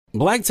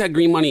Black Tech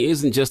Green Money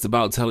isn't just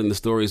about telling the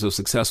stories of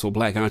successful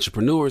Black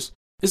entrepreneurs.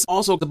 It's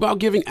also about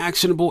giving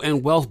actionable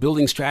and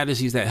wealth-building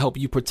strategies that help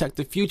you protect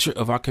the future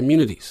of our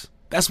communities.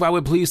 That's why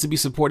we're pleased to be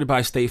supported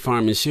by State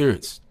Farm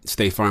Insurance.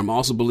 State Farm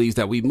also believes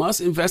that we must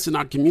invest in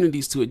our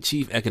communities to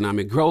achieve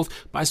economic growth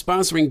by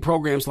sponsoring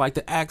programs like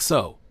the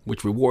ACT-SO,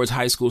 which rewards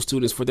high school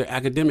students for their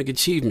academic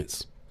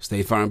achievements.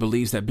 State Farm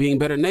believes that being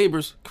better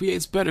neighbors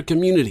creates better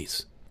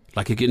communities.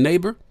 Like a good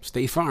neighbor,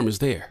 State Farm is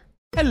there.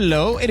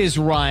 Hello, it is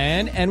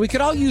Ryan, and we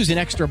could all use an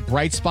extra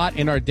bright spot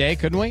in our day,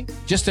 couldn't we?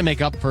 Just to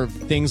make up for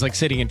things like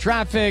sitting in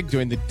traffic,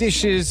 doing the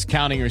dishes,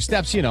 counting your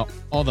steps, you know,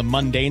 all the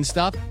mundane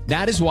stuff.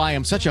 That is why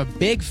I'm such a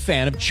big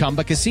fan of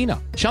Chumba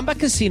Casino. Chumba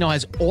Casino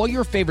has all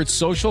your favorite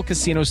social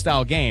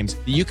casino-style games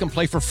that you can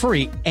play for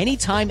free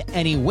anytime,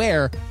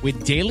 anywhere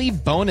with daily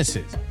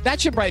bonuses. That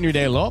should brighten your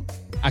day a little.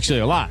 Actually,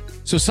 a lot.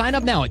 So sign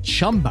up now at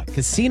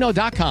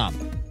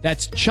ChumbaCasino.com.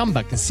 That's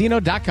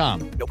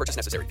ChumbaCasino.com. No purchase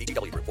necessary.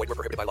 VGW Group. Void where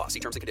prohibited by law. See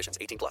terms and conditions.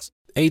 18+.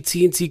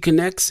 AT&T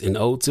connects an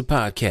ode to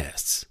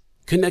podcasts.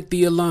 Connect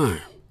the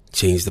alarm.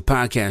 Change the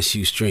podcast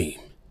you stream.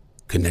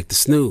 Connect the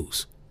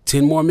snooze.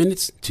 10 more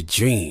minutes to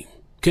dream.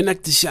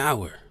 Connect the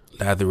shower.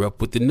 Lather up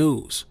with the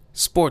news,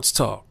 sports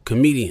talk,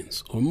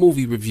 comedians, or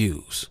movie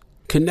reviews.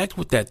 Connect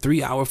with that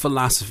 3-hour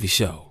philosophy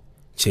show.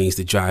 Change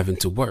the drive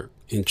into work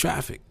in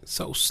traffic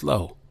so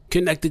slow.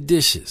 Connect the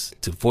dishes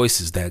to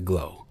voices that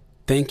glow.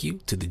 Thank you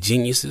to the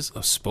geniuses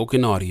of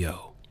spoken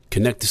audio.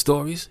 Connect the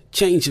stories,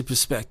 change your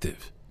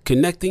perspective.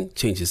 Connecting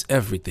changes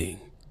everything.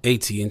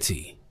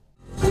 AT&T.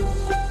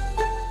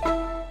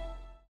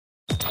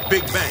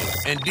 Big Bang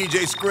and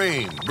DJ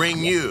Scream bring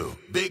you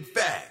Big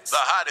Facts, the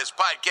hottest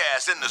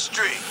podcast in the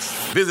streets.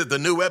 Visit the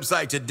new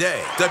website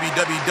today,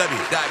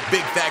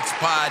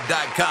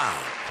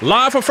 www.bigfactspod.com.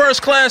 Live for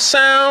First Class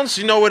Sounds.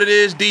 You know what it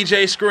is,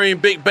 DJ Scream,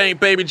 Big Bang,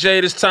 Baby J.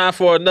 It's time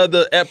for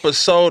another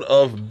episode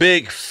of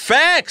Big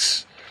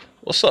Facts.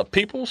 What's up,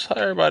 peoples? How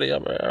everybody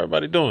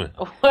doing?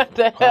 What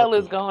the hell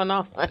is going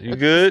on? You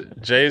good?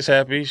 Jay's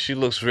happy. She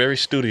looks very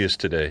studious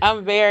today.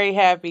 I'm very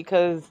happy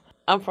because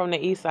I'm from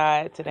the east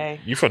side today.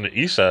 You from the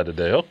east side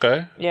today?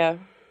 Okay. Yeah.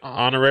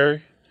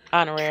 Honorary?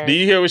 Honorary. Do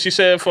you hear what she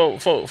said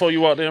before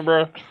you walked in,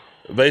 bro?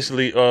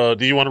 Basically, do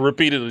you want to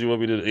repeat it or do you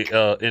want me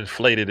to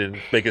inflate it and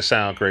make it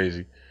sound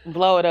crazy?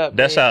 Blow it up,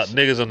 That's bitch. how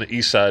niggas on the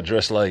east side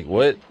dress like,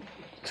 what?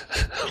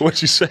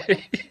 What'd you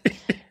say?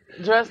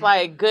 Dressed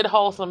like good,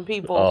 wholesome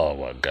people. Oh,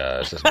 my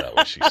gosh. That's not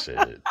what she said.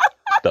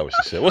 That's not what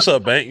she said. What's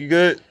up, Bank? You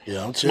good?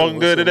 Yeah, I'm chilling. Smoking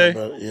good today?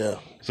 Yeah.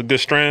 It's a good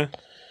strand?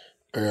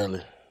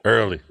 Early.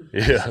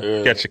 Yeah.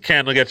 Early. Got your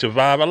candle, got your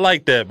vibe. I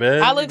like that,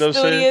 man. I look You know what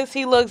I'm saying? studious.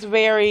 He looks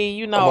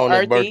very, I'm on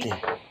that earthy. Birkin.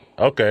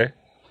 Okay.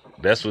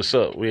 That's what's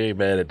up. We ain't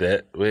mad at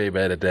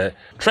that.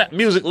 Trap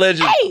music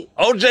legend. Hey!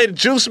 OJ the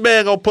Juice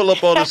Man gonna pull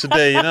up on us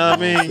today, you know what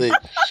I mean? Sick.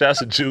 Shouts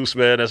to Juice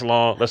Man. That's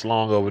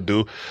long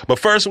overdue. But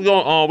first we're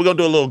gonna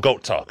do a little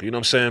GOAT talk, you know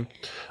what I'm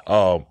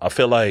saying? I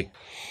feel like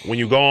when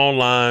you go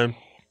online,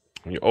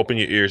 when you open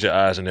your ears, your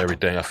eyes and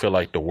everything, I feel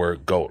like the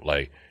word GOAT,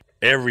 like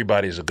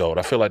everybody's a GOAT.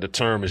 I feel like the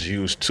term is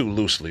used too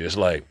loosely. It's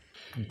like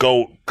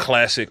GOAT,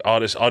 classic, all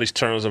these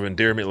terms of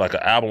endearment, like an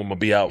album will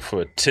be out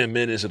for 10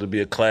 minutes, it'll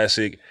be a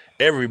classic.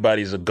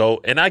 Everybody's a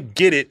GOAT. And I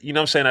get it, you know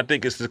what I'm saying? I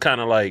think it's to kind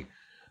of like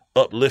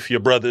uplift your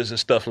brothers and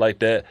stuff like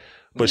that.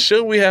 But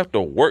should we have to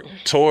work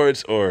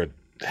towards or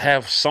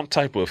have some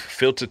type of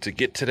filter to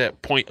get to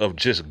that point of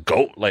just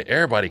GOAT? Like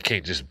everybody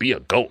can't just be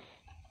a GOAT,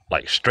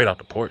 like straight out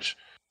the porch.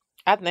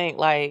 I think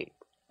like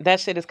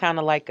that shit is kind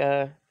of like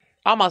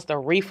almost a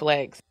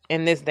reflex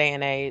in this day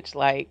and age.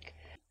 Like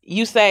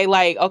you say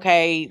like,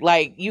 okay,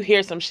 like you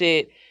hear some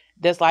shit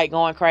that's like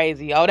going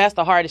crazy. Oh, that's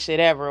the hardest shit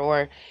ever.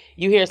 Or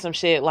you hear some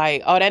shit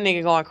like, oh, that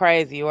nigga going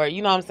crazy. Or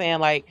you know what I'm saying?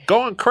 Like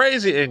going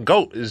crazy and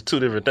GOAT is two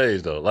different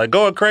things though. Like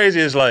going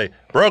crazy is like,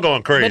 bro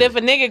going crazy. But if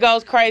a nigga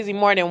goes crazy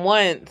more than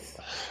once,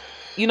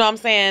 you know what I'm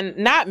saying?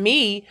 Not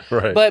me,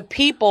 Right. but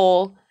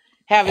people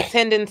have a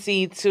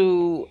tendency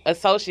to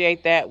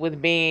associate that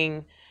with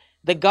being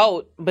the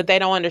GOAT, but they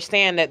don't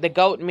understand that the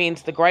GOAT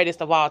means the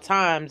greatest of all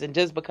times. And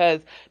just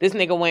because this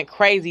nigga went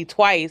crazy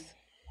twice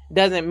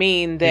doesn't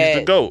mean that He's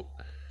the GOAT.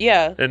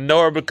 Yeah. And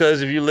nor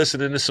because if you're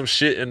listening to some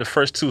shit in the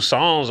first two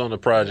songs on the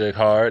project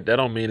hard, that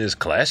don't mean it's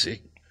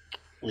classic.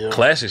 Yeah.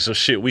 Classic, so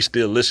shit we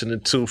still listening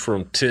to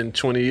from 10,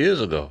 20 years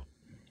ago.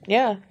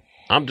 Yeah.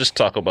 I'm just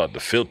talking about the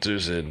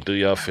filters, and do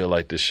y'all feel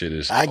like this shit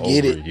is I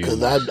get it, overused?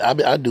 because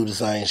I do the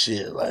same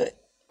shit. Like,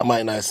 I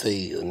might not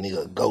say a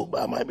nigga a GOAT,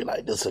 but I might be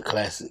like, this a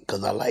classic,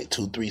 because I like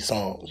 2-3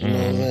 songs. You know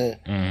what I'm saying?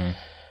 Mm-hmm.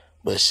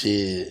 But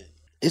shit,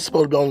 it's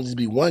supposed to only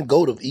be one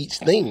GOAT of each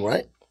thing,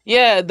 right?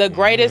 Yeah, the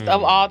greatest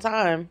of all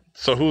time.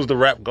 So who's the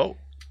rap GOAT?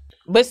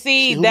 But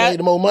see, Who made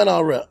the most money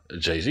on rap?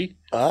 Jay-Z.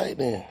 All right,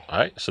 then. All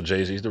right, so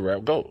Jay-Z's the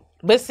rap GOAT.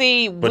 But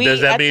see, But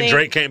does that mean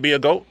Drake can't be a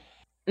GOAT?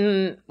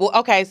 Well,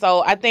 okay,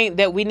 so I think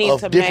that we need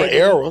Of to different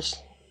maybe, eras.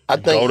 I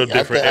think to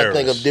different I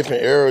think eras. of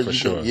different eras. For you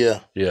sure. can- yeah.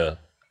 Yeah,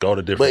 go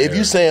to different But if you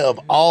eras. saying of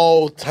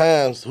all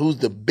times, who's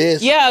the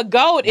best? Yeah,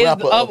 GOAT is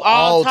rapper of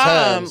all time.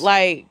 times.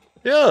 Like,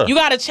 yeah. you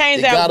got to change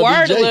It that gotta be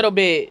word a Jay. little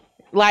bit.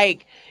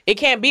 Like, it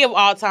can't be of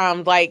all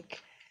time. Like,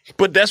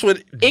 But that's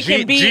what It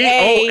can be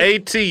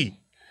GOAT.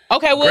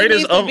 Okay, well,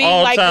 Greatest it needs to of be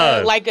all like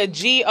time. a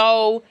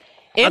GOMT.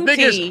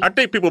 I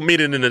think people mean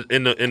it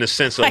in the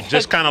sense of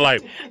just kind of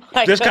like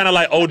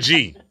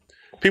OG.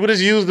 People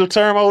just use the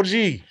term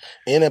OG.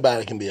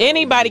 Anybody can be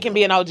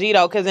an OG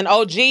though, because an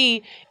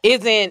OG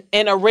isn't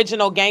an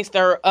original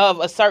gangster of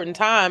a certain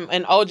time.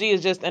 An OG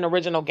is just an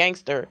original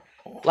gangster.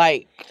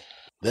 Like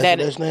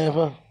that's what stand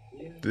for?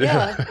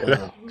 Yeah.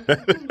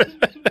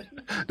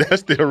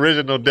 That's the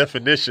original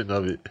definition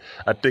of it.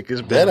 I think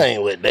it's that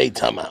ain't what they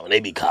talking about when they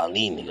be calling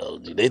these niggas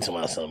OG. They talking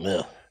about something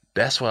else.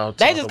 That's why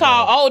they just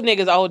call old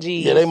niggas OG.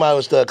 Yeah, they might as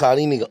well start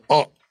calling these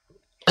niggas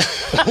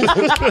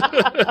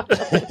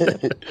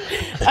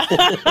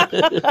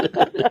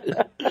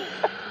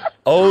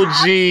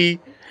OG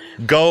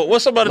GOAT.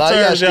 What's some other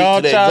terms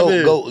y'all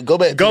go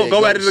back to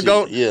the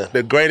GOAT. Yeah.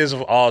 The greatest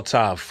of all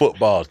time.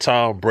 Football,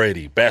 Tom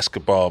Brady.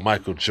 Basketball,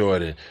 Michael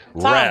Jordan.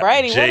 Tom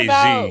Brady. Jay-Z.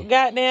 What about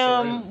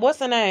goddamn what's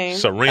the name?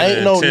 Serena.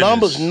 Ain't no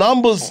tennis.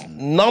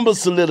 numbers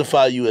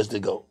solidify you as the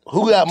GOAT.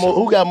 Who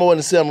got more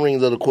than 7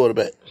 rings of the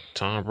quarterback?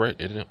 Tom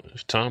Brady.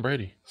 It's Tom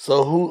Brady.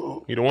 So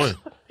who? He the one.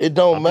 It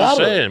don't I'm matter.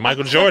 just saying,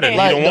 Michael Jordan.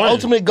 Like he the the one.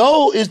 ultimate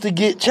goal is to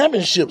get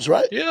championships,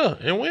 right? Yeah,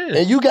 and win.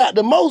 And you got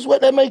the most.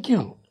 What that make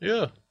you?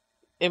 Yeah.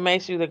 It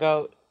makes you the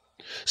GOAT.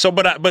 So,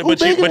 but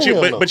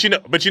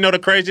you know the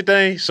crazy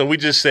thing. So we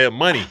just said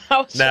money.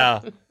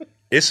 Now,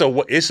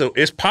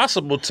 it's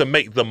possible to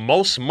make the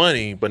most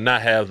money but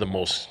not have the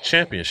most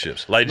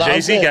championships. Like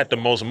Jay-Z got the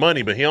most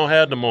money, but he don't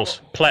have the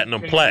most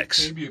platinum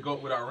plaques. Can't be a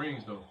GOAT without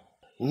rings though.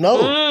 No,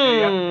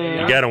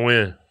 you gotta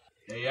win.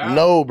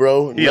 No,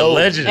 bro. He a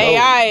legend.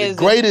 AI is the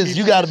greatest.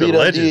 You got to be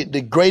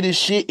the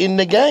greatest shit in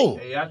the game.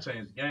 AI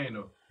changed the game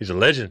though. He's a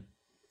legend.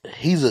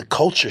 He's a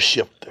culture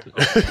shifter.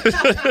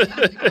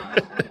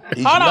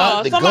 Hold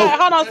on,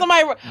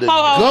 somebody. The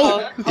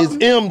GOAT is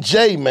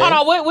MJ, man.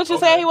 Hold on, what you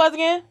say he was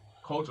again?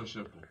 Culture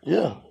shifter.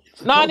 Yeah.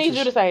 No, I need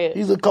you to say it.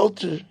 He's a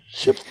culture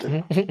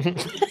shifter.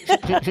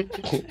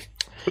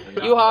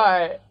 You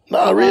hard.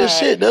 Nah, real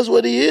shit. That's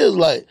what he is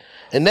like,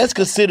 and that's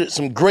considered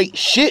some great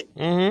shit.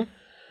 Mm-hmm.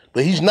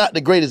 But he's not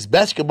the greatest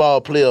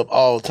basketball player of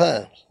all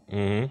times.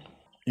 Mm-hmm.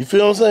 You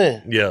feel what I'm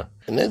saying? Yeah.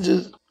 And that's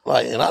just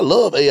like, and I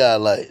love AI.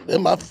 Like, that's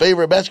my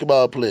favorite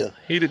basketball player.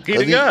 He the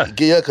guy.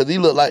 Yeah, because he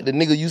looked like the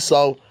nigga you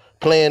saw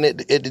playing at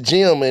the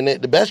gym and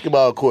at the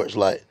basketball courts.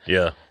 Like,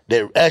 yeah,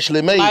 that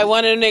actually made like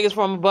one of them niggas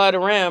from above the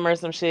rim or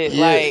some shit.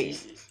 Yeah. Like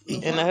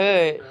in the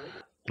hood.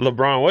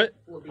 LeBron, what?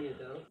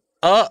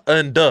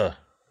 And duh.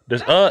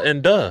 There's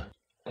and duh.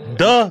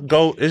 The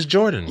GOAT is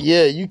Jordan.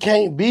 Yeah, you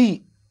can't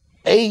be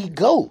a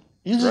GOAT.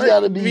 You just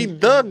gotta be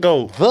the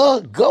GOAT.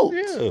 The GOAT.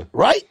 Yeah.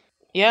 Right?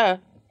 Yeah.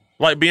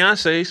 Like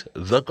Beyonce's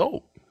the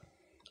GOAT.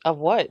 Of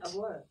what?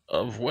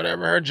 Of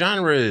whatever her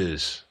genre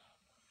is.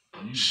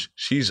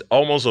 She's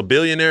almost a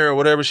billionaire or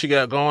whatever she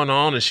got going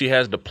on, and she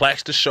has the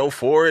plaques to show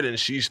for it, and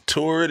she's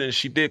toured, and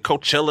she did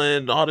Coachella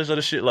and all this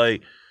other shit.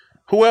 Like,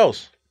 who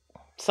else?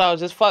 So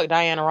just fuck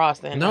Diana Ross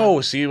then.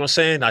 No, see what I'm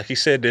saying? Like he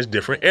said, there's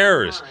different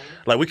eras.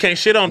 Like we can't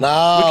shit on.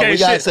 Nah, we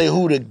gotta shit say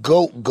who the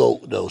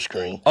GOAT though,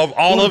 Screen. Of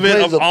all who of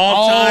it, of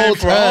all time,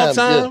 for all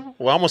time. Yeah.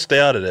 Well, I'm gonna stay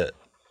out of that.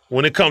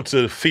 When it comes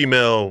to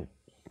female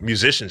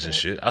musicians and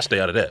shit, I stay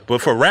out of that.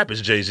 But for rap,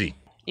 it's Jay-Z.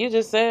 You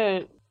just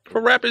said.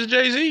 For rap, it's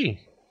Jay-Z.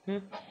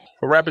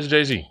 For rap, it's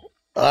Jay-Z.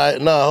 All right,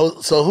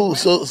 no. So who?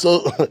 So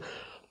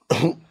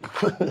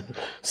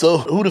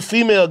who the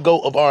female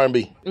GOAT of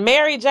R&B?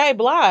 Mary J.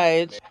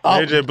 Blige.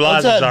 Mary J.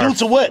 Blige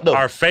is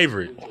our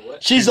favorite.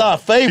 She's our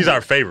favorite. She's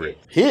our favorite.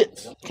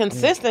 Hits.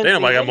 Consistent. Ain't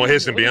nobody got more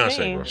hits than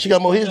Beyonce, bro. She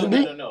got more hits than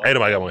me? Ain't nobody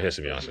got more hits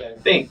than Beyonce. You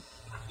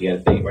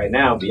gotta think. Right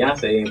now,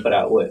 Beyonce ain't put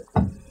out what?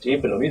 She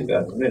ain't put no music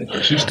out in a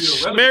minute. She's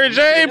still Mary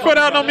J. ain't put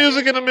out no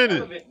music in a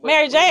minute.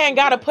 Mary J. ain't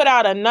got to put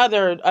out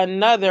another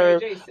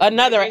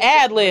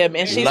ad lib,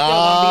 and she's still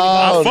gonna be the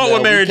I GOAT. fuck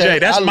with Mary J.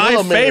 That's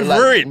my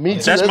favorite. Me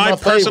too. That's my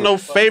personal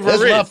favorite.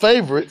 That's my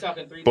favorite.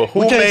 But who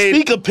We can't made?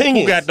 speak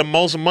opinions. Who got the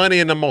most money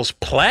and the most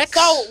plaques?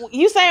 So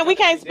you saying we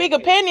can't speak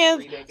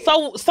opinions?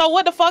 So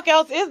what the fuck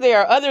else is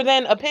there other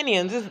than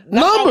opinions? That's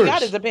all we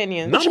got is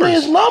opinions. What you mean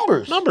it's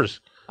numbers? Numbers.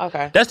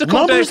 Okay. That's the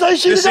cool Numbers thing. say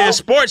shit Listen, in about-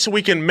 sports,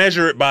 we can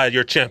measure it by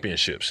your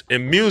championships.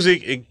 In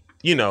music,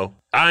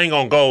 I ain't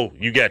gonna go,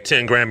 you got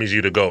 10 Grammys,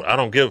 you to go. I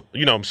don't give,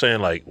 you know what I'm saying?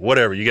 Like,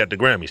 whatever, you got the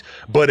Grammys.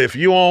 But if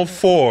you on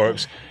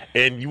Forbes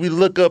and we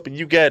look up and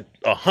you got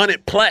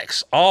 100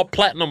 plaques, all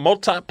platinum,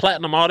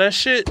 multi-platinum, all that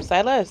shit,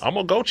 say less. I'm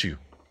gonna go to you.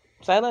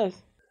 Say less.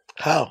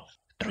 How?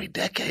 3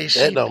 decades.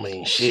 That don't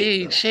mean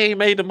shit. She ain't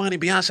made the money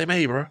Beyonce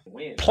made, bro.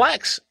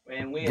 Plaques.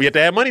 We have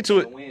to add money to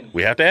it.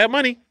 We have to add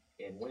money.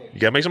 You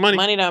gotta make some money.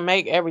 Money don't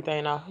make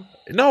everything, though.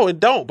 No, it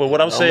don't. But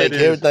what I'm Don't saying make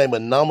is everything,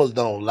 but numbers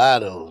don't lie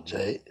though,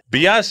 Jay.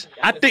 Beyonce,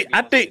 I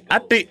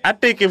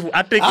think if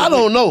I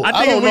don't know. I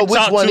don't if know we which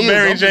talk one to is.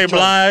 Mary I'm J. just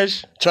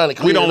Blige, trying to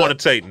clear we don't it want up.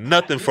 to take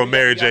nothing from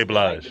Mary J. The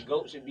Blige.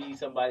 GOAT should be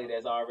somebody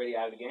that's already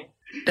out of the game.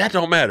 That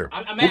don't matter.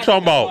 I'm We're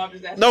talking about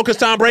asking. no, because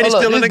Tom Brady's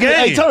Hold up, still in the this-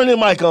 Hey, game. turn the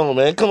mic on,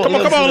 man. Come on,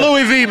 Come on,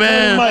 Louis V, man.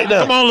 Turn the mic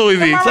down. Come on, Louis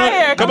V. Come on right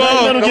here. Come Let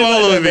on, him get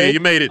like Louis that, V. man. You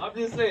made it. I'm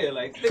just saying,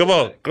 like, stick Come with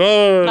on, it.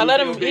 go. Now let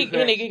him.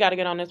 He got to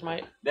get on this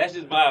mic. That's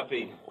just my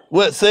opinion.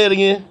 What? Say it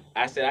again.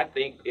 I said I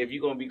think if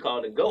you're gonna be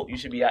called a GOAT, you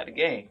should be out the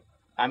game.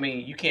 I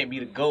mean, you can't be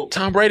the GOAT.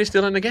 Tom Brady's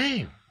still in the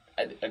game.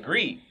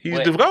 Agreed. He's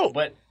the GOAT.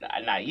 But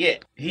not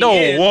yet. He No,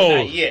 is, but whoa,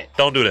 not yet.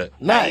 don't do that.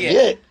 Not yet.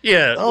 yet.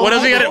 Yeah, Oh, what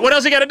else he got? What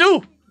else he got to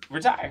do?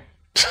 Retire.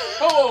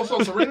 Oh,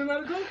 so Serena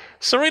not a go?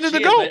 Serena's the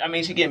She is, GOAT. but, I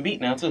mean, she getting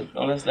beat now too.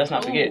 No, let's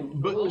not forget.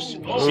 But She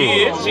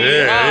is.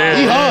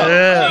 He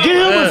hard. Give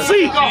him a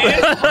seat.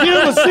 Give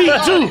him a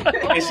seat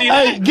too. And she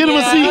Hey, get him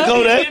a seat, She's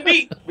Kodak. getting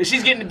beat, but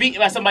she's getting beat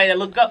by somebody that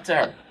looked up to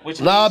her, which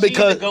Nah, she's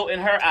because- the GOAT in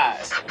her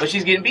eyes. But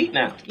she's getting beat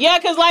now. Yeah,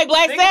 because like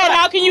Black Think said, about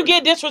how it. can you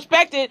get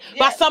disrespected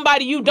by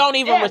somebody you don't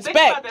even Yeah, think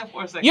about respect? that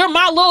for a second. You're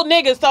my little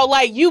nigga, so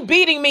like you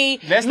beating me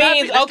Let's not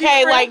means be- let's keep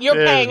okay, it real. like you're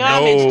There's paying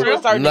homage to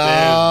a certain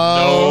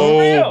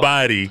No.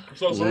 Nobody.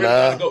 so Serena Nah.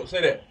 not a go.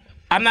 Say that.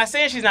 I'm not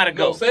saying she's not a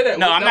GOAT. say that.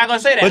 No, I'm not gonna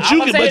say that. But I'm you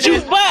gonna can- say but you-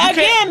 this. But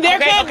again, there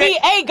can't okay. be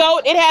a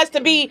GOAT. It has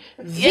to be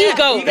the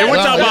GOAT. you And we're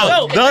got- talking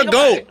about Think the about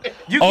GOAT. it.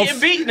 You of- getting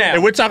beat now.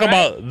 And we're talking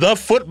right? about the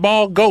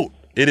football GOAT.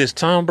 It is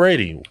Tom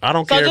Brady. I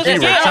don't So care if just he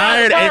get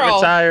retired, on ain't Pearl.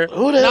 retired.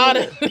 Who the hell? Nah,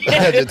 I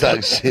had to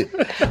talk shit.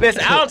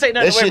 Listen, I don't take nothing That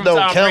away shit from don't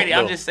Tom count, Brady.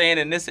 I'm though. just saying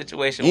in this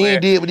situation He where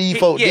ain't did what these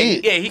folk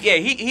did.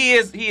 He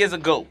is a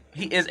GOAT.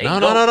 He is a No,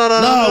 GOAT. no.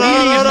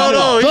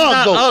 No, He's the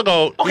not GOAT. a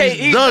GOAT. Okay,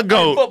 He's the in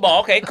GOAT. football.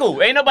 Okay,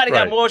 cool. Ain't nobody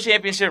got Right. more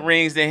championship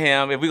rings than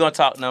him. If we're gonna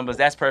talk numbers,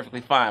 that's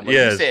perfectly fine. But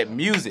Yes. you said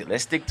music.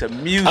 Let's stick to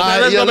music. All right,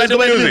 Let's yeah, go back to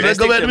music. Let's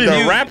go back to The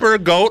music. rapper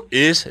GOAT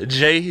is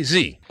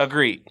Jay-Z.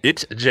 Agreed.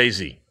 It's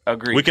Jay-Z.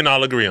 Agreed. We can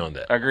all agree on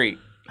that. Agreed.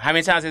 How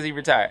many times has he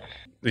retired?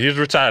 He's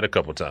retired a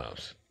couple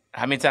times.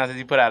 How many times has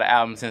he put out an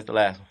album since the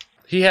last one?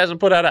 He hasn't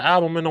put out an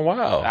album in a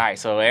while. All right,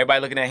 so everybody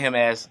looking at him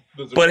as.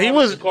 But he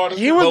was But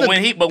the,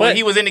 when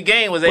he was in the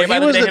game, was but he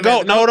everybody was looking the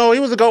at him GOAT. as No, he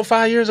was the GOAT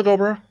 5 years ago,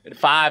 bro.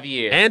 5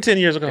 years? And 10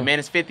 years ago. The man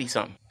is 50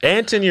 something.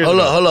 And 10 years Hold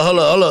ago. up,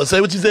 hold up.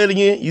 Say what you said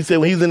again. You said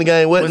when he was in the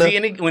game, what Was now? he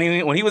in the,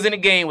 when he was in the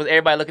game? Was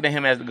everybody looking at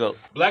him as the GOAT?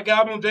 Black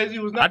album, Jay-Z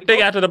was not I the think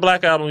GOAT. after the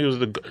Black Album, he was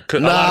the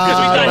GOAT.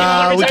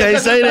 Nah, we can't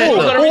say that. Who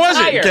was though. gonna Who was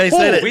it? retire? Can't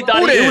say that. We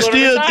thought it he was gonna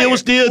still,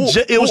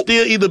 retire. it was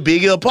still either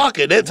Biggie or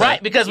Pocket that time.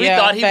 Right, because we Yeah,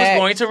 thought he was facts.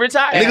 going to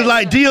retire. Niggas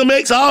like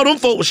DMX, all them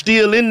folk was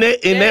still in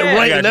that Yeah.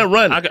 rank and that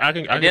run. I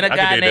can And then a I can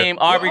guy dig that. named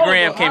Aubrey Well,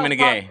 Graham hold came on. in the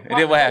game. And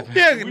then what happened?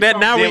 Yeah, that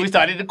now Then we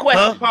started to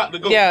question. Pop the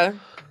GOAT. Yeah.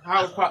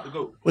 How is Pop the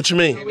GOAT? What you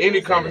mean? In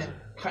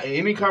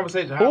any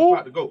conversation, how is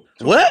Pop the GOAT?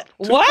 What?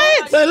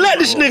 What? Man, let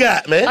this nigga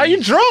out, man. Are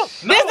you drunk?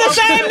 This the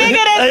same nigga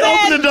that Hey,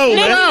 said open the door,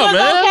 niggas man.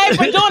 was okay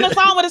for doing a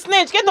song with a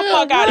snitch. Get the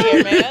fuck out of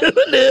here, man.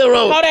 What the hell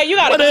wrong? Kodak, you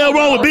gotta What the hell go.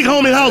 wrong with Big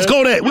Homie's house,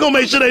 Kodak? We gonna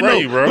make sure they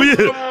Right, know. bro.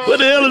 What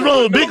the hell is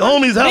wrong with Big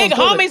Homie's house? Big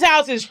Kodak? homie's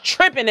house is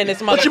tripping in this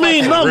motherfucker. What you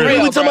mean For numbers?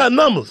 real, We talking bro. about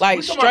numbers.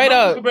 Like straight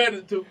up.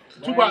 Compared to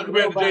Tupac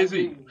compared to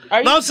Jay-Z.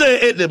 Are No, you? I'm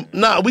saying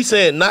we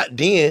saying not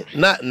then,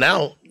 not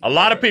now. A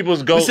lot of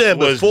people's GOAT said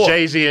was before.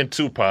 Jay-Z and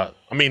Tupac.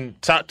 I mean,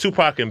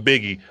 Tupac and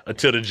Biggie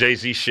until the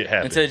Jay-Z shit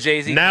happened. Until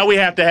Jay-Z- Now we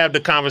have to have the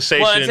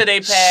conversation. Well, until they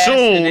passed,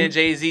 soon. and then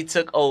Jay-Z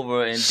took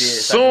over and did.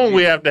 Soon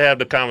we have to have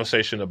the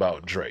conversation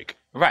about Drake.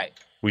 Right.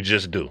 We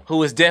just do.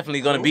 Who is definitely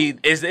going to be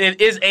is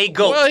a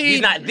GOAT. Well, he's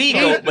not the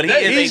GOAT, but he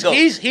is a GOAT.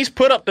 He's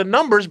put up the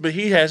numbers, but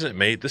he hasn't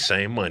made the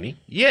same money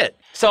yet.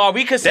 So are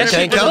we considering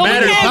Can't people count to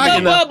the matter? nigga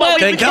pocket now. but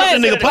Can't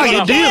count the nigga pocket.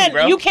 You Deal.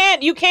 bro.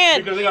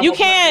 can't Because they got more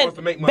platforms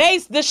to make money.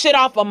 base this shit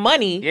off of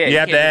money. Yeah, You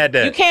have to add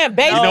that. You can't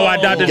base You know why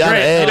Dr. You gotta Dre?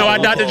 add You know why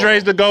it. Dr.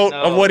 Dre's the GOAT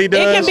of what he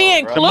does? It can be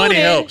The money included.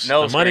 helps.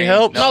 No, the money Scream.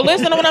 helps. No,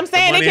 listen to what I'm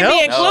saying. It money can be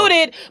helps.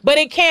 included, but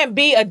it can't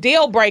be a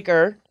deal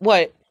breaker.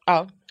 What?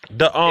 Oh.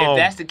 The If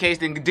that's the case,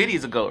 then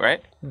Diddy's a GOAT, right?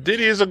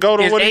 Diddy is a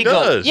GOAT of Is what a he GOAT.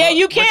 does. Yeah,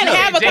 you can't But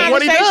have a Jay-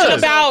 what he conversation does.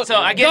 about So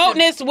I guess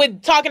goatness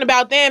with talking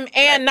about them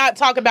and not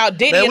talk about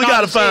Diddy. Man, and we all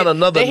gotta the find shit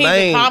another that he's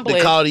name to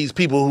accomplished. call these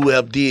people who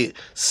have did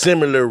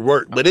similar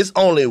work, but it's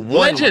only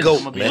one Legends.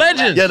 GOAT, man.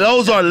 Legends. Yeah,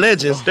 those are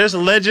legends. There's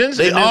legends.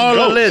 They and there's all are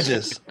goats.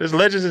 legends. There's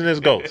legends and there's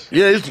GOATs.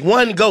 Yeah, it's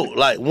one GOAT.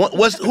 Like,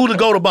 who the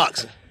GOAT of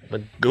boxing?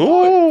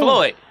 Ooh.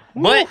 Floyd.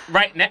 But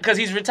right now, because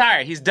he's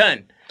retired, he's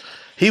done.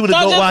 He would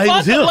have So GOAT just while he fuck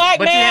was the here. black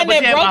But you man have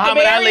that broke the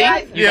Muhammad barrier.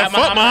 Ali. You Yeah, got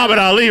fuck Muhammad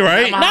Ali,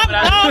 right?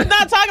 I'm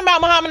not talking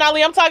about Muhammad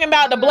Ali. I'm talking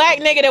about the black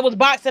nigga that was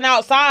boxing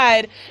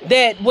outside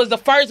that was the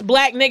first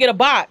black nigga to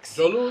box.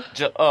 Joe Louis?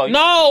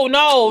 No,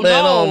 Man,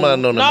 I don't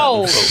mind no. no.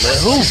 Man,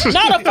 who?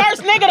 No, the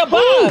first nigga to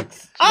box.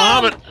 His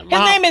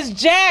Muhammad- name is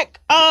Jack.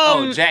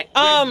 Jack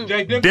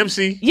Jack Dempsey.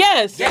 Dempsey.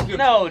 Yes.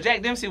 No,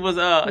 Jack Dempsey was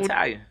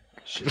Italian.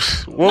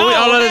 Well, we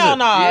all No, hell listen.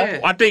 no. Yeah.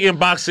 I think in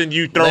boxing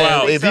you throw Man,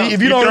 out. if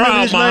you don't throw remember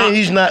out his name,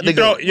 he's not the you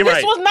throw- GOAT. You're This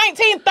right. was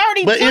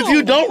 1932. But if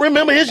you don't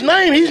remember his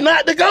name, he's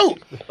not the GOAT.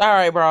 All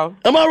right, bro.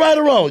 Am I right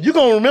or wrong? You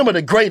gonna remember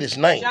the greatest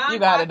name. You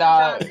got it,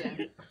 dog.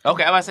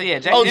 Okay, I was about to say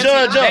Jack Oh, Dempsey.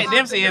 John Jack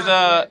Dempsey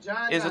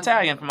is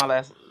Italian for my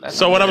last.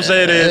 So what I'm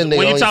saying is, That nigga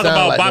when you only talk sound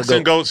about like no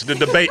boxing goat.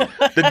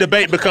 goats, the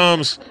debate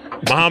becomes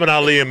Muhammad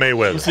Ali and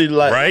Mayweather, See,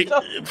 like, right?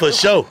 For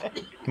sure.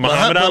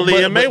 Muhammad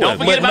Ali and Mayweather. Don't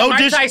forget about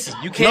Mike Tyson.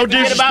 You can't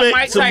forget about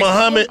Mike to Tyson.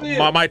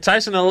 Muhammad. Mike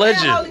Tyson, a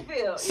legend.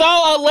 So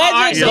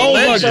allegedly,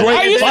 Those are great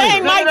are you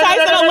saying fights. Mike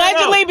Tyson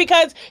allegedly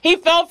because he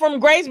fell from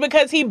grace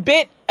because he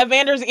bit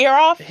Evander's ear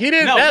off? He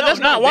didn't. No, that's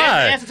no, not no, that's the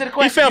why. answer to the He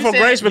question. fell You from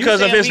said- grace you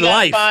because of said his we gotta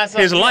life. find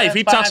something- His we life. gotta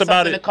He find talks about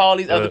something it. to call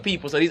these other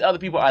people. So these other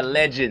people are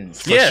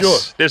legends. Yes,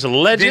 sure. there's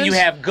legends. Then you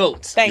have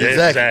goats. Thank you.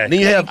 Exactly. Then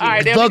you have All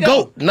right, there the we go.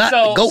 goat, not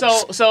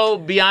goats. So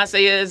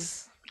Beyonce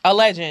is A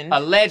legend. a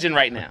legend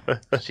right now.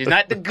 She's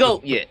not the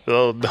goat yet.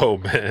 Oh no,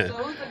 man!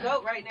 Who's the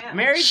GOAT right now?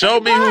 Mary, Show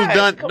me who's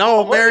done. Come No,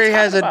 on, what are Mary we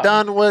talking hasn't about?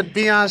 done what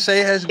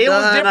Beyonce has It was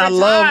done. different I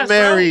love times,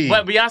 Mary.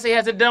 bro. But Beyonce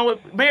hasn't done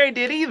what Mary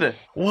did either.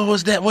 What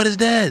was that? What is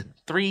that?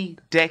 3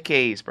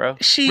 decades, bro.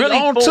 She really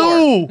on 4.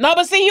 two. No,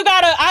 but see, you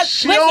gotta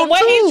She listen. on What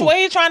two.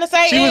 he's trying to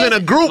say She is was in a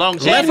group.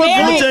 Longevity. Left When a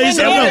Mary- group. tell you when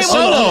something Mary else. was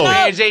Hold coming on. up-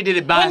 Mary J did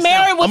it by When Mary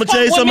herself. was, I'ma tell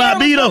you when something Mary about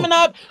was B, though. coming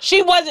up,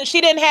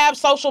 she didn't have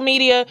social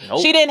media.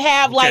 Nope. She didn't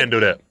have like Can't do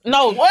that.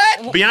 no. What?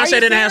 Beyonce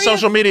didn't have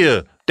social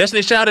media.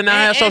 Destiny Child did not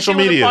have social she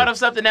was a media. part of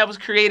something that was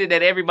created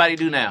that everybody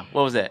do now.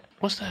 What was that?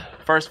 What's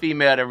that? First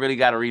female that really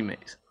got a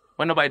remix.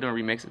 Wasn't nobody doing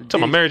remixes.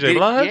 Talking about Mary J.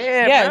 Blige?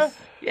 Yeah, Yes. bro.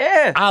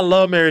 Yeah. I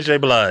love Mary J.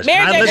 Blige. Mary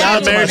I J. listen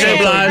Blige to Mary is J. a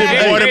Blige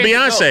legend. more than Mary J.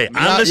 Beyonce. Go.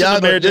 I listen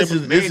to Mary J. This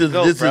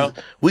is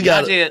we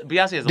got.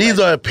 Beyonce is a These legend.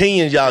 are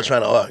opinions y'all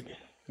trying to argue.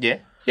 Yeah.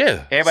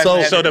 Yeah. Everybody So,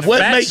 has so their- the what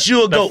facts- makes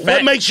you a the goat? What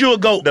fact- makes you a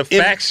goat? the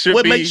facts should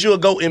what be- makes you a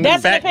goat in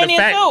That's music? an opinion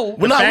too. Well,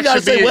 no, we fact gotta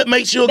should say be- what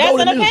makes you a That's goat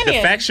an in music.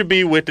 opinion. The fact should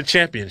be with the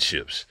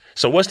championships.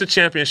 So what's the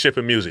championship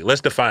in music?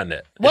 Let's define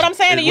that. What I'm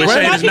saying to you, We're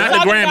saying y'all it's keep not the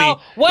talking Grammy.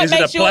 about what Is it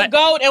makes a you a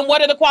goat and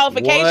what are the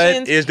qualifications.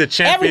 What is the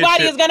Everybody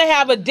championship? is going to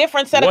have a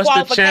different set of What's the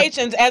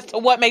qualifications as to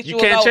what makes You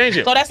you, can't a goat. change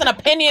it. So that's an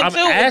opinion I'm too.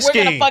 If we're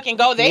asking, going to fucking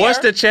go there. what's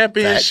the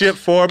championship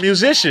for a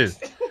musician?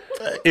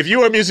 If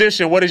you're a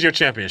musician, what is your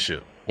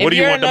championship? If What do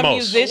you you're want the a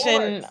most?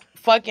 musician,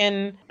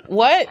 fucking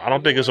what? I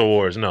don't think it's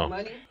awards. No,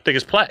 I think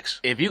it's plaques.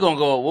 If you're going to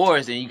go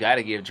awards, then you got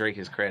to give Drake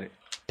his credit.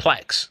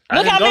 Plaques. I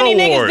Look didn't how go to many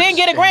niggas awards. didn't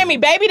get a Grammy.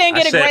 Baby didn't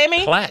I get a said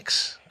Grammy.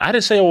 plaques. I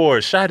didn't say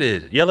awards. Shy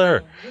did. Yell at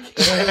her.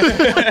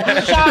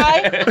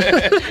 Shy.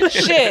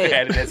 Shit.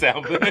 How did that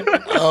sound?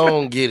 I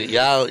don't get it,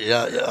 y'all.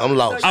 I'm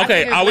lost.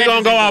 Okay, are we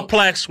gonna go off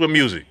plaques with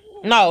music?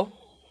 No.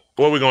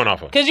 What are we going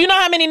off of? Because you know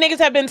how many niggas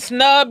have been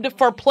snubbed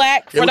for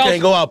plaque? For Yeah, we those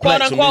can't go out quote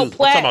plaques with unquote music. I'm talking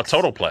plaques. about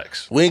total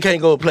plaques. We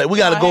can't go play. We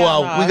gotta Oh, go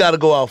hell out. no. We gotta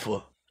go out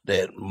for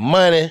that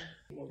money.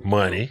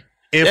 Money.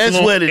 That's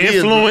what it is.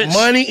 Influence.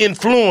 Money,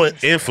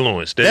 influence.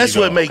 Influence. There That's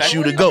you go. what makes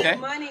you the GOAT. Okay.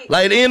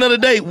 Like at the end of the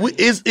day,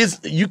 it's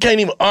you can't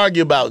even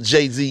argue about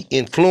Jay-Z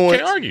influence.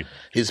 Can't argue.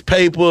 His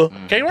paper,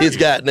 Can't his argue.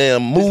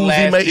 goddamn moves he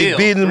last made, his deal,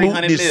 business moves.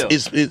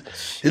 300 mil.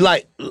 It's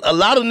like a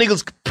lot of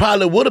niggas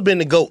probably would have been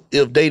the GOAT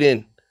if they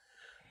didn't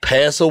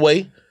pass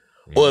away.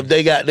 Or if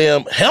they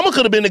goddamn Hammer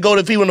could have been the GOAT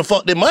if he wouldn't have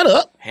fucked their money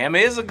up. Hammer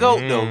is a GOAT,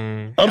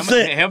 though. I'm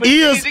saying Hammer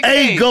is changed the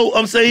a game. GOAT.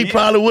 I'm saying he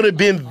probably would have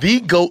been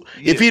the GOAT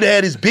if he'd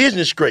had his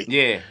business straight.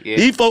 Yeah.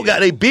 These folk got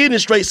their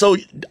business straight, so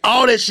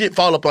all that shit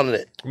fall up under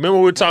that. Remember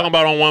we were talking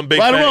about on One Big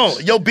Right or Facts?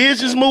 wrong, your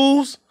business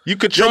moves, You your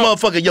control.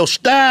 motherfucker, your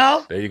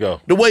style, There you go.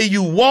 the way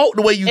you walk,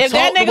 the way you If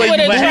talk, that the way nigga would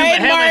you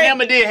have move.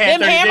 Hammer did have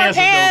them 30 hammer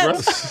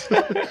dances,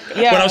 though, pants.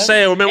 Yeah. But I'm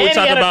saying, remember we And he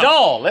talked had about. a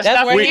doll. Let's That's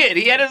not where forget.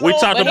 He had his we own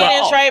talked But he about-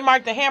 didn't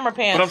trademark the hammer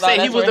pants. But I'm so saying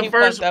he that's was where the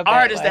first fucked up at,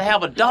 artist to like.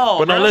 have a doll.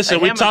 But no, bro. listen.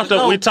 Like, We Hammer's talked. a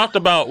GOAT. We talked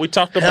about.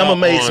 Hammer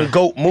made on- some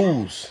GOAT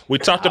moves. We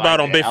talked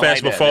about on Big I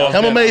Facts like that. before.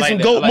 Hammer made some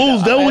GOAT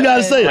moves. That's what we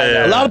gotta say.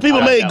 Yeah. A lot of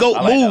people made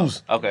GOAT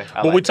moves. Okay.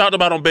 But we talked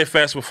about on Big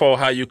Facts before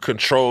how you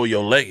control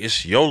your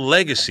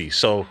legacy.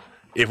 So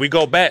if we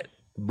go back,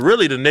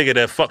 really the nigga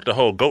that fucked the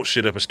whole GOAT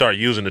shit up and started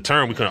using the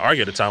term we couldn't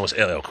argue at the time was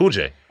LL Cool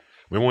J.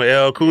 Remember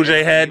when LL Cool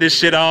J had this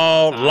shit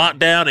all locked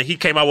down and he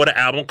came out with an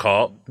album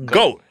called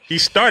GOAT. He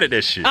started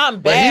that shit.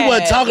 I'm bad. But he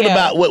wasn't talking yeah.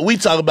 about what we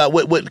talk about,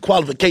 what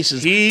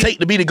qualifications take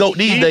to be the GOAT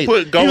these he days.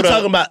 put GOAT He was up.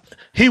 talking about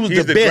he was He's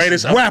the the best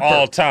greatest of rapper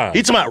all time.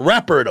 He talking about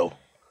rapper though.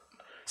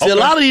 See, a Okay.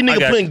 lot of these I niggas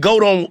got putting you.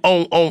 GOAT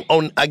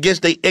on I guess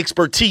they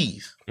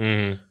expertise.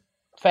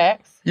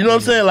 Facts. You know what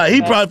I'm saying? Like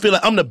he probably feel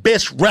like I'm the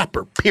best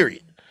rapper,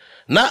 period.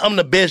 Not I'm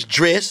the best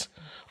dressed,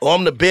 or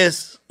I'm the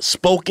best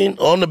spoken,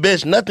 or I'm the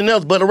best nothing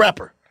else but a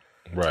rapper.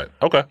 Right.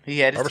 Okay. He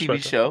had his I TV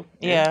respect that. show.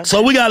 Yeah.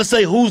 So we gotta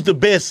say who's the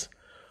best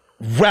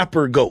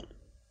rapper GOAT.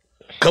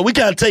 Cause we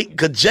gotta take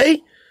cause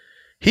Jay,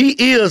 he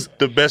is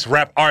The best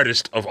rap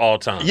artist of all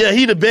time.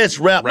 he the best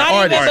rap Not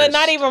artist. even, but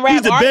not even rap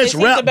He's the artist.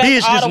 best rap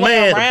He's the best all the way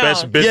businessman. around.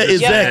 Best business Yeah,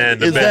 exactly, man,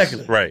 the exactly.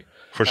 best. Right.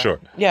 For sure.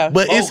 Yeah.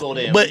 But Vogel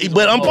then.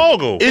 but I'm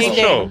Vogel, for It's,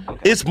 sure.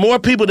 it's more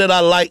people that I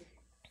like.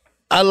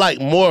 I like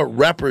more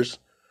rappers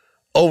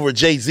over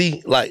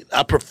Jay-Z. Like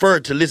I prefer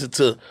to listen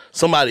to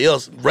somebody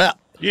else rap.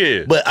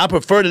 Yeah. But I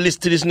prefer to listen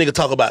to this nigga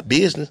talk about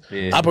business.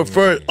 I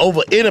prefer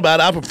over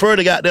anybody. I prefer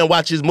to goddamn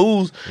watch his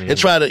moves and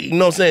try to, you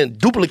know what I'm saying,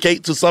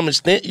 duplicate to some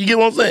extent. You get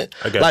what I'm saying?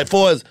 I got Like you.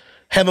 far as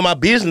having my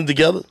business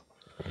together.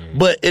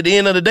 But at the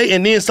end of the day,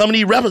 and then some of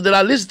these rappers that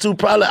I listen to,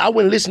 probably I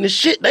wouldn't listen to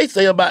shit they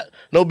say about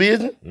no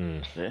business.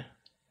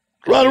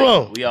 Right or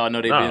wrong? We all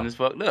know their business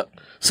fucked up.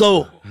 So,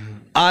 all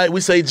right,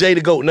 we say Jay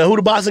the GOAT. Now, who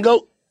the boxing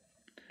GOAT?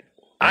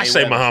 I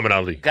say Muhammad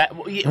Ali.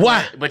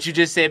 Why? But you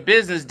just said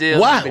business deal.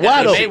 Why?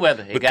 Why though?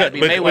 Mayweather. It got to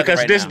be Mayweather Because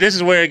right this now. this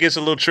is where it gets a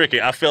little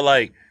tricky. I feel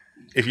like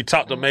if you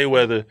talk to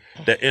Mayweather,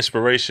 that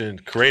inspiration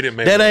created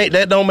Mayweather.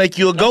 That don't make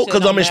you a GOAT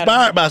because I'm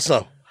inspired by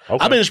something.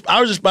 Okay.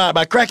 I was inspired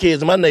by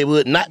crackheads in my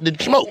neighborhood, not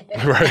to smoke.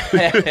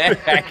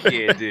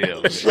 Yeah,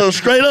 deal. So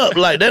straight up,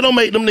 like that don't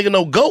make them niggas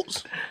no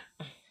goats.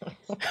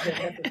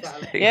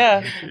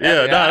 Yeah.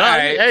 Yeah,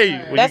 right. hey,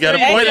 when That's you got a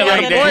the point, you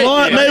answer. got a point.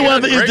 Floyd Yeah,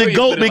 Mayweather great is way the you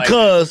GOAT put it like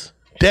because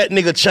that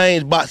nigga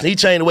changed boxing. He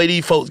changed the way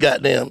these folks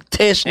got them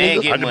test And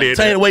niggas. get I can money. dig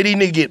Changed that. the way these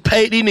niggas get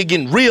paid. These niggas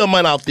getting real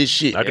money off this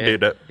shit. I can dig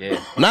that. Yeah.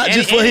 Not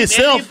just for And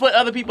himself. you put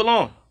other people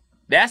on.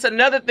 That's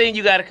another thing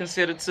you got to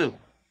consider too.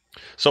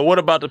 So what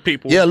about the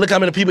people? Yeah, look how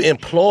many people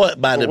employed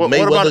by the What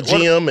Mayweather about-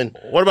 gym and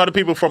What about the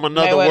people from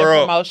another Mayweather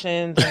world?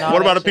 promotions and all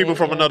What about that the people shit,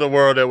 from yeah. another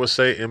world that would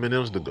say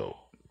Eminem's the GOAT?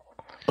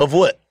 of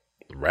what?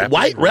 Rappers,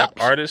 White rap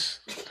raps?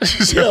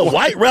 artists? Yeah,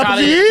 white rappers.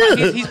 He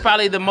is. He's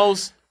probably the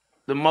most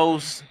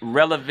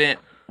relevant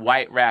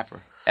white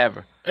rapper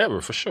ever.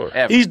 Ever, for sure.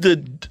 Ever. He's the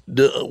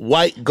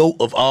white GOAT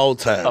of all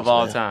time. Of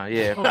all time,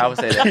 yeah. I would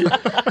say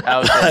that. I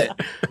would say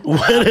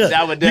that.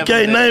 I would You definitely can't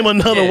say name that.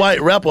 another Yeah.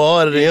 white rapper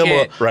harder than You him,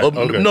 can't. Right, or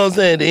okay. you know what I'm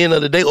saying? At the end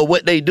of the day, or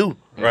what they do.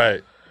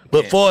 Right.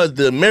 But far as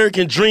the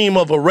American dream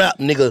of a rap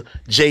nigga,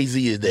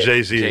 Jay-Z is that.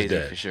 Jay-Z is Jay-Z,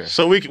 that. for sure.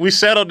 So we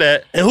settled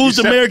that. And who's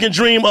the We American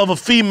dream of a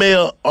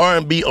female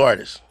R&B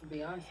artist?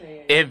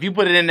 If you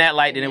put it in that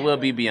light, then it will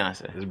be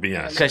Beyonce. It's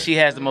Beyonce. Because she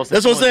has the most.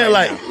 That's what I'm saying.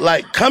 influence right now.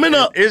 Like coming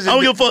up, I Is it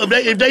don't give a fuck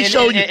if they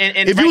show you.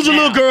 and If you was a right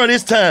little now. girl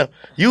this time,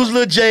 you was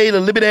little Jade, a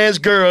little bit ass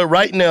girl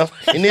right now,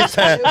 in this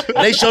time,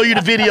 they show you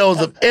the videos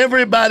of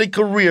everybody's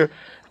career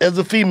as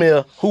a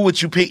female. Who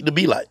would you pick to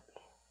be like?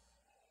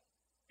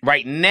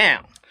 Right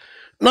now.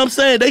 You know what I'm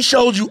saying? They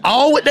showed you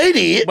all what they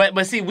did.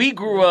 But see, we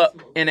grew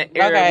up in an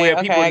era Okay, where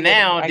okay, people I get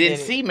now it, I didn't get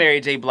it. see Mary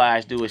J.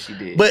 Blige do what she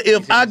did. But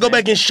if I go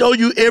back and show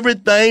you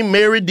everything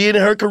Mary did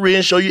in her career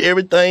and show you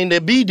everything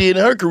that B did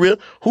in her career,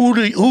 who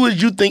do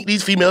you think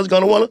these females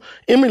gonna want to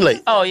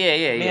emulate? Oh, yeah.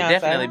 Beyonce.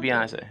 Definitely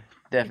Beyonce.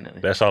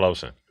 Definitely. That's all I was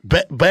saying.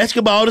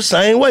 Basketball the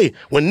same way.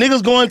 When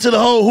niggas go into the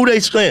hole, who they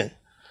saying?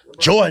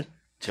 Jordan.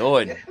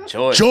 Jordan. Not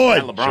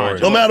LeBron.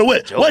 No matter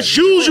what. Jordan. What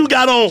shoes you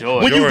got on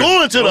when you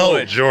go into the hole?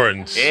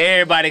 Jordans.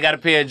 Everybody got a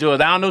pair of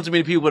Jordans. I don't know too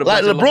many people with a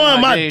Like bunch of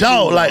LeBron, my James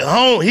dog, shoes like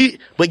on. home.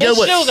 But guess His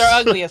what? shoes are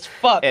ugly as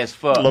fuck. As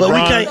fuck. But we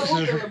LeBron.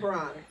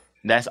 can't.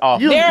 That's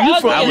awful. You They're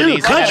from ugly. you Need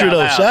to say country that out though,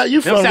 loud. shot.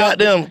 You Them from South-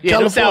 goddamn Yeah,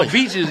 them South California.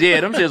 Beaches, yeah,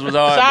 them shits was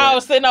hard. So I but-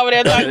 was sitting over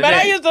there talking, but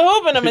I used to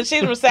hoop in them, and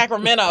she's from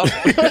Sacramento.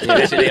 Yeah,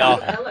 that shit they all.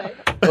 LA.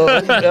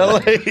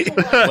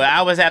 Well, I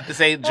always have to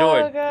say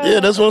Jordan. Yeah,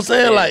 that's what I'm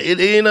saying. Like at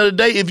the end of the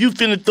day, if you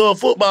finna throw a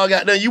football,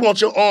 goddamn, you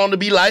want your arm to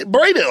be like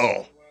Brady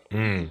on.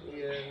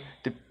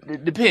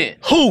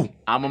 Depends. Who?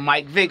 I'm a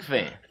Mike Vick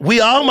fan.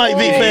 We all might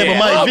be fan,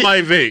 but I Mike Vick.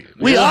 Mike Vick.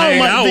 We You all hang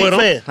Mike out Vick with him,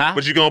 fan. Huh?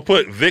 But you gonna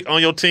put Vick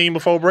on your team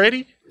before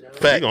Brady?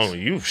 Facts.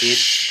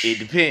 It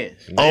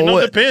depends. Ain't On no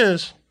what?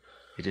 depends.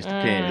 It just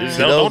depends.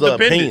 See, Don't those are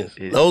depend opinions.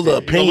 it. Those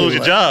are You gonna lose opinions.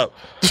 your job.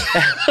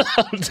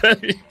 I'm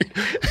telling you.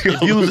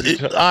 If you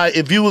was, all right,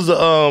 if you was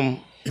a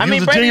I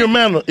mean, a Brady- general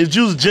manager, if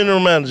you was a general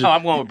manager, Oh,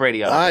 I'm going with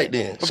Brady. all right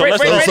then. So let's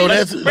Brady- throw-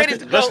 Brady- Brady's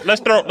the GOAT.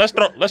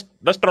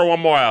 let's throw one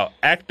more out.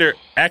 Actor,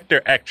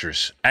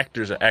 actress,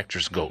 actors or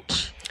actress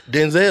goats.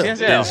 Denzel.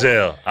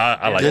 Denzel.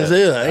 I like that.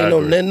 Denzel. Ain't I no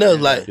agree. nothing else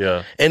like.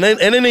 Yeah. And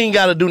it ain't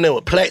got to do nothing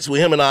with plaques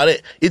with him and all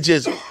that. It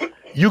just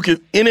you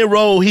can any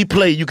role he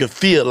play, you can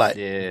feel like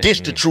this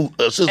the true.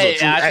 This is a Hey,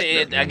 true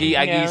actor. I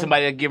give you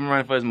somebody that give him a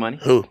run for his money.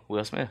 Who?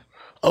 Will Smith.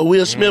 Oh,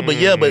 Will Smith, but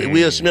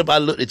Will Smith, I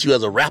looked at you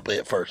as a rapper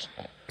at first.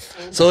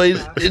 So it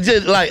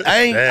just like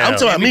I ain't. I'm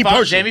talking about me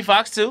personally. Jamie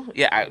Foxx too.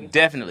 Yeah,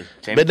 definitely.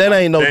 Jamie But that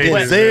ain't no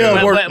Denzel.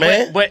 Denzel work,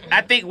 man. But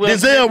I think Will Denzel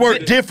Smith,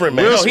 work different,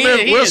 man. Will he Smith,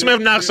 is. Will Smith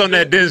knocks on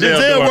that Denzel.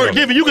 Denzel door, work though.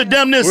 different. You could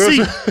damn near Will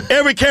see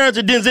every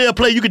character Denzel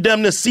play. You could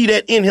damn near see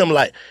that in him.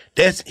 Like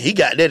he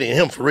got that in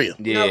him for real.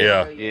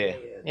 Yeah.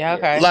 Yeah,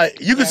 okay.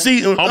 Like you can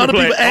see other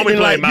played- people acting homie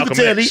like played you can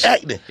tell Malcolm he X.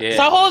 acting. Yeah.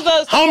 So who's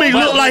the Homie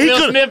look like he Will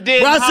could. Smith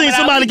did Bro, I seen Muhammad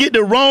somebody Ali. get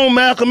the wrong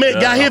Malcolm X.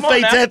 Got his Come on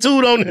face now.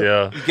 tattooed on him.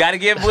 Yeah. You gotta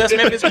give Will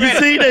Smith his You credit.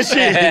 see that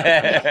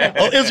shit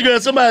on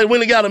Instagram? Somebody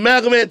went and got a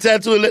Malcolm X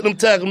tattoo and let them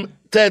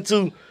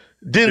tattoo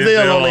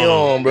Denzel on their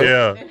arm, bro.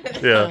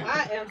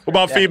 Yeah. What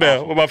about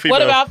female? What about female?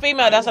 What about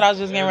female? That's what I was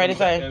just getting ready to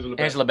say.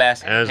 Angela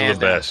Bassett. Angela Hands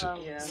down.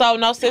 Bassett. So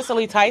no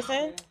Cicely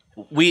Tyson?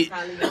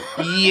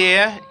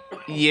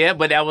 Yeah,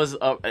 but that was.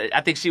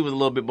 I think she was a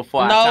little bit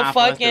before. our No time for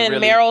us to fucking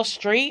really- Meryl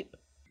Streep?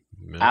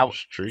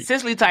 Street.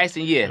 Cicely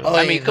Tyson, yeah. Oh,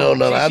 I mean, no,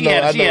 no, I she know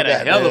had a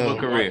that, hell of man. a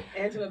career.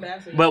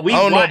 But we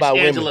I don't know watched about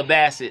women. Angela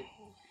Bassett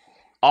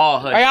all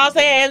her. Are y'all shit.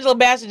 saying Angela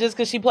Bassett just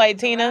because she played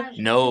Tina?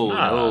 No.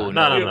 No. What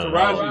the hell?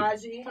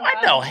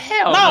 No, fuck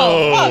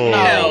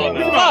Hell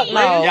no. Fuck no.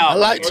 I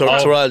like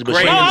Taraji, but Great.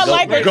 she No, I ain't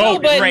like her go.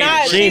 too, but Great.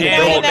 not. She She's ain't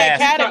not go. in that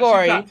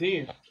category. Top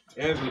 10.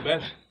 Angela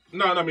Bassett.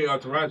 No, I mean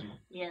Taraji.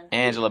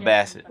 Angela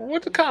Bassett.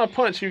 What the kind of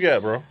punch you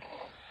got, bro?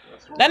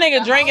 That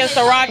nigga drinking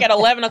Ciroc at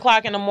 11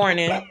 o'clock in the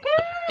morning.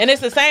 And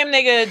it's the same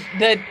nigga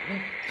that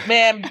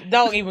Man,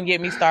 don't even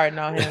get me started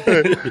on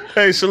him.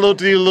 Hey, salute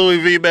to you, Louis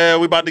V, man.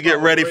 We about to get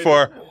ready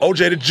for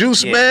OJ the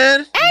Juice, man.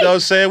 You know what I'm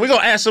saying? We're going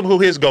to ask him who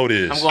his GOAT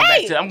is. I'm going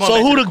back to. I'm going So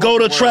back who to the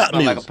GOAT of trap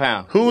like a music?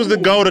 pound. Who's the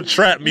GOAT of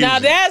trap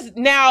music?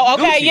 Now,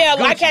 okay,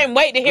 Gucci, I can't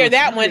wait to hear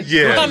that one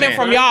Yeah. coming Man.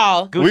 from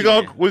y'all. we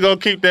gonna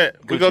keep that.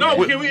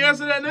 No, can we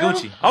answer that now?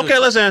 Gucci. Okay,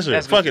 let's answer it.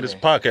 That's Fuck Gucci, it, it's a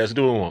man. podcast.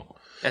 Do what we want.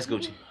 That's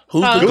Gucci.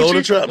 Who's the GOAT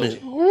of trap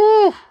music?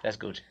 Woo. That's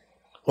Gucci.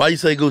 Why you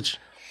say Gucci?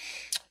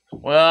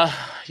 Well,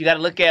 you got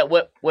to look at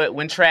what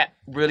when trap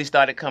really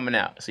started coming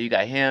out. So you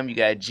got him, you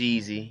got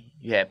Jeezy,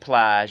 you had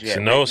Plies, you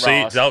had No, Rick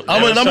see, Ross. I'm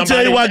gonna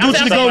tell you why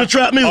Gucci the GOAT of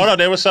trap music. Hold on,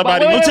 there was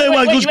somebody. I'm gonna tell you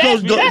why Wait, Gucci you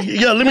asked goes. me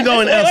Yeah, let me go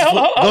and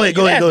answer.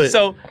 Go ahead.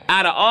 So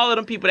out of all of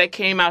them people that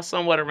came out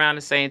somewhat around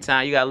the same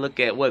time, you got to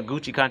look at what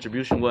Gucci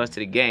contribution was to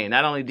the game.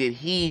 Not only did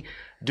he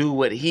do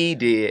what he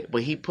did,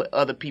 but he put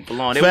other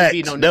people on. There Facts.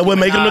 wouldn't be no That would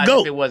make him the Minaj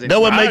GOAT. if it wasn't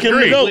That would him. make him the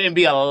There GOAT. wouldn't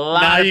be a lot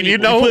Nah, of you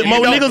people. know Put who- more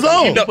you know- niggas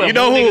on. You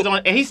know who? niggas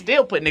on, and he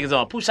still put niggas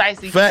on. Pooh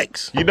Shiesty.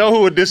 Facts. You know who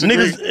would disagree?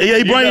 Niggas, yeah,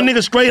 he bringing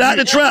niggas straight out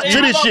the trap to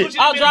this shit.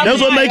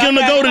 That's what make him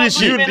the GOAT of this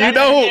shit. You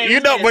know who?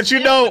 You know, but you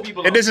know,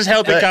 and this is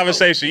healthy Facts.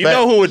 conversation. You Facts.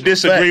 know who would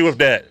disagree Facts. with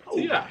that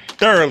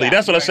thoroughly?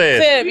 That's what I said.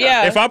 Tip,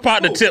 yeah. If our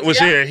partner Tip was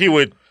here, he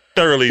would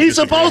thoroughly. He's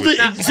disagree supposed with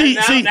to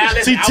you. see.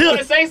 I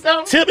wanna say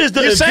something. Tip is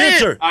the You say it.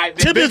 inventor. All right,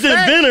 Tip big is the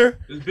fact. inventor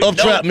of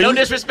trap No music.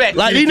 disrespect.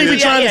 Like he be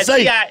trying to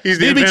say, He's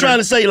the he be inventor. trying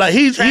to say like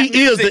he Trap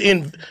is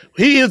music.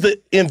 he is the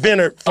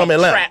inventor from Of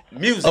Atlanta trap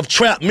music. of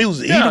trap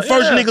music. Yeah, he the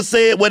first yeah. nigga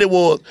said what it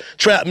was.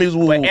 Trap music.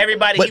 But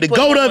everybody, but he the put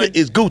GOAT on, of it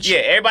is Gucci. Yeah,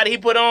 everybody he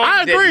put on.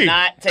 I did agree.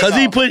 not take Cause off.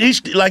 he put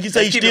like you say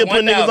he Let's keep still it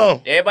putting niggas 1,000.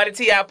 on. Everybody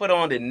T.I. put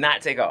on did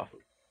not take off.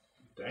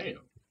 Damn.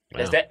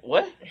 That's that.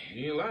 What?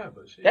 You ain't lying,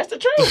 but shit. That's the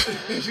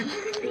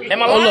truth.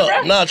 Am I Hold lying, up,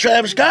 bro? nah,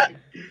 Travis Scott,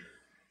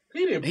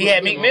 He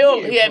had Meek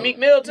Mill. He had Meek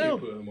Mill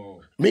too.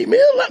 Meek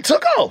Mill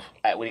took off. All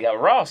right, what he got?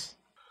 Ross.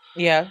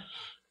 Yeah.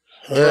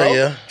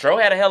 Yeah. Tro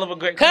had a hell of a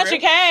great Country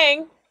career.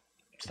 King.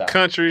 Stop.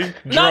 Country,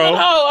 No, Dro.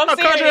 I'm No,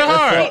 serious. country was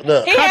hard. Fucked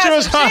up. He had Country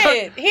was some hard.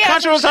 shit. He had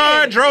Country some was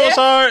hard. shit. Dro was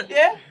hard.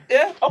 Yeah.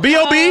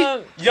 B.O.B.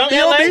 Young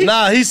B.O.B. LA.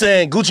 Nah, he's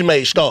saying Gucci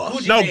made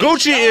stars. No,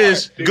 Gucci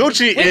is.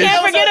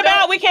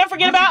 We can't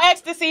forget about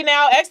Ecstasy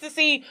now.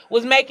 Ecstasy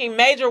was making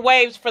major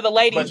waves for the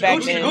ladies But back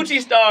Gucci, then.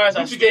 Gucci stars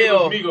are Gucci gave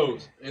us still.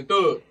 Migos and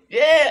Thug.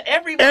 Yeah,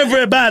 everybody.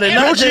 Everybody,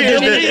 not just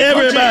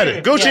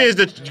everybody.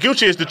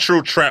 Gucci is the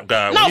true trap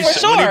guy. No, When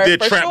for when sure, he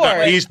did for trap sure.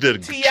 guy, he's the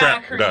T.I.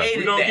 trap guy. created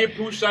We don't that. get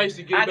Pooh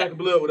Shiesty get back in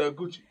blood without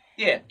Gucci.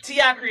 Yeah,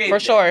 T.I. created For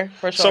that.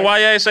 sure. So why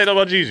you ain't say that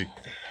about Jeezy?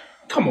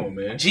 Come on,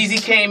 man.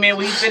 Jeezy came in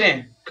where he fit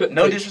in.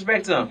 No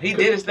disrespect to him. He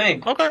did his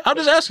thing. Okay, I'm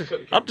just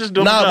asking. I'm just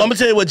doing. Nah, my I'm job. gonna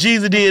tell you what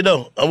Jeezy did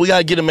though, and we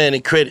gotta get a man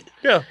in credit.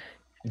 Yeah.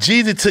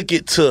 Jeezy took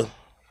it to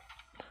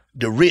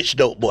the rich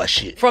dope boy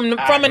shit. From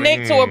a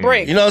nick to a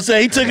brick. You know what I'm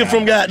saying? He took it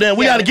from goddamn.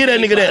 We gotta get that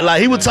nigga that.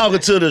 Like he was talking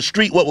to the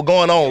street what was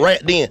going on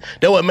right then.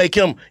 That would make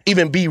him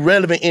even be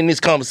relevant in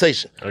this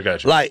conversation. I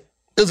got you. Like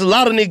there's a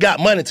lot of niggas got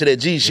money to that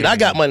G shit. I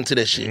got money to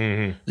that shit.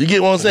 You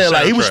get what I'm saying?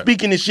 Like he was soundtrack.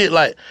 speaking this shit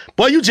like,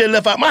 boy, you just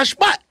left out my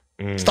spot.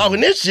 Talking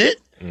this shit.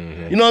 You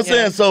know what I'm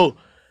saying? So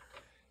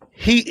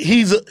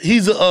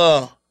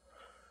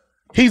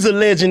he's a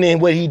legend in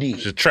what he did.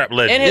 He's a trap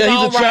legend. In his Yeah,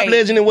 own he's a trap right.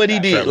 legend in what he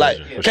did. Trap Like,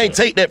 legend, for can't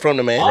sure. take that from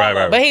the man.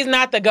 Right. But he's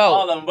not the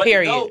All of them. GOAT. But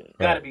Period. the GOAT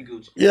gotta be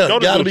Gucci. Yeah, Go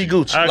to gotta be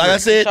Gucci. Gucci. I Like I agree.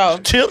 said, Sure.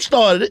 Tip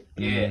started it.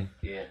 Yeah.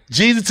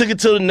 Jeezy took it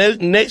to the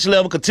next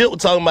level because Tip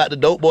was talking about the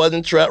dope boys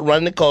in trap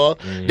running the car.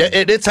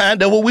 At that time,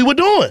 that's what we were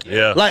doing.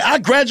 Yeah. Like, I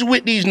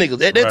graduate these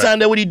niggas. At that Right. time,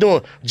 that's what he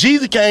doing.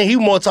 Jeezy came, he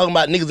was more talking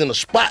about niggas in the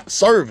spot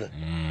serving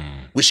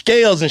with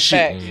scales and shit.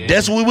 Facts.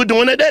 That's what we were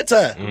doing at that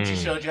time. Gucci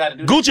showed you how to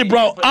do Gucci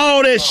brought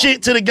all that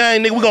shit to the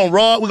game, nigga. We gonna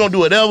rob, we gonna do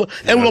whatever,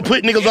 and we gonna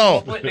put niggas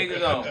on. Put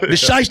niggas on. The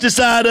shiesty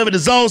side of it, the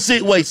zone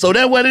sit way. So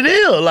that's what it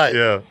is. Like,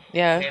 Yeah.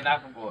 Yeah. Can't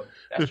knock him for it.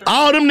 That's true.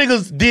 all them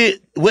niggas did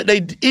what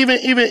they even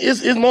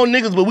it's more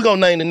niggas, but we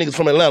gonna name the niggas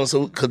from Atlanta,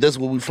 so cause that's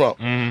where we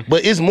from.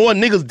 But it's more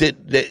niggas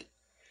that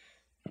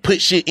put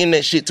shit in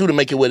that shit too to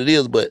make it what it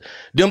is. But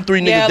them three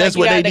niggas, Yeah, that's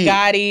like what you they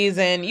got did. the Gottis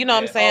and you know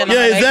what I'm saying? Yeah,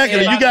 Like,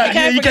 exactly. You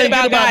can't get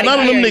about none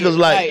of them niggas.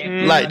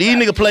 Like these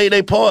niggas played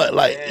their part,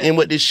 like in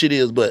what this shit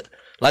is. But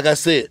like I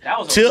said, That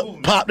was a Tip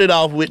movement. popped it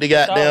off with the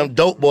goddamn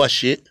dope boy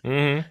shit.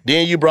 Then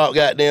you brought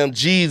goddamn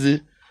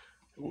Jeezy.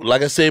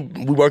 Like I said,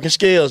 we working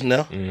scales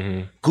now.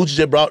 Gucci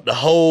just brought the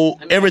whole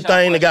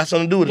everything that got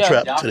something to do with the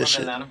trap Y'all to from this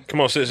shit. Atlanta?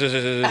 Come on, sis. Yeah,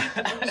 this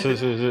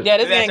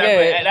ain't That's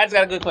good. I just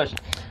got a good question.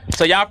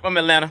 So y'all from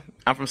Atlanta.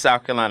 I'm from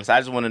South Carolina. So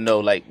I just want to know,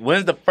 like,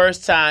 when's the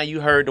first time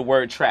you heard the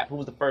word trap? Who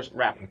was the first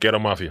rapper? Ghetto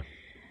Mafia.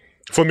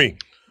 For me.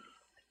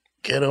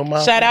 Ghetto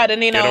Mafia. Shout out to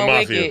Nino Ghetto and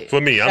Mafia. Wicked.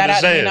 For me, I'm Shout just out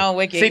to saying. Nino and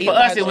Wicked. See, for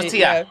us, it was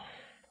T.I.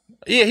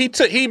 Yeah,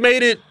 he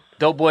made it.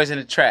 Dope Boys in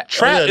the Trap.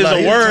 Trap yeah, is nah,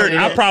 a he word told me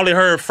I that. probably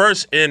heard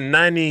first in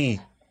 95,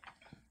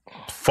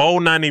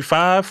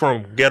 $4.95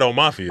 from Ghetto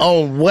Mafia.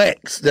 On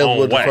wax. That On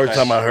was the wax. first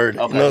time I heard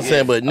it. You know what I'm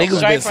saying? But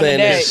niggas been saying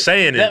this.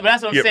 Saying it. But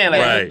that's what I'm saying.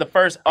 Like right. the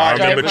first I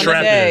artist. remember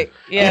trapping.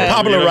 Yeah. He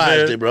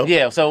popularized it, bro.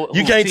 Yeah, so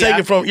You can't take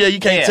it from you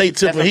can't take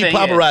Tip from he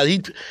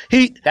popularized.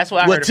 He That's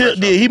what I heard Tip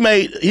first, did.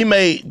 He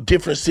made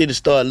different cities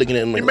start looking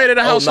at him. He made it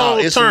a household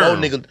it's term. some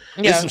old niggas.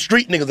 It's some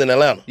street niggas in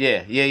Atlanta.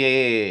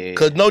 Yeah.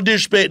 Cause no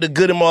disrespect to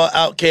Goodemar,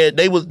 Outkast,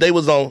 they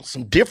was on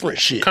some different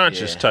shit.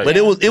 Conscious type. But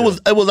it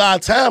was our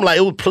time. Like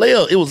it was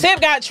player. It was Tip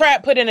got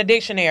trap put in a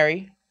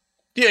dictionary.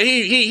 Yeah,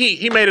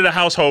 he made it a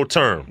household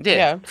term.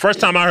 Yeah. First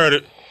time I heard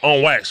it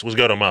on wax was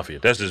Ghetto Mafia.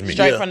 That's just me.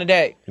 Straight from the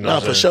deck. You know what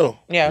I'm for saying? sure.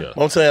 Yeah.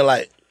 I'm saying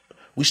like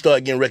we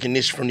started getting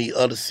recognition from the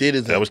other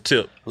cities. That was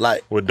Tip.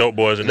 Like with Dope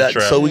Boys in the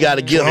Trap. So we got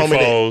to give homie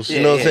that. Foes.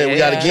 You know what I'm saying? We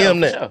got to give him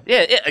that. Sure.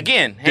 Yeah,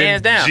 again,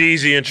 hands down.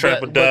 Jeezy and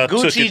Trap or Die took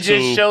Gucci it just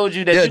to showed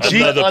you that you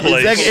can another put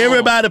place. Exactly.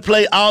 Everybody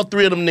played. All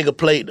three of them nigga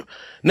played them.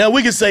 Now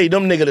we can say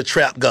them nigga the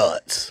trap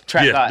gods.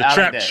 Trap Yeah, God, the I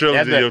Trap like that.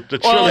 trilogy That's of- the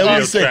Well,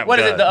 trilogy of Trap What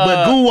is it? God.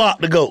 But Guwap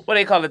the GOAT. What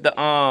they call it? The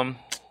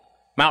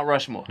Mount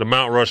Rushmore. The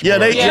Mount Rushmore. Yeah,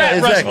 they Trap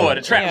exactly. Rushmore.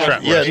 The Trap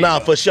Rushmore. Yeah, nah,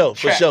 for sure,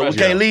 for Trap sure. We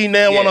Rushmore. can't leave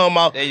now one Yeah, on them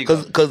out there you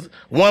go. because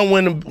one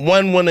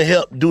wouldn't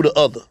help do the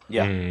other.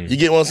 Yeah. You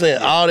get what I'm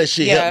saying? All that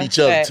shit Yeah, helped each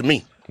other facts. to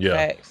me. Yeah.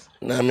 Facts.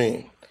 You know what I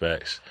mean?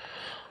 Facts.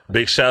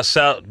 Big shouts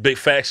out. Big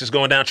Facts is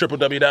going down.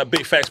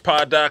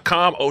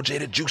 www.bigfactspod.com. OJ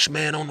the Juice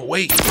Man on the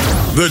way.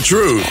 The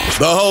truth,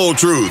 the whole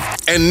truth,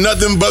 and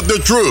nothing but the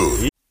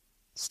truth.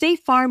 State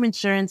Farm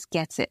Insurance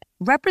gets it.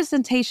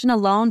 Representation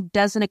alone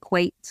doesn't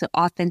equate to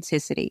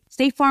authenticity.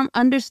 State Farm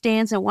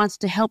understands and wants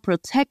to help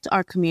protect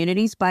our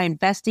communities by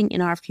investing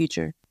in our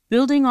future,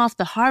 building off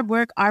the hard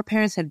work our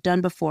parents have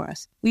done before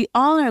us. We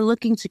all are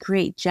looking to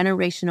create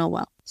generational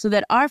wealth so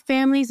that our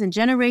families and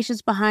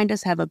generations behind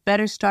us have a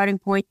better starting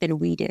point than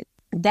we did.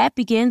 That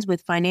begins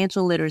with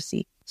financial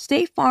literacy.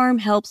 State Farm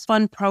helps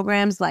fund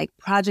programs like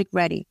Project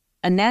Ready,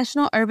 a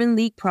National Urban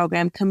League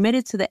program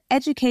committed to the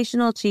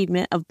educational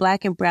achievement of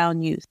Black and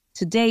Brown youth.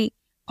 To date,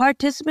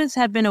 participants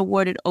have been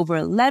awarded over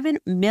 $11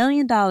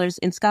 million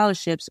in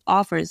scholarships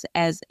offers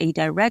as a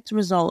direct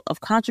result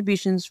of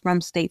contributions from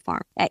State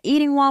Farm. At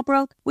Eating While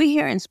Broke, we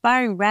hear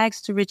inspiring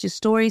rags to riches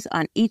stories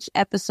on each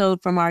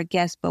episode from our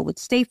guests, but with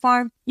State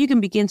Farm, you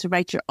can begin to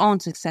write your own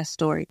success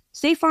story.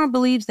 State Farm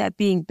believes that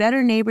being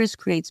better neighbors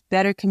creates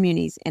better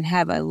communities and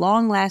have a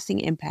long-lasting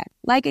impact.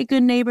 Like a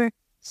good neighbor,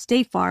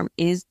 State Farm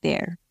is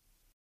there.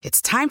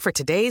 It's time for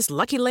today's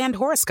Lucky Land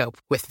horoscope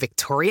with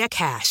Victoria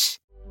Cash.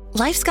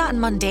 Life's gotten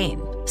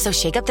mundane, so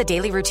shake up the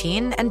daily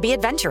routine and be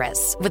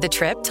adventurous with a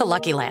trip to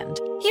Lucky Land.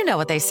 You know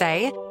what they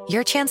say,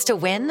 your chance to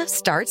win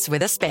starts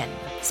with a spin.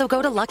 So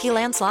go to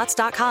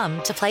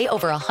LuckyLandSlots.com to play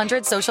over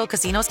 100 social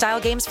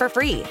casino-style games for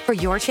free for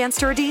your chance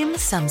to redeem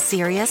some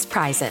serious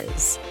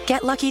prizes.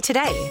 Get lucky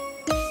today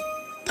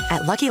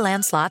at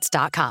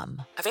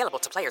LuckyLandSlots.com. Available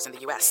to players in the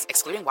U.S.,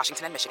 excluding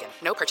Washington and Michigan.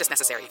 No purchase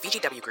necessary.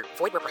 VGW Group.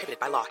 Void where prohibited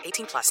by law.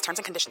 18+. Terms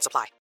and conditions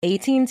apply.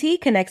 AT&T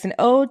connects an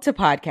ode to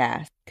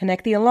podcast.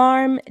 Connect the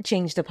alarm,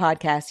 change the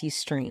podcast you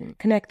stream.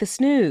 Connect the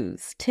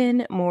snooze,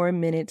 10 more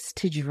minutes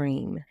to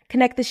dream.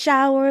 Connect the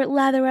shower,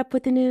 lather up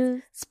with the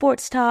news,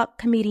 sports talk,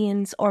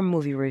 comedians, or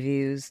movie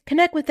reviews.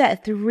 Connect with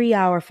that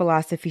 3-hour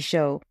philosophy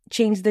show.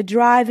 Change the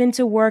drive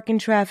into work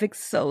and traffic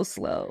so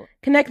slow.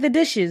 Connect the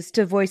dishes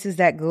to voices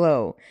that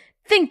glow.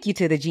 Thank you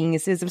to the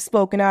geniuses of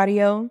spoken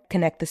audio.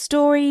 Connect the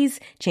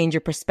stories, change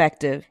your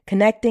perspective.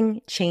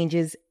 Connecting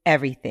changes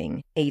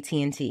everything.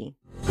 AT&T.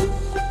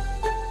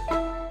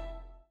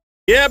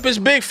 Yep, it's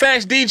Big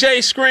Facts,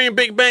 DJ Scream,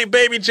 Big Bang,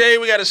 Baby J.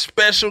 We got a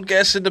special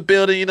guest in the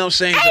building, you know what I'm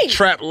saying? He's a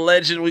trap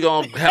legend. We're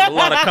going to have a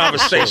lot of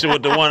conversation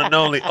with the one and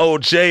only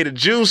OJ, the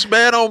Juice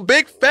Man on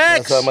Big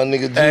Facts. That's how my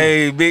nigga do.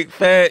 Hey, Big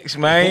Facts,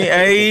 man.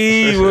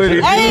 Hey, what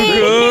it do,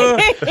 good?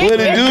 What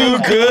it do,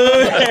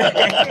 good?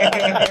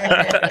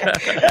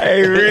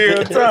 Hey,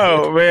 real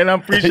talk, man. I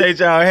appreciate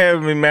y'all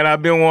having me, man.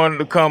 I've been wanting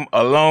to come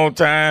a long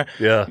time.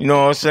 Yeah. You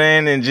know what I'm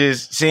saying? And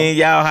just seeing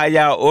y'all, how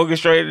y'all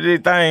orchestrated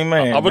this thing,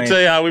 man. I'm going to tell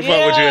you how we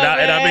fuck with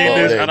you.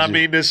 And I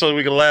mean this so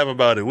we can laugh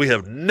about it. We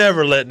have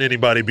never let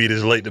anybody be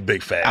this late to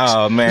Big Facts.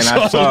 Oh, man, so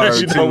I'm sorry,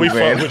 you know, too, we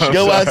man. fuck with you.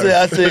 Yo, I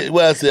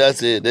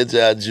said, that's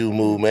how Jew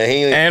move, man. He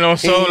ain't, And on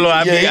solo,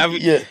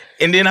 yeah.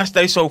 And then I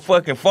stay so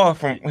fucking far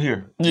from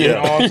here. You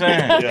know what I'm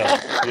saying?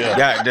 Yeah.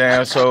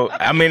 Goddamn. So,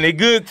 I mean, it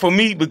good for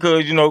me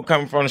because, you know,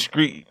 coming from the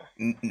street,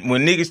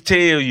 when niggas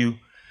tell you,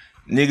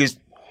 niggas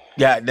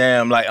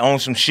goddamn, like, on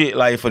some shit,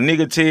 like, if a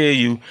nigga tell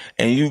you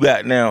and you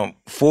got now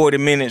 40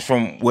 minutes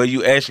from where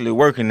you actually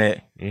working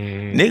at,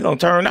 nigga gonna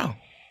turn out.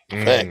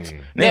 Facts.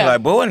 Nigga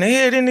like, boy, in the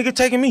hell, this nigga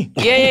taking me.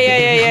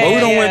 Yeah. But we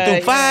done went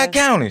through 5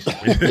 counties.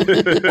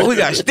 But we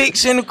got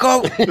sticks in the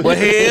car. But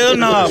hell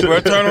nah,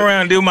 bro. Turn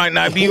around, this might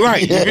not be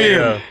right. You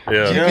feel me?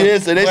 Yeah,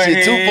 so that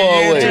shit too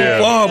far away.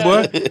 Too far,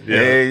 boy.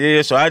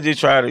 Yeah. So I just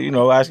try to, you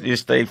know, I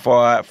just stay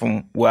far out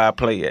from where I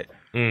play at.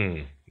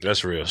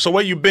 That's real. So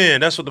where you been?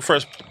 That's what the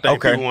first thing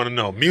people want to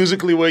know.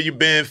 Musically, where you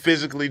been?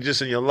 Physically,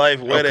 just in your life?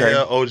 Where the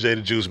hell OJ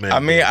the Juice Man? I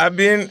mean, I've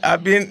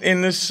been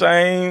in the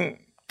same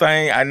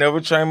thing. I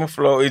never changed my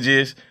flow. It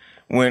just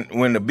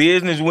when the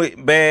business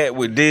went bad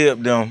with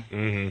Dib them,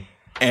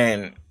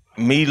 And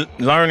me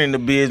learning the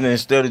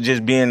business instead of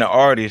just being an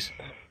artist,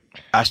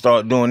 I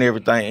started doing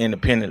everything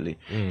independently.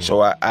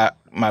 So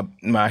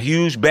my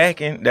huge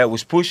backing that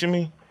was pushing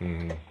me,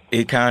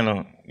 it kind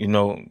of, you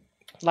know,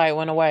 like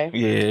went away.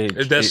 Yeah.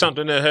 Is that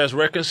something that has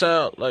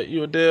reconciled, like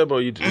you and Deb,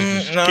 or you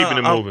just keeping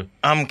it moving?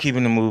 I'm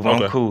keeping it moving.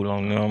 Okay. I'm cool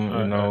on them.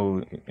 You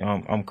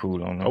know, I'm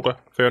cool on them. Okay,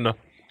 fair enough.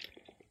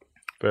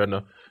 Fair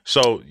enough.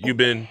 So you've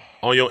been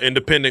on your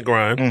independent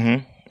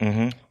grind.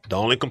 The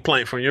only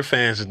complaint from your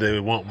fans is they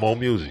want more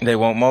music. They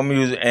want more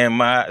music, and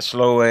my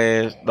slow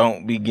ass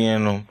don't be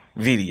getting them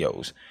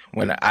videos.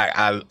 When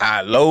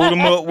I load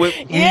them up with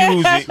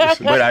music,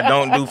 but I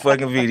don't do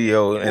fucking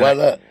video. And Why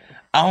not?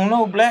 I don't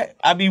know, Black.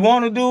 I be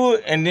want to do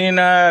it, and then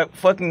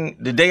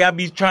the day I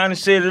be trying to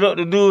set it up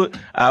to do it,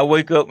 I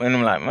wake up and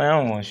I'm like, man, I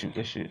don't want to shoot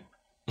that shit.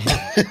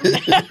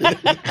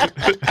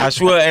 I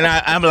swear, and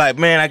I'm like,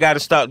 man, I got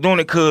to stop doing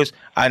it because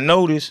I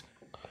notice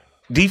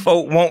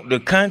default want the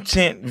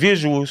content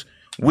visuals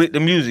with the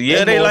music. Yeah,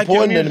 That's they more like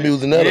your important than the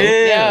music now, though.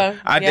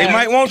 Yeah, they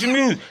might want your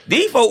music.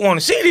 Default want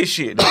to see this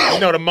shit. You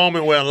know, the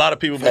moment where a lot of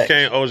people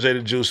became OJ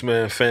the Juice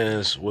Man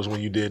fans was when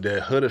you did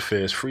that Hood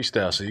Fest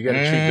freestyle. So you got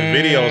to treat the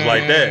videos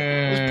like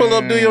that. Just pull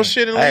up, do your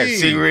shit, and I had leave.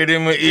 cigarette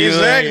in my ear.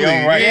 Exactly.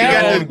 Right. You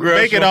got to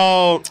make it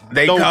all.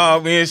 They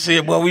called me and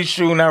said, "Well, we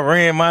shooting." I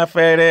ran my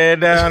fat ass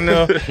down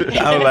there.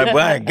 I was like,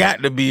 "Well, I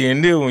got to be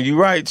in there." When you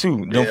right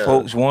too, them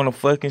folks want to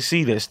fucking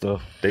see that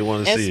stuff. They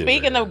want And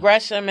speaking of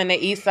Gresham and the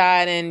East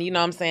Side, and you know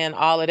what I'm saying,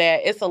 all of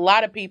that, it's a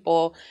lot of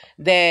people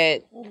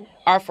that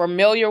are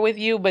familiar with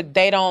you, but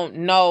they don't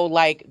know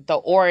like the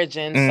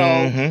origin.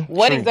 So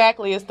what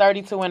exactly is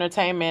 32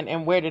 Entertainment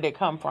and where did it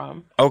come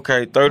from?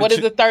 Okay, 32. What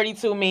does the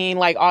 32 mean?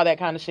 Like all that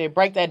kind of shit.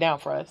 Break that down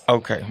for us.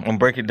 Okay, I'm gonna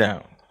break it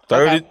down.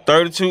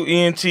 32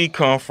 ENT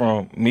come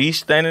from me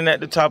standing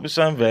at the top of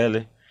Sun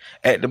Valley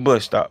at the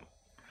bus stop.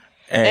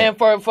 And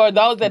for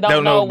those that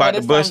don't know about what the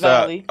is bus Sun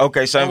Valley. stop.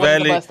 Okay, Sun and what is the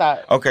Valley. bus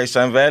stop? Okay,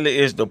 Sun Valley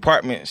is the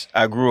apartments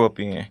I grew up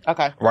in.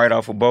 Okay. Right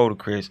off of Boulder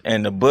Crest.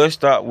 And the bus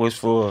stop was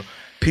for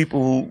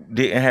people who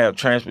didn't have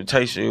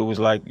transportation. It was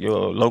like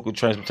your local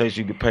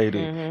transportation you could pay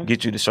to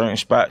get you to certain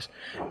spots.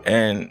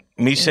 And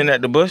me sitting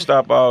at the bus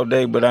stop all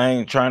day, but I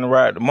ain't trying to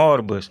ride the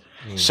MARTA bus.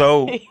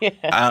 So,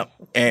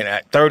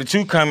 and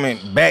 32 coming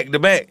back to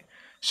back.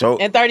 So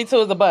And 32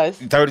 is the bus.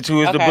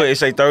 32 is the bus. It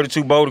say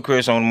 32 Boulder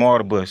Crest on the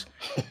MARTA bus.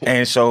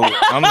 And so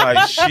I'm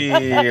like, shit,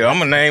 I'm going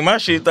to name my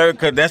shit 30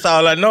 because that's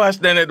all I know. I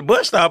stand at the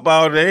bus stop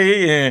all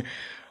day and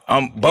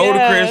I'm Boulder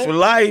Crest for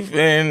life.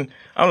 And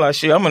I'm like,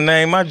 shit, I'm going to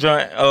name my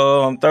joint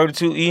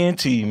 32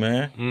 ENT,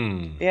 man.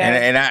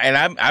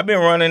 And I've been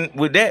running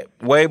with that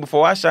way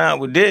before I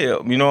signed with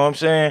Deb. You know what I'm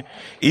saying?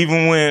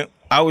 Even when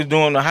I was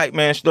doing the hype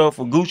man stuff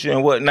for Gucci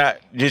and whatnot,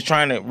 just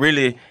trying to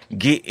really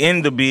get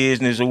in the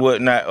business or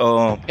whatnot.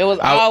 It was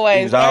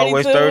always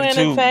 32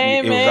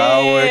 Entertainment. It was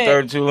always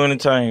 32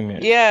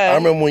 Entertainment. Yeah. I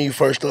remember when you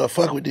first started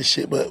fucking with this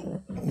shit, but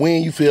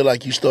when you feel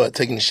like you start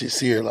taking this shit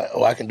serious, like,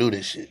 oh, I can do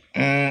this shit.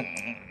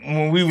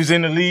 When we was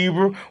in the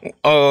Libra,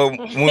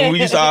 when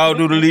we used to all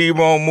do the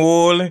Libra on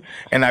Moreland,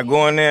 and I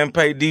go in there and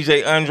pay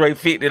DJ Andre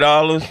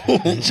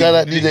 $50. Shout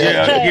out DJ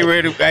Andre. Get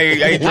ready.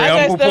 Hey, Dre, I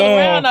I'm just still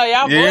around though.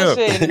 Y'all Yeah,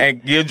 bullshitting.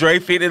 and give Dre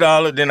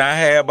 $50. Then I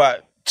had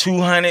about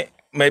 200,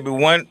 maybe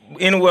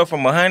anywhere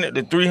from 100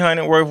 to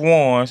 300 worth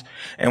ones.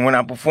 And when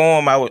I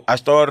perform, I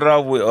started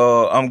off with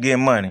I'm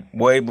Getting Money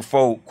way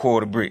before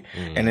Quarter Brick,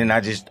 and then I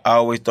just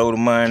always throw the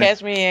money.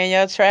 Catch me in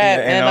your trap,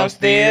 and I'm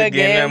still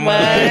getting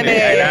money.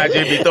 And I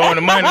just be throwing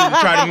the money to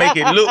try to make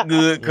it look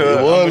good, cause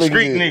I'm a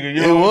street nigga.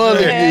 You know what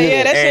I'm saying?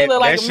 Yeah, that shit look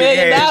like $1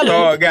 million.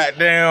 Start got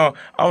down.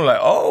 I'm like,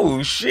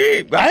 oh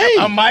shit,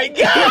 I might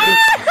got it.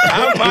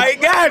 I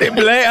might got it,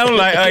 Black. I'm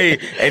like, hey,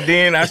 and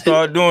then I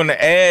started doing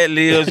the ad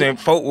libs, and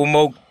folk were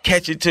more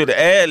catchy to the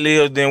ad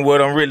libs than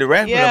what I'm really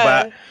rapping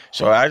about.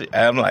 So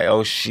I'm like,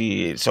 oh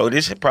shit. So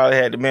this probably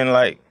had to been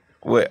like,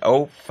 what,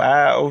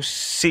 05,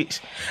 06.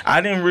 I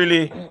didn't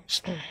really,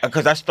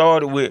 because I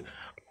started with,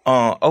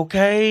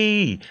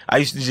 okay. I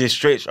used to just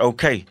stretch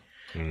okay.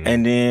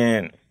 And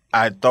then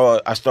I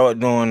started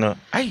doing the,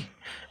 hey,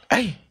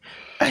 okay.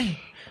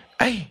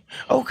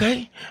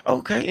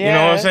 You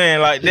know what I'm saying?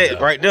 Like that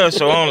right there.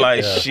 So I'm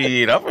like,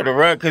 shit, I'm gonna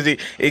run, because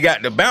it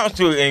got the bounce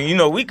to it. And you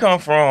know, we come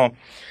from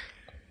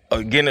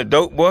getting a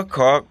dope boy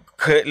car,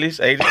 Cutlass,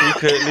 83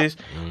 Cutlass,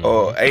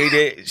 or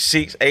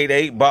 86,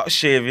 88 box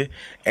Chevy,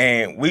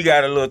 and we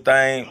got a little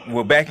thing.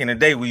 Well, back in the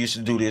day, we used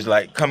to do this,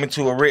 like coming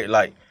to a red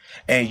light,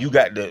 and you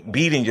got the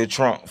beat in your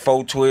trunk,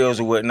 412s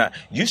or whatnot.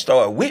 You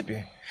start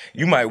whipping.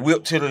 You might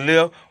whip to the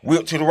left,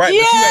 whip to the right, but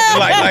you had to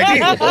like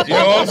this. You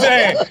know what I'm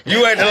saying?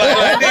 You had to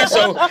like this.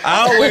 So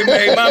I always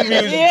made my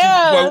music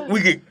where we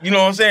could, you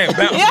know what I'm saying,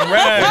 bounce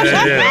around. You know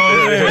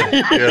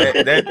what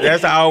I'm saying?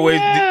 That's how I always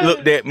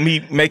looked at me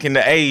making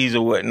the A's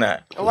or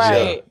whatnot.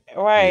 Right.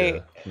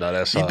 No,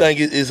 that's You think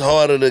it's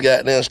harder to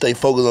goddamn stay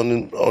focused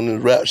on the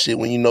rap shit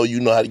when you know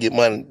how to get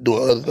money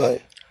doing other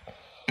things?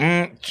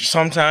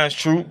 Sometimes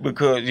true,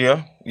 because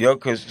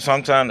because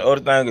sometimes the other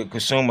thing could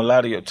consume a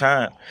lot of your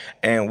time.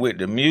 And with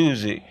the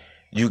music,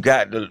 you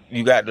got to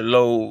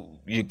load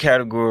your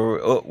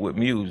category up with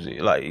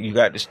music. Like you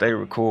got to stay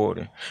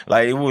recording.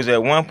 Like it was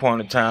at one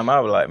point in time, I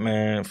was like,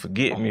 man,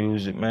 forget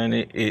music, man.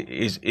 It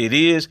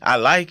is. I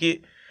like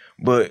it,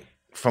 but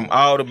from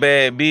all the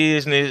bad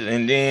business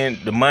and then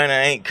the money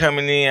ain't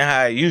coming in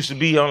how it used to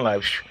be, I'm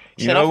like,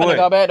 you know what?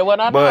 Go back to what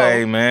I know. But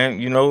hey, man,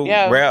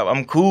 rap,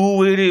 I'm cool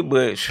with it,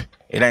 but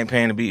it ain't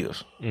paying the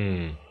bills.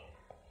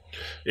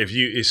 If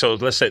you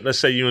let's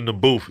say you in the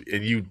booth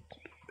and you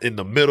in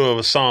the middle of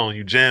a song,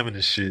 you jamming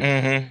and shit,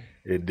 and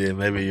then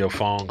maybe your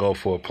phone go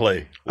for a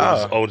play. What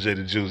does OJ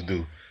the Juice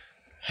do?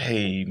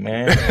 Hey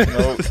man,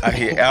 I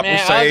hear Apple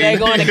Man, Save. OJ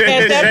going to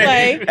catch that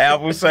play.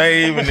 Apple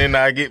Save, and then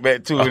I get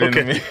back to it in a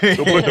minute.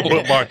 You'll put the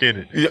bookmark in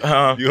it. You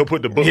gonna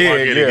put the bookmark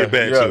in it and get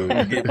back to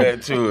it. Get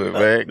back to it,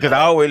 man. Because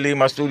I always leave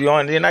my studio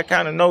on. And then I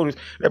kind of noticed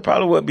that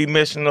probably would be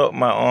messing up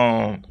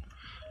my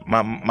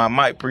my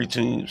mic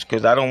pre-tubes,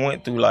 because I done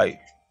went through like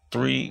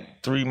three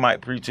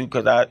mic pre-tubes,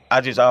 because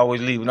I just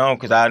always leave it on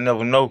because I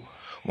never know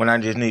when I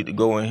just need to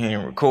go in here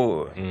and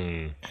record.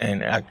 And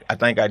I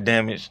think I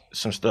damaged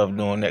some stuff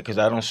doing that, because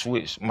I don't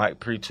switch mic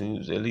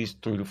pre-tubes at least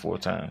 3 to 4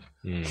 times.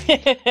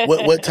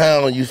 What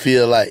town you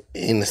feel like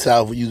in the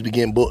South you used to be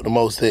getting booked the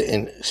most at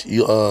and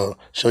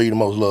show you the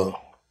most love?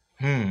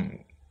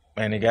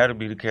 Man, it got to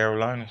be the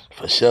Carolinas.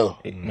 For sure.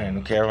 Man,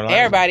 the Carolinas.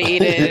 Everybody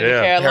eat it in the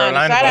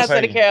Carolinas. Shout out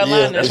to the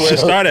Carolinas. That's where it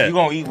started. You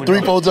gonna eat with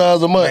 3-4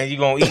 times a month. Man, you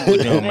gonna eat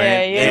with them,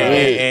 man.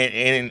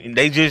 Yeah. And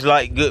they just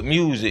like good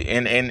music.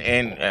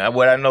 And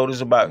what I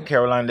noticed about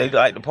Carolina, they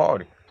like to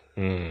party.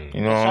 You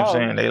know what I'm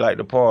saying? They like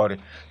to party.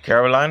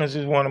 Carolinas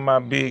is one of my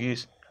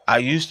biggest. I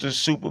used to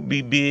super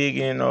be big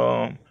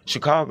in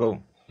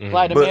Chicago.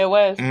 Like the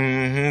Midwest.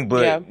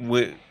 But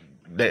with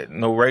that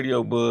no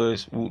radio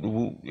buzz,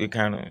 it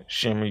kind of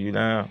shimmer you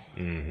down.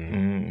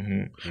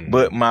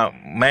 But my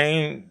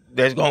main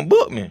that's gonna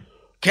book me,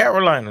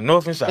 Carolina,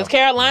 North and South. Because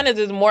Carolinas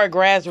is more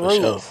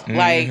grassroots. Sure.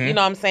 Like, you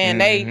know what I'm saying?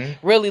 They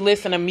really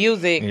listen to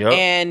music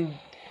and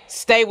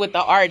stay with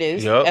the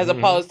artist as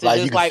opposed to like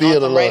just you like can feel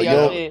on some the love,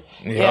 radio shit.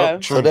 Yeah.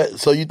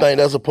 So you think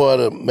that's a part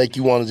of make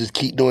you want to just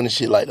keep doing the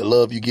shit, like the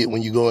love you get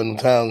when you go in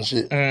the town and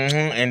shit?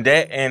 And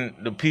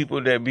the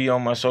people that be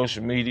on my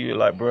social media,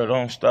 like, bro,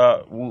 don't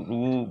stop, whoop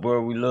whoop,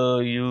 bro, we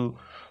love you,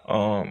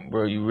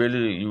 bro, you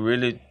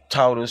really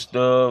taught us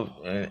stuff,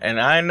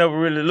 and I ain't never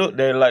really looked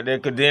at it like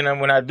that, because then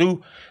when I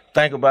do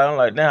think about it, I'm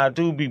like, now I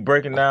do be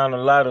breaking down a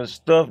lot of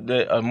stuff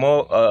that a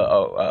more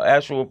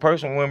actual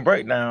person wouldn't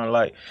break down.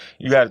 Like,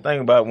 you got to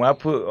think about it. When I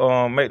put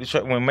Make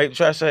the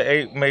Track Say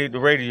 8 made the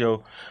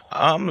radio,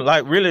 I'm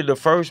like really the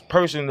first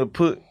person to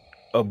put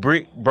a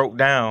brick broke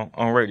down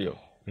on radio.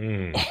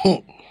 Real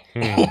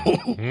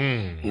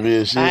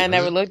shit. I ain't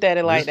never looked at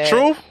it like that.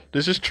 Truth.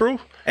 This is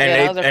truth.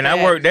 And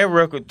I worked that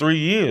record 3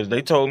 years.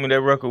 They told me that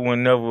record would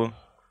never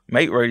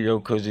make radio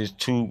because it's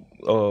too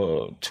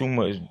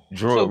much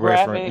drug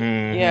reference.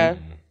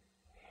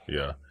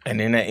 Yeah. And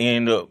then that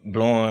end up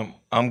blowing.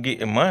 I'm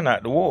getting money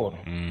out the water.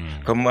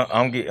 Cause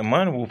I'm getting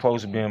money was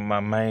supposed to be my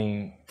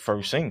main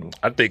first single.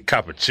 I think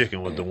Copper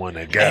Chicken was the one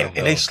that got him.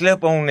 And they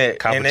slept on that.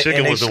 Copper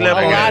Chicken was the one A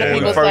that lot got of him.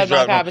 people slept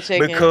on Copper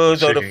Chicken.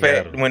 Because of the Chicken got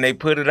fact him. when they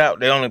put it out,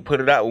 they only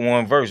put it out with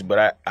one verse.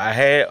 But I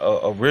had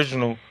a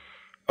original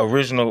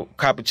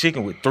Copper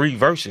Chicken with 3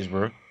 verses,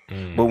 bro.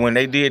 But when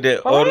they did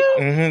that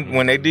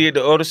when they did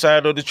the other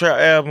side of the trap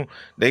album,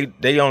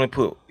 they only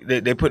put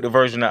they put the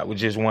version out with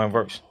just one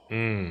verse.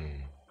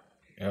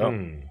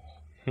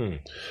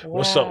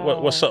 What's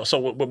up?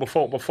 So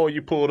before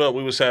you pulled up,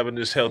 we was having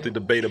this healthy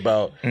debate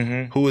about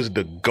who is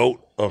the GOAT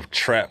of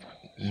trap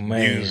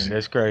music.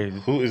 That's crazy.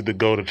 Who is the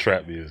GOAT of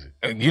trap music?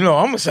 You know,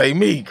 I'm gonna say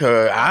me,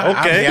 cause I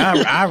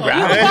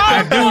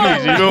do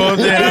this. You know what I'm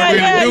saying? I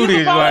really do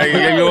this. Like,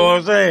 you know what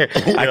I'm saying?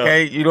 I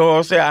can't. You know what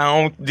I'm saying?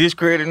 I don't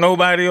discredit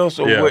nobody else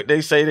or what they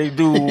say they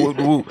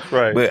do.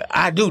 Right. But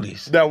I do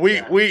this. Now we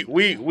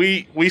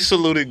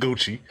saluted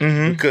Gucci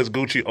because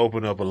Gucci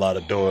opened up a lot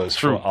of doors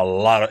for a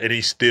lot of, and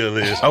he still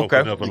is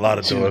opening up a lot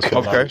of doors for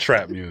a lot of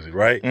trap music,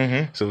 right?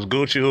 So it was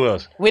Gucci. Who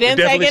else? We didn't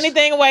take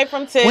anything away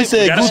from Tip. We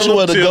said Gucci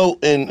was the GOAT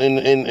and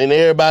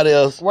everybody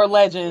else were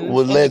legends.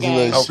 Was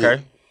legends of shit.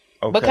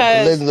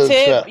 Because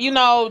Tip, you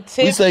know,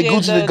 Tip we say is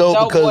Gucci the the GOAT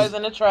dope because boys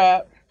in the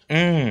trap.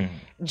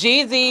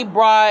 Jeezy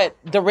brought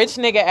the rich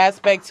nigga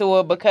aspect to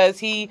it because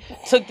he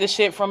took the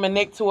shit from a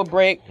nick to a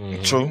brick.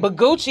 True. But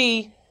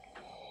Gucci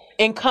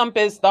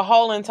encompassed the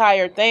whole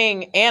entire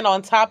thing, and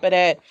on top of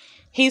that,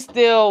 he's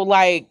still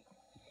like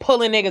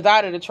pulling niggas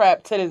out of the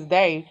trap to this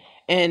day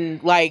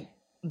and like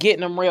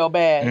getting them real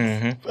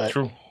bad.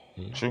 True.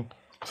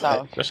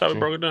 So that's how we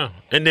broke it down.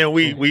 And then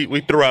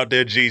we threw out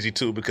there Jeezy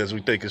too because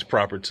we think it's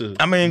proper to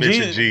mention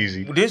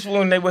Jeezy. This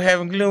one they were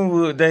having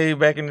Glenwood Day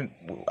back in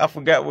I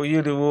forgot what year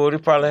it was.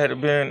 It probably had to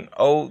been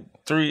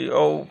 03,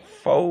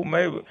 04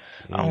 maybe.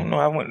 I don't know.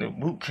 I went to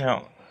boot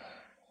camp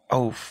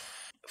 04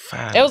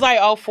 It was like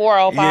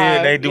 04, 05.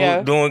 Yeah, they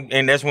doing,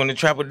 and that's when the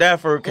Trap or Die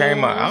first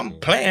came out. I'm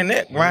playing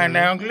that right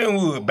down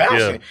Glenwood,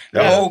 bouncing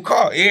the whole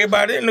car,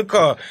 everybody in the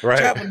car. Right.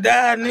 Trap or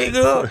Die,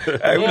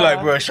 nigga. Hey, we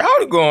like, bro,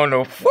 Shawty going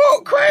the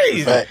fuck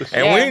crazy,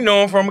 and we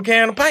know him from a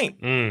can of paint.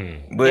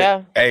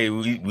 But hey,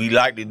 we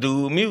like to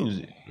do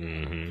music.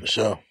 For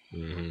sure.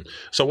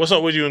 So what's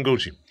up with you and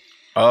Gucci?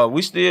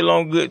 We still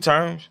on good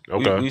terms.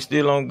 Okay. We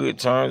still on good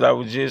terms. I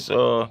was just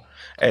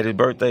at his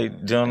birthday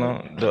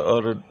dinner the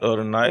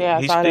other night. Yeah,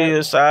 I He's saw still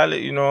that. solid,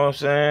 you know what I'm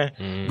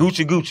saying?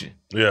 Gucci.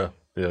 Yeah.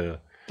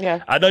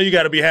 Yeah. I know you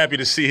got to be happy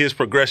to see his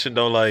progression,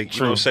 though. Like,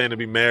 you know what I'm saying, to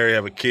be married,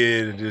 have a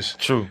kid, and just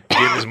getting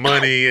his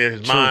money and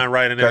his mind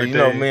right and 'Cause, everything.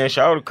 you know, man,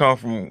 Shawty come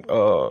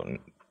from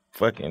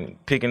fucking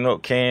picking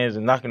up cans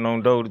and knocking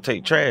on door to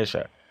take trash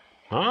out.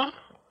 Huh?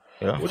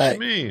 Yeah. What you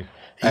mean?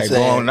 Hey,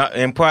 going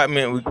in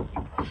apartment, we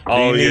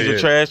need the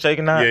trash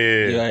taken out.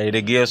 Yeah.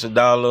 They give us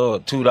 $1 or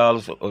 $2,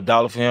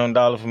 $1 for him,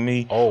 $1 for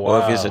me.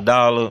 Or if it's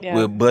 $1,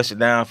 we'll bust it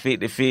down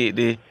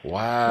 50-50.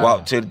 Wow.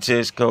 Walk to the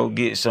Tesco,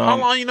 get some. How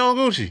long you know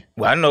Gucci?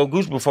 Well, I know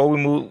Gucci before we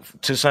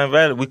moved to Sun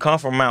Valley. We come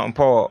from Mountain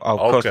Park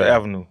off Custer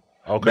Avenue.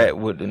 Back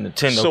with the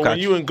Nintendo. So when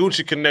cartridge. you and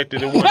Gucci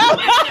connected, it wasn't.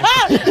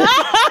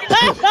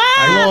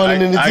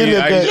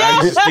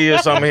 I used to steal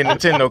some of his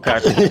Nintendo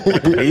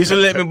cartridge. He used to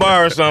let me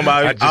borrow some.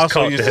 I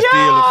also used to steal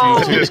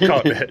a few too. I just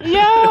caught that.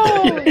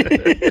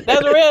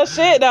 That's real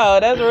shit though.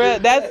 That's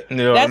an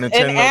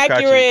Nintendo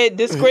accurate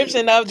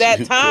description of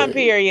that time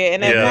period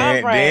and that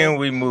time frame. Then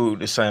we moved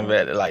to Sun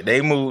Valley. Like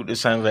they moved to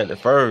Sun Valley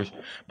first,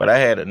 but I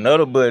had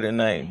another buddy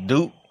named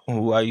Duke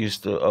who I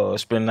used to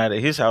spend the night at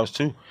his house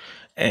too.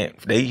 And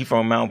he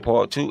from Mountain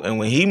Park too. And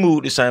when he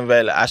moved to Sun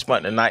Valley, I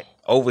spent the night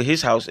over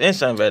his house in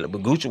Sun Valley,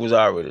 but Gucci was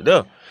already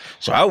there.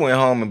 So I went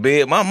home in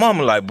bed. My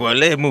mama like, boy,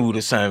 let's move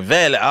to Sun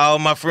Valley. All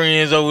my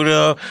friends over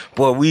there,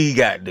 boy, we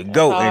got to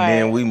go. And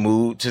then we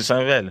moved to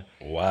Sun Valley.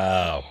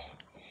 Wow.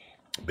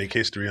 Big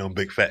history on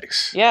big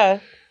facts. Yeah.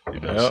 You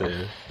know what I'm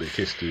saying? Big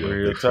history on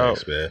Real big talk.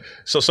 facts, man.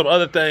 So some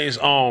other things,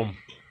 when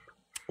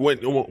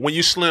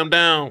you slimmed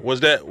down,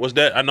 was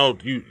that I know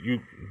you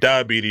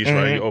diabetes,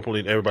 right? You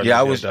openly everybody. Yeah,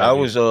 I knows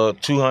was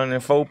diabetes.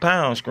 204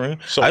 pounds, Scream.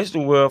 So I used to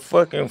wear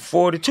fucking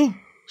 42.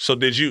 So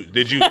did you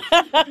did you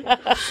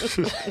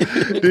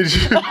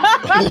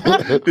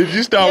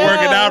start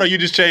working out, or you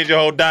just changed your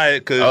whole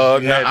diet? Cause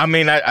I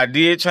mean, I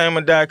did change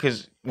my diet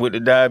because with the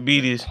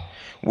diabetes,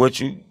 what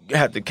you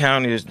have to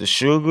count is the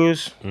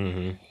sugars.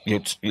 Well,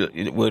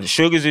 the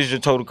sugars is your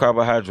total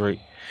carbohydrate.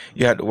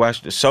 You have to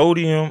watch the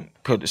sodium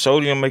because the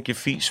sodium make your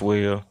feet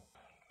swell.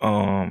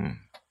 And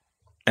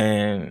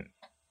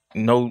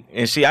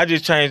see, I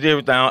just changed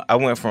everything. I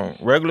went from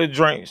regular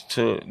drinks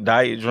to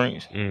diet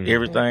drinks.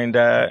 Everything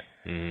died.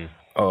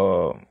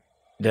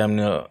 Damn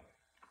near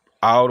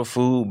all the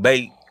food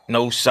baked,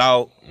 no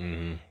salt.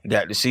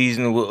 Got the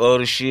seasoning with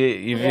other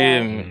shit. You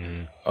feel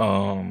me?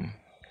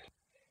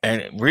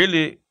 And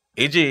really,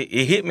 it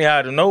hit me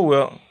out of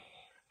nowhere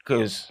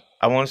because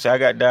I want to say I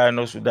got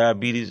diagnosed with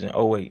diabetes in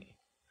 2008.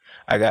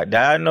 I got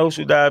diagnosed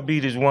with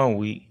diabetes 1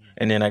 week,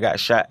 and then I got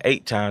shot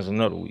 8 times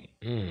another week.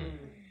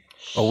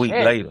 A week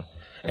later.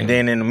 And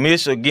then in the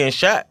midst of getting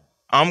shot,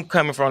 I'm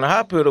coming from the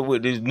hospital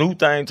with this new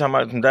thing talking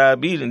about some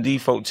diabetes, and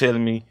these folk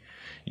telling me,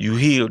 you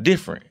heal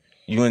different.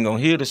 You ain't gonna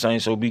heal the same,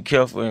 so be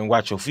careful and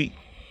watch your feet.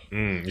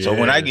 So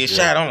when I get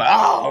shot, I'm like,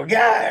 oh,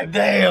 god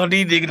damn,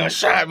 these niggas done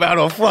shot me, I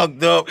done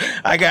fucked up.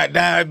 I got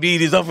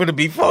diabetes, I'm finna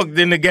be fucked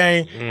in the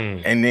game.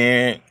 And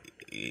then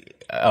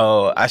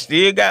I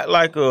still got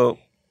like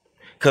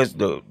cause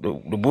the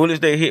bullets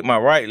they hit my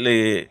right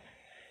leg,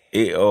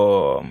 it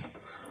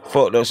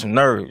fucked up some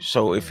nerves.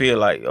 So it feel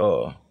like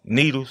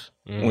needles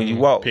when you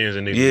walk. Pins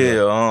and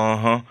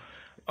needles.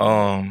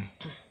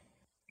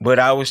 But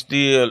I was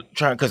still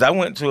trying, cause I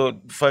went to a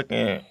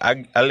fucking,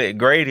 I let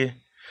Grady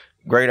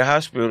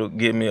Hospital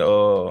give me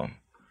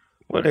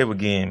what they were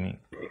giving me,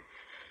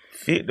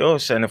 $50 or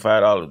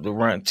 $75 to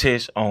run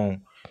tests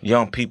on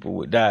young people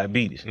with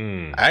diabetes.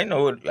 I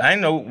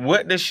know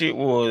what this shit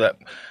was.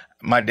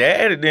 My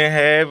daddy didn't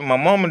have it, my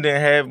mama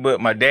didn't have it,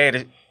 but my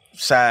daddy's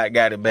side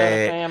got it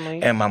bad,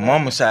 and my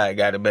mama's side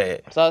got it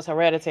bad. So it's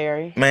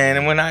hereditary. Man,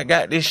 and when I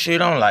got this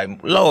shit, I'm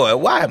like, Lord,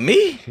 why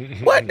me?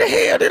 What the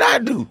hell did I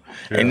do?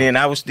 And then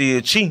I was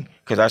still cheating,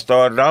 because I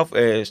started off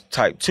as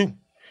type 2,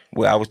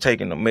 where I was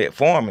taking the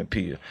metformin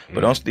pill,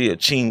 but I'm still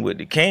cheating with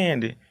the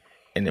candy,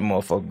 and the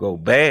motherfucker go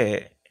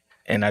bad,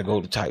 and I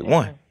go to type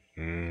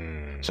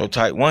 1. So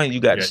type 1, you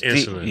got to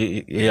stick.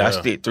 I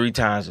stick 3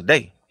 times a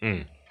day.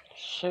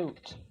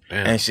 Shoot.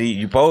 Damn. And see,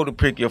 you supposed to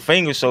prick your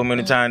finger so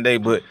many times a day,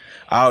 but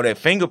all that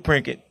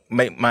fingerprinting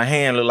make my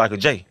hand look like a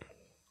J.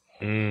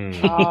 You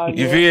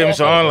feel me?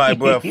 So I'm like,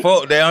 bro,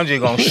 fuck that, I'm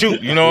just gonna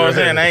shoot. You know what I'm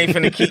saying? I ain't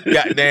finna keep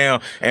goddamn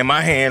and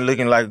my hand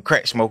looking like a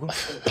crack smoker.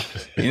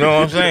 You know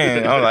what I'm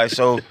saying? I'm like,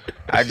 so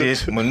I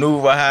just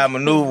maneuver how I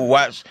maneuver,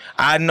 watch.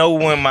 I know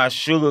when my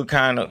sugar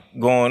kind of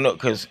going up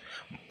because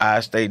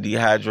I stay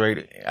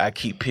dehydrated. I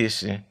keep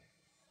pissing.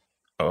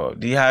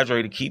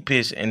 Dehydrated, keep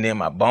pissing, and then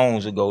my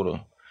bones will go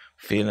to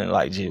feeling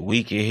like just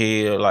weak as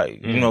hell,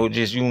 like, you know,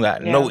 just you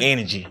got no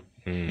energy.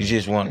 You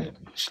just want to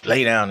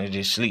lay down and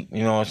just sleep.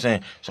 You know what I'm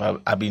saying?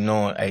 So I be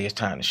knowing, hey, it's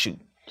time to shoot.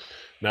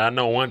 Now I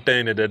know one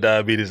thing that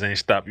diabetes ain't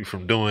stop you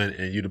from doing,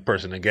 and you the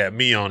person that got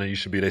me on it. You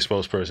should be their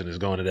spokesperson. Is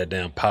going to that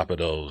damn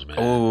Papados, man.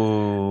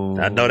 Oh,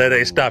 I know that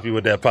ain't stop you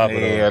with that Papados.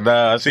 Yeah,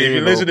 nah, see, if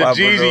you listen to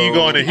Jeezy, you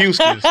going to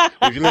Houston's.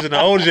 If you listen to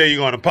OJ, you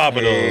going to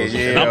Papados.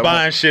 Yeah, and I'm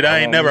buying shit I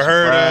ain't never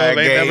heard of,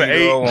 ain't never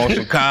ate. I want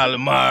some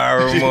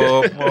calamari,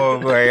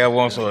 motherfucker. I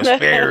want some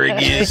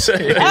asparagus.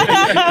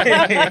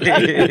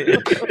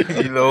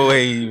 You know,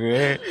 hey,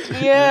 man.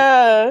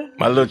 Yeah.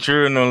 My little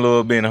children a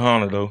little bit in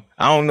Hunter though.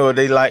 I don't know if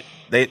they like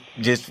they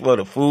just for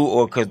the food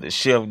or because the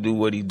chef do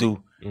what he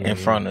do in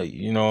front of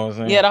you. You know what I'm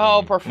saying? Yeah, the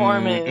whole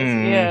performance.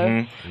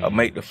 Yeah. Or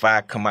make the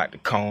fire come out the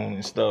cone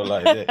and stuff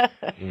like that.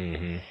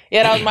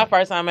 Yeah, that was my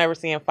first time ever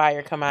seeing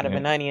fire come out of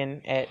an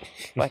onion at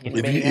fucking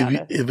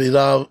Benihana. If it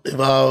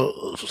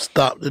all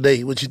stopped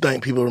today, what you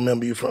think people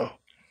remember you from?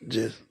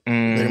 Just they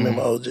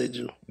remember OJ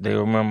Jew. They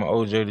remember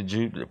OJ the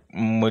Jew. The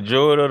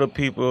majority of the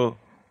people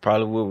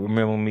probably will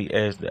remember me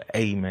as the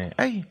A man.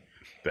 Hey.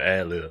 The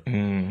ad-lib.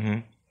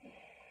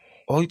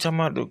 Oh, you talking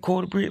about the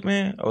quarter brick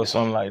man? Or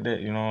something like that,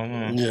 you know what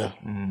I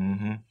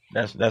mean?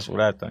 Yeah. That's what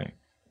I think.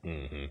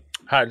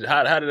 How did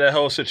that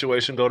whole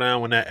situation go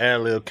down when that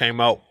ad-lib came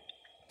out?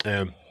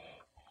 And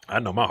I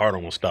know my heart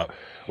won't stop.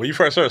 When you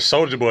first heard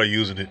Soulja Boy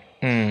using it.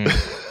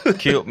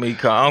 Killed me,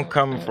 cause I'm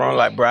coming from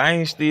like, bro, I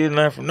ain't steal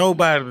nothing from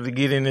nobody to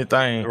get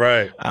anything.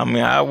 Right. I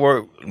mean, I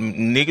work.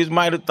 Niggas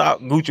might have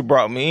thought Gucci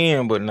brought me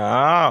in, but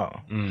nah,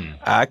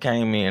 I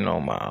came in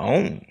on my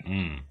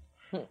own.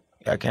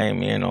 I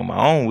came in on my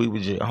own. We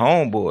was just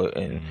homeboy,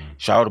 and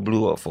Shawty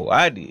blew up before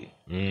I did.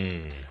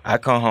 I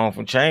come home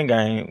from Chain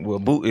Gang.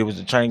 Well, it was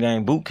a Chain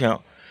Gang boot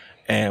camp,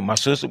 and my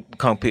sister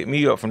come pick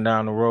me up from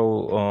down the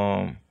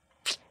road.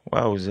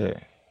 Where was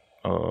that?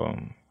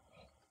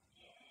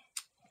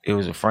 It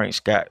was a Frank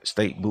Scott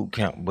State boot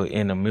camp, but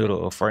in the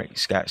middle of Frank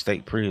Scott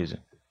State Prison.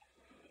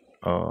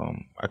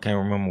 I can't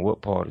remember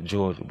what part of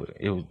Georgia, but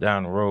it was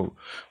down the road.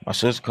 My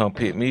sister come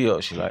pick me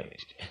up. She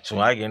like, so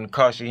when I get in the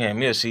car, she hand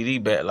me a CD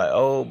back. Like,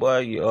 oh boy,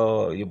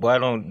 your boy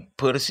don't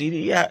put a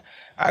CD out.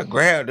 I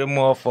grabbed that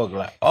motherfucker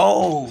like,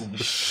 oh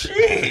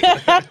shit,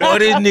 boy,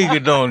 this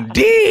nigga done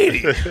did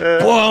it.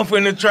 Boy, I'm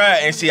finna try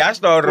it. And see, I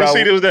started. What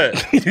CD was that?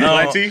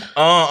 Light T?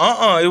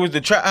 It was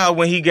the tryout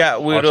when he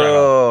got with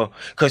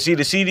cause see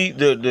the CD,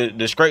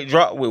 the straight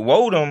drop with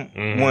Woldham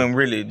wasn't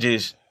really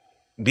just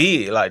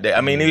big like that.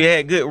 I mean, he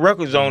had good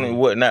records on it and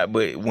whatnot,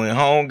 but when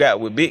Home got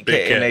with Big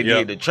Cat and they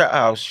did the trap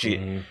house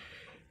shit,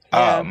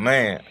 oh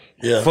man.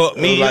 Yeah, fuck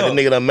me like up. a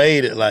nigga that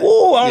made it. Like,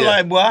 ooh, I'm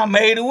like, boy, I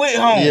made it with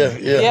Home.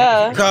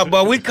 Yeah. Cause,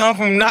 but we come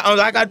from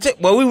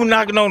we were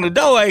knocking on the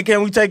door. Hey,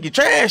 can we take your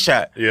trash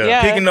out?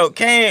 Yeah. Picking up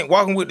can,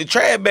 walking with the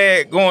trash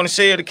bag, going to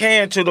sell the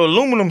can to the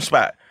aluminum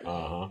spot.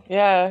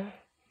 Yeah.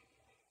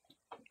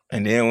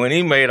 And then when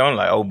he made it, I'm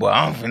like, oh boy,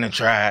 I'm finna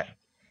try it.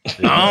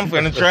 I'm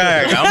finna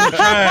try it. I'm finna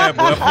try it,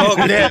 boy. Fuck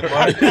that, boy.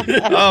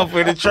 I'm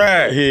finna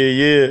try it.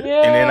 Yeah.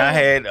 And then I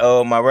had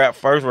my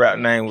first rap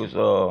name was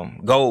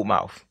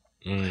Goldmouth.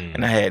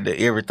 And I had the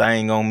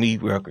Everything on Me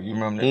record. You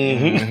remember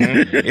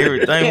that?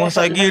 Everything. Once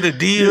I get a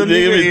deal,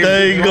 nigga,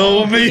 everything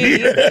on me.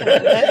 You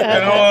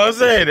know what I'm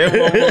saying?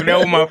 That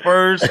was my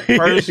first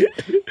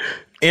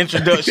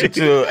introduction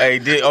to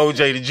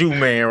OJ the Jew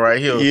Man right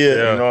here.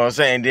 Yeah. You know what I'm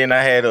saying? Then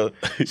I had a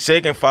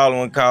second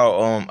following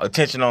called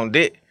Attention on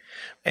Deck.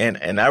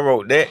 And I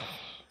wrote that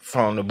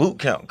from the boot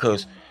camp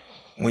because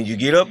when you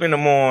get up in the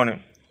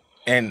morning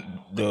and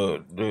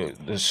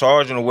the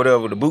sergeant or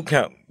whatever, the boot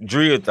camp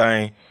drill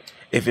thing,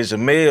 if it's a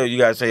male, you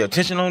gotta say,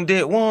 attention on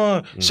deck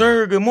 1,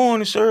 sir, good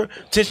morning, sir.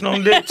 Attention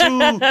on deck 2,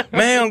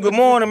 ma'am, good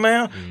morning,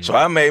 ma'am. So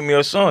I made me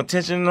a song,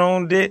 attention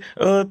on deck,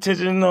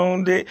 attention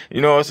on deck.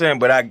 You know what I'm saying?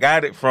 But I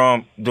got it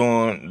from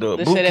doing the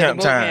boot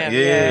camp time.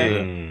 Yeah.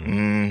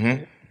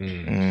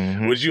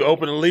 Would you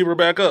open the Libra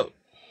back up?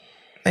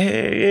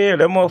 Yeah,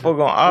 that motherfucker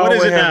gonna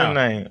always have a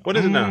name. What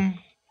is it now?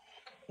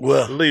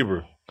 Well,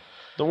 Libra.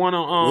 The one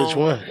on which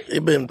one?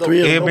 It been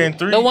three. It been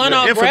three. The one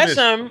on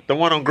Gresham. The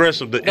one on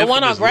Gresham. The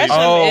one on Gresham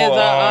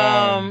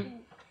is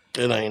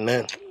It ain't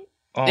that.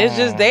 It's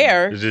just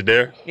there. It's just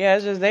there. Yeah,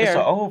 it's just there. It's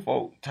an old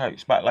folk type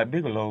spot like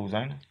Bigelow's,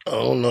 ain't it? I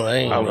don't know. I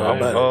ain't know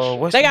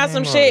about it. They got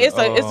some shit.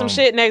 It's some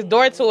shit next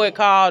door to it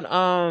called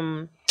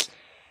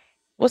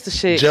what's the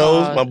shit?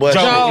 Joe's, called? my boy.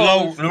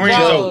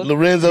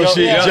 Lorenzo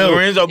shit. Yeah, Joe.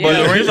 Lorenzo,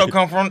 but Lorenzo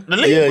come from the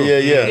Libra.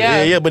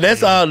 Yeah. But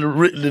that's all the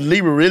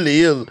Libra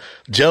really is.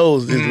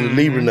 Joe's is the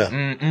Libra now.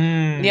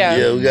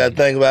 Yeah, we gotta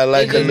think about it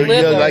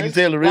like you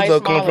said, Lorenzo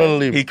come from the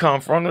Libra. He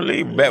come from the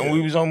Libra. Back when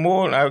we was on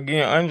board, I was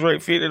getting Andre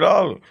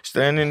 $50,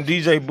 standing in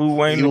the DJ booth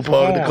waiting to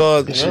part of the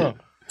cars and shit.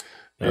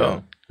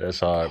 Yeah.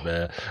 That's hard,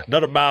 man.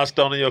 Another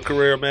milestone in your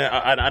career, man.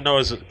 I know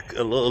it's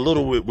a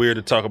little bit weird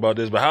to talk about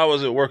this, but how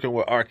was it working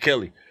with R.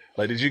 Kelly?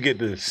 Like, did you get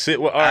to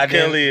sit with R.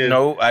 Kelly?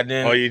 No, I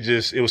didn't. Or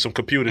it was some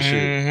computer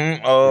shit?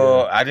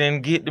 I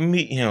didn't get to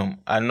meet him.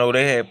 I know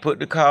they had put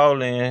the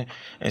call in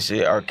and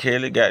said, R.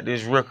 Kelly got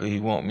this record he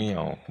want me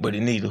on, but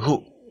it need a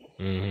hook.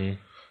 And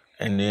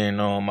And then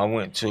I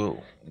went to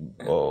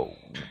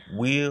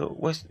Will.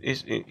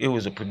 It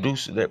was a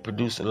producer that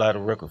produced a lot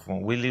of records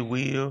from Willie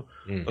Will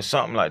or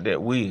something like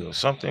that. Will.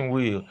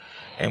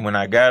 And when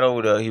I got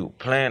over there, he was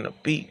playing the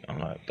beat. I'm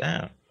like,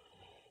 damn,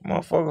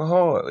 motherfucker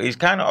hard. It's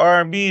kind of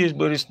R&B-ish,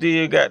 but it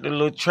still got the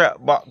little trap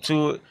bop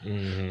to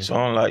it. So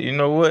I'm like, you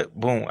know what?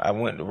 Boom. I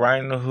went to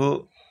writing the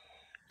hook.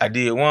 I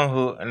did one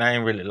hook, and I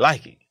didn't really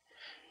like it.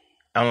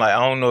 I'm like,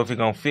 I don't know if it's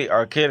going to fit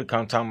R. Kelly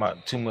come talking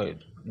about too much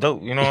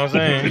dope, you know what I'm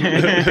saying?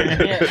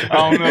 I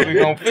don't know if it's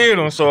going to fit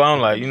him, so I'm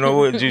like, you know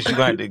what, Juice, you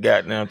got to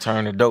goddamn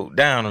turn the dope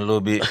down a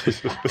little bit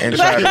and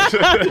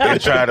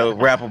try to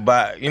rap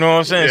about, you know what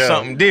I'm saying,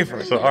 something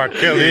different. So R.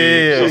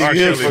 Kelly. Yeah, so R.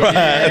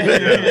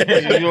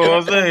 Kelly. you know what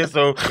I'm saying?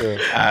 So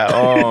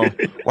I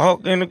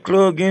walked in the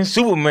club getting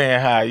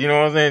Superman high, you know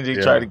what I'm saying?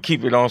 Just try to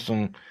keep it on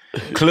some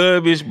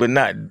clubbish, but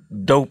not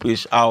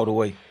dope-ish all the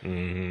way.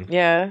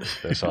 Yeah.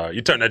 That's all right.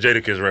 You turned that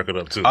Jadakiss record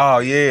up too. Oh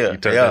yeah, You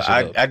turned that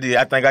shit up. I did.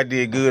 I think I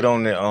did good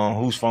on the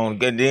Whose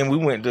Phone. And then we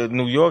went to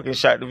New York and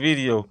shot the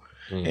video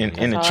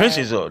in the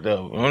trenches up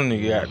there. One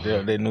nigga out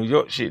there, that New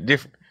York shit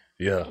different.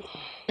 Yeah,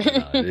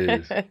 it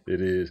is.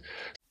 It is.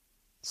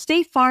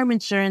 State Farm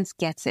Insurance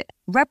gets it.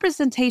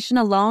 Representation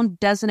alone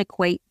doesn't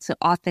equate to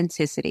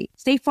authenticity.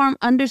 State Farm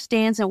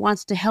understands and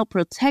wants to help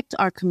protect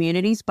our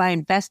communities by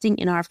investing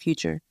in our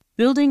future.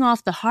 Building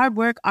off the hard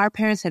work our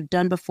parents have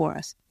done before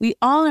us, we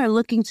all are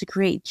looking to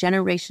create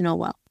generational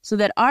wealth so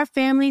that our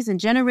families and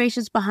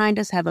generations behind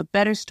us have a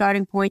better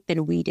starting point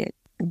than we did.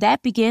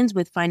 That begins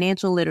with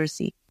financial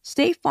literacy.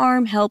 State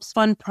Farm helps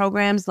fund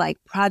programs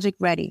like Project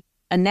Ready,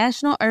 a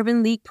National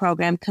Urban League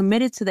program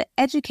committed to the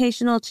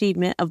educational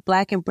achievement of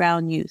Black and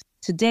Brown youth.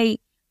 To date,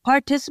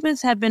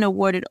 participants have been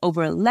awarded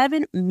over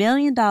 $11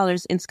 million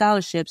in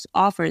scholarships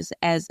offers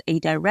as a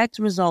direct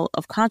result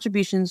of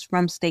contributions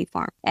from State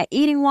Farm. At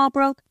Eating While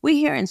Broke, we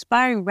hear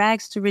inspiring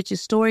rags to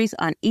riches stories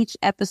on each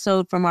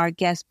episode from our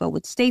guests, but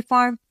with State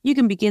Farm, you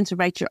can begin to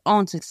write your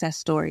own success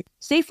story.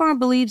 State Farm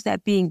believes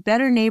that being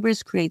better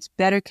neighbors creates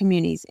better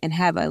communities and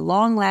have a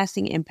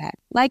long-lasting impact.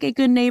 Like a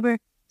good neighbor,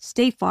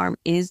 State Farm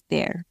is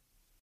there.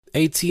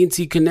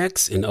 AT&T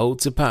connects an ode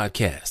to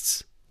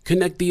podcasts.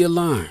 Connect the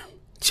alarm.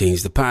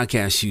 Change the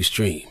podcast you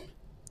stream.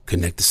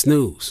 Connect the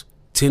snooze.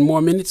 10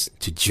 more minutes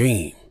to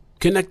dream.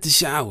 Connect the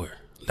shower.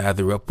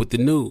 Lather up with the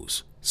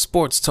news,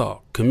 sports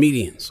talk,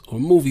 comedians, or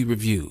movie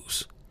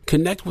reviews.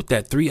 Connect with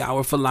that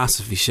 3-hour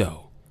philosophy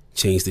show.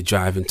 Change the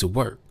drive into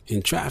work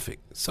in traffic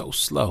so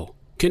slow.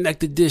 Connect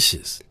the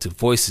dishes to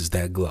voices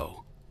that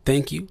glow.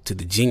 Thank you to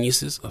the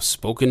geniuses of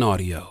spoken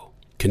audio.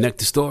 Connect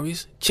the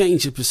stories.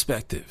 Change your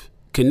perspective.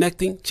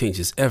 Connecting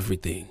changes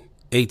everything.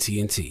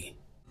 AT&T.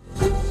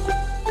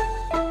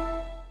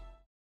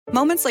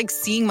 Moments like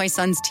seeing my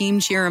son's team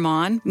cheer him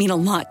on mean a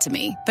lot to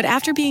me. But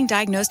after being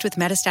diagnosed with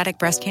metastatic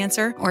breast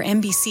cancer, or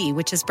MBC,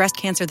 which is breast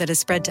cancer that has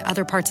spread to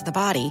other parts of the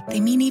body,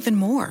 they mean even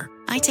more.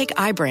 I take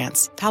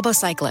Ibrance,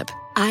 palbociclib.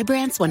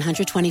 Ibrance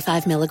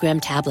 125 milligram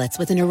tablets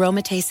with an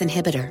aromatase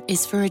inhibitor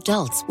is for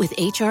adults with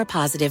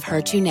HR-positive,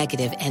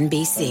 HER2-negative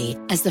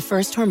MBC as the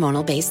first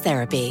hormonal-based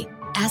therapy.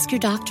 Ask your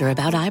doctor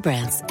about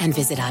Ibrance and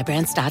visit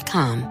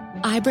Ibrance.com.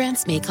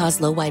 Ibrance may cause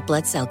low white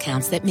blood cell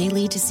counts that may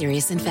lead to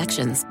serious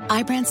infections.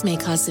 Ibrance may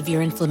cause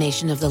severe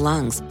inflammation of the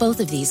lungs. Both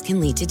of these can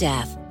lead to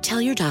death.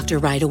 Tell your doctor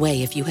right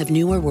away if you have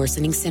new or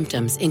worsening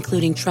symptoms,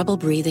 including trouble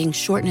breathing,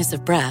 shortness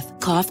of breath,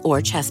 cough,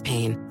 or chest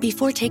pain.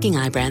 Before taking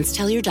Ibrance,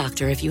 tell your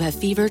doctor if you have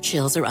fever,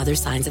 chills, or other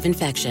signs of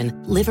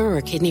infection, liver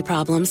or kidney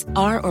problems,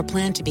 are or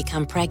plan to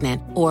become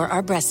pregnant, or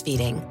are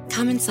breastfeeding.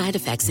 Common side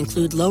effects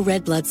include low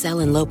red blood cell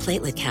and low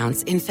platelet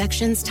counts,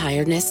 infections,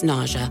 tiredness,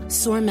 nausea,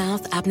 sore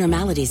mouth,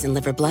 abnormalities in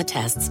liver blood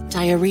tests,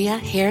 diarrhea,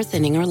 hair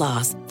thinning or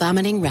loss,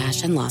 vomiting,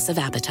 rash, and loss of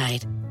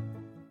appetite.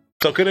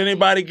 So could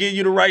anybody give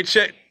you the right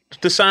check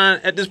to sign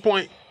at this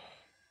point?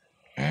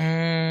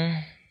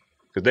 Because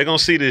they're going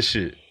to see this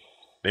shit.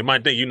 They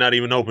might think you're not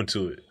even open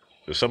to it.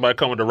 If somebody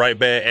come with the right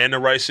bag and the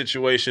right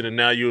situation, and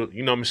now you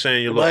know what I'm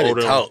saying, you're a little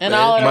older. And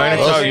all of Might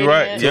that. talk, you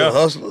right. Yeah.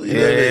 Hustle,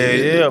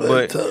 Yeah,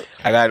 but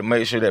I got to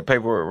make sure that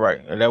paperwork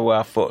right. And that's why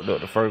I fucked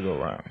up the first go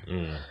round.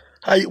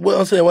 How you, what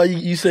I'm saying, why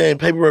you saying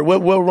paperwork?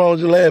 What wrong with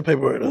your last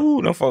paperwork? Though?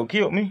 Ooh, them folk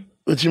killed me.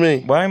 What you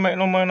mean? But I ain't make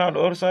no money out the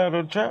other side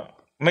of the trap.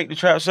 Make the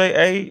trap say,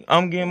 hey,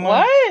 I'm getting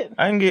money. What?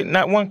 I ain't get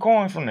not one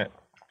coin from that.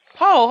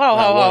 Ho.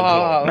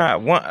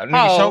 Not one.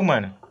 Nigga show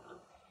money.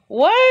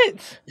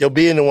 What? Your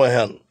business one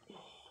handle.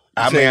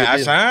 I mean,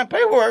 I signed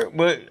paperwork,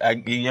 but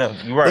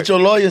yeah, you right. What your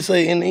lawyer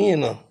say in the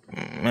end, though?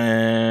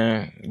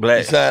 Man, black.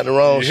 You signed the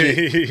wrong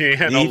shit. He ain't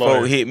had no These lawyer.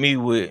 folk hit me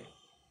with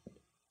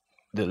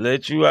to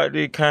let you out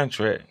this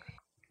contract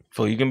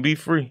so you can be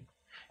free.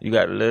 You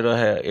got to let her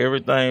have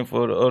everything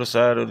for the other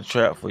side of the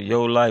trap for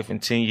your life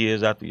and 10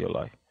 years after your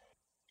life.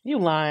 You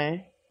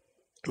lying.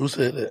 Who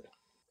said that?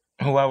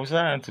 Who I was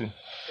signed to.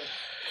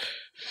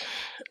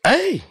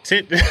 Hey.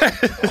 Your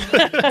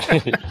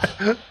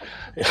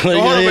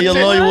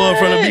lawyer was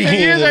from the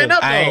beginning.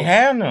 I ain't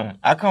have none.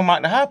 I come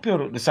out the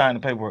hospital to sign the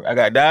paperwork. I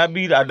got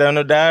diabetes. I done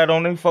died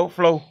on them folk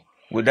floor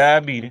with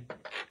diabetes.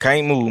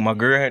 Can't move. My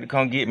girl had to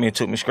come get me and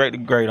took me straight to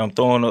the grave. I'm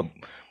throwing up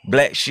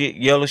black shit,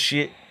 yellow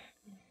shit,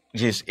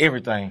 just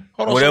everything.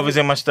 Hold on, Whatever's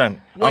so in my stomach.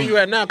 Where you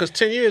at now? Because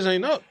 10 years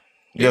ain't up.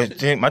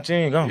 Yeah, my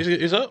 10 gone.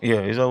 It's up? Yeah,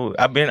 it's over.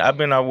 I've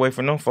been away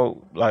from them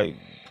folk like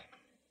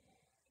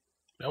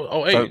That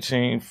was 08.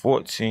 13,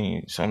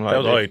 14, something like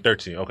that. That was 08,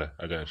 13. Okay,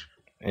 I got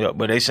you. Yeah,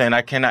 but they saying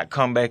I cannot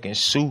come back and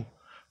sue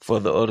for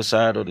the other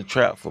side of the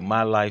trap for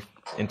my life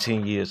in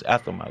 10 years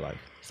after my life.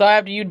 So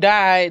after you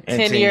died, And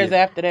 10 years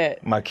after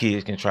that. My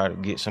kids can try to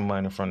get some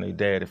money from their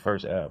dad's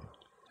first album.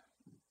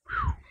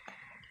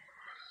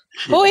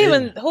 Who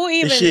even?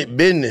 This shit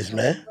business,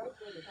 man.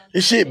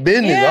 This shit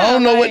business. Yeah, I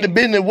don't know what the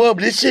business was,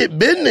 but this shit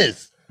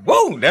business.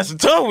 Whoa, that's a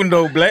tough one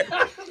though, Black.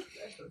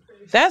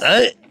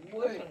 That's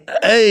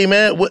hey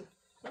man, what?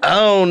 I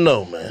don't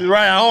know, man.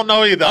 Right, I don't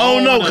know either. I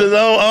don't know because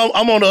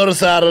I'm on the other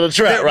side of the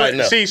track Yeah, right but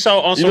now. See, so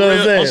on You some know what I'm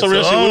real, saying? shit, So I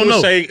we don't would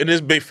know. say in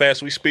this big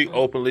fast, we speak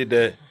openly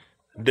that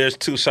there's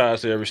two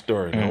sides to every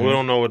story. Now, Mhm. we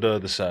don't know what the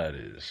other side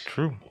is.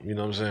 True. You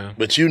know what I'm saying?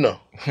 But you know.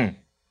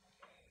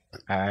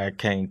 I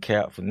can't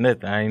cap for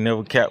nothing. I ain't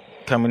never cap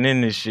coming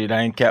in this shit.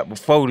 I ain't cap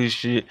before this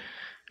shit.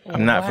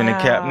 I'm not finna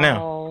cap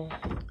now.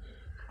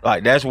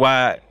 Like, that's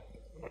why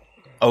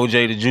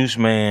OJ the Juice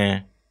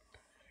Man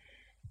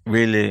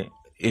really,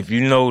 if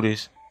you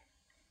notice,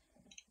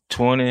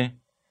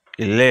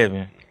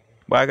 2011,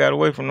 but I got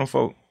away from them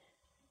folk.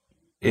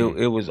 It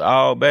was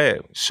all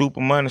bad. Super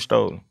money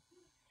stolen.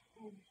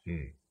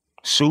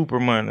 Super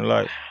money,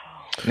 like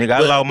nigga, I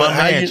lost my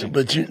mansion.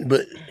 But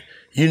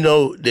you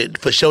know that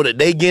for sure that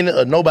they getting it,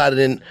 or nobody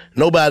didn't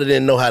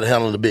know how to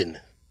handle the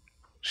business.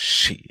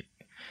 Shit.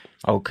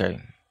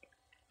 Okay.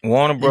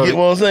 Warner Brother. You get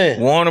what I'm saying?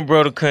 Warner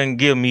Brother couldn't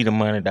give me the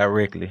money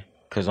directly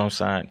because I'm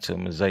signed to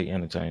Mosaic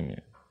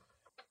Entertainment.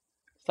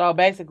 So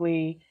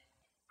basically,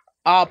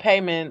 all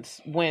payments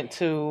went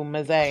to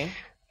Mazay.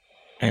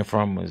 And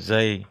from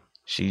Mosaic,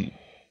 she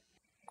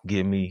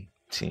give me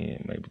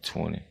 10, maybe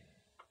 20.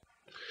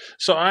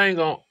 So I ain't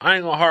gonna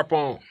harp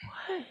on.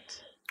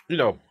 You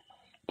know,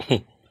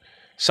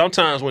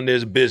 sometimes when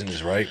there's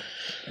business, right?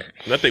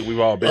 And I think we've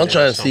all been I'm there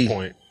trying at to some see.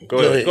 point. Go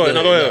ahead. Go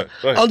ahead.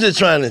 I'm just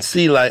trying to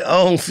see. Like,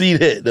 I don't see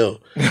that though.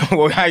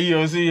 Well, how you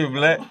don't see it,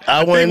 Black?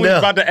 I wasn't there.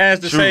 about to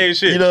ask the same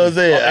shit. You know what I'm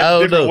saying? I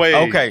don't know.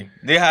 Okay,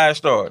 this how it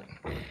started.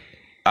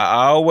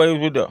 I always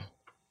was there.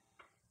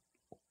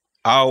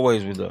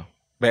 Always was there.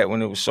 Back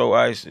when it was so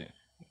icy.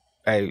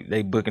 Hey,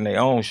 they booking their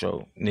own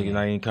show. Niggas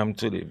not even coming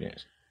to the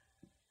events.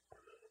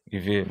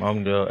 You feel me?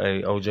 I'm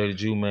the OJ the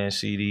Jew Man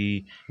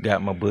CD,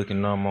 got my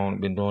booking number on,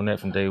 been doing that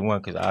from day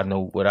one because I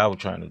know what I was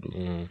trying to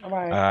do.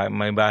 Right.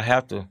 Maybe I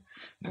have to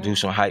do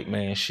some hype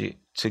man shit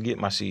to get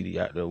my CD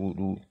out there. Woo,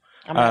 woo.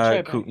 I'm not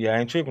tripping. Cool. Yeah, I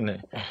ain't tripping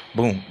that.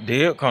 Boom.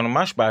 They'll come to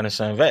my spot in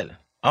Sun Valley.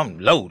 I'm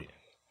loaded.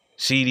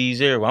 CDs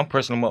everywhere. I'm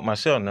pressing them up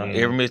myself now.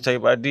 Every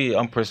mixtape I did,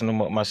 I'm pressing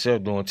them up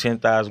myself, doing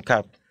 10,000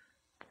 copies.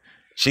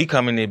 She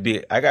come in there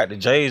bit. I got the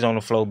J's on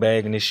the floor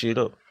bagging this shit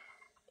up.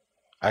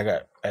 I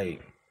got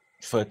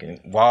fucking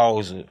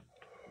walls of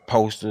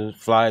posters,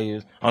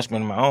 flyers. I'm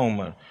spending my own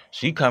money.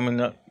 She coming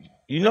up.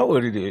 You know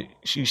what it is.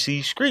 She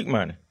sees street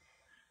money.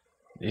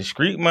 It's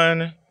street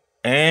money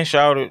and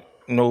Shouted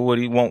know what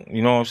he want.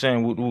 You know what I'm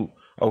saying? Whoop, whoop.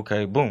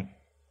 Okay, boom.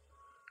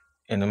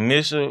 In the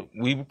midst of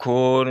we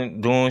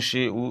recording, doing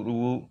shit, whoop,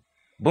 whoop,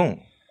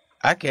 boom.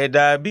 I had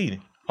diabetes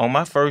on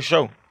my first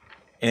show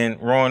in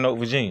Roanoke,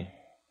 Virginia.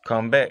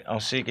 Come back,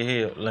 I'm sick of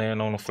hell,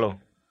 laying on the floor.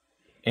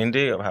 In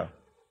Deb house.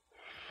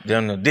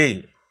 Them the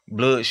dead.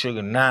 Blood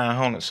sugar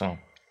 900 something.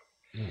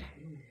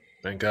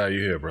 Thank God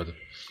you're here, brother.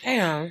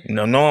 Damn.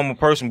 No normal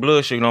person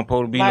blood sugar don't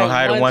supposed to be Like no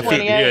higher than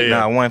 150. 128?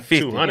 Nah,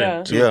 150.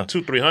 200, Yeah.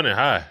 300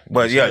 high.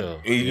 But yeah,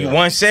 you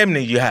 170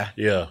 you high.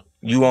 Yeah.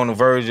 You on the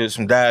verge of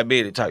some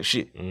diabetic type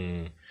shit.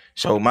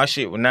 So my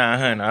shit was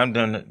 900. I'm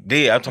done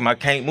dead. I'm talking about I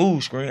can't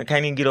move screen. I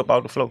can't even get up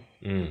off the floor.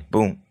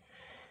 Boom.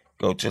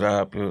 Go to the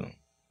hospital.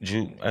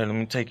 Hey, let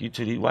me take you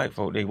to these white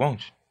folk. They want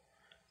you.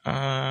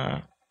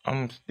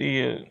 I'm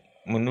still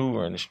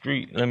maneuvering the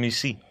street. Let me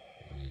see.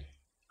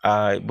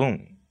 All right,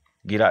 boom.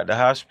 Get out the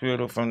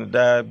hospital from the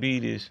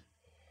diabetes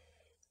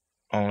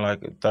on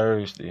like a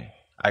Thursday.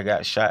 I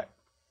got shot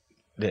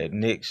that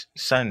next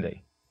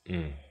Sunday.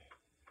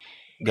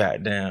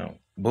 Goddamn.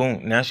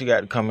 Boom. Now she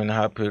got to come in the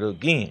hospital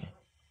again.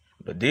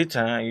 But this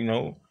time, you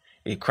know,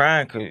 it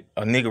crying because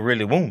a nigga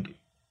really wounded.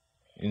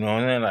 You know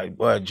what I'm saying? Like,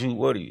 boy, Jew,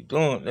 what are you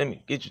doing? Let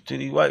me get you to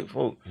these white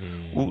folk.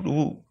 Whoop,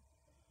 whoop.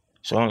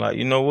 So I'm like,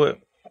 you know what?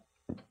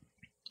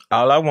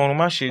 All I want on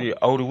my shit is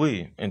Oda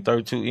Williams and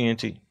 32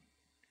 ENT.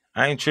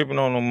 I ain't tripping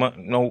on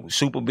no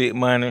super big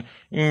money.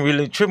 You ain't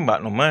really tripping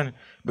about no money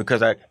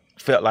because I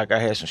felt like I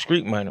had some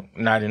street money.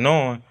 Not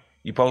knowing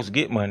you supposed to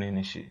get money in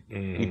this shit.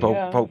 You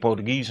supposed to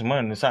give you some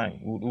money in the same.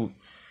 Whoop, whoop.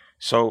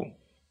 So,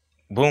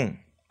 boom.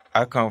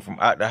 I come from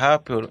out the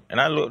hospital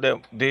and I looked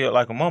at Dale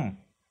like a mama.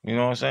 You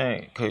know what I'm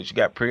saying? Because she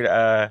got pretty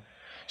eye,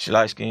 she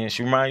light skin.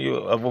 She remind you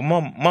of a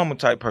mama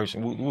type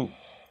person. Whoop, whoop.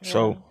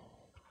 So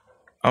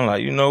I'm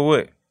like, you know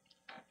what?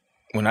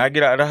 When I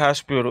get out of the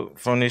hospital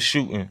from this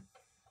shooting,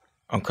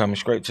 I'm coming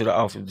straight to the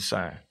office to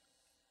sign.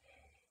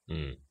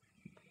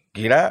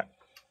 Get out,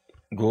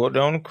 go up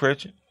there on the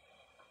crutch,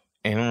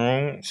 in the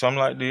room, something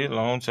like this,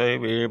 long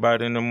table,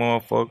 everybody in the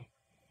motherfucker,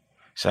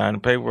 sign the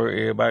paperwork,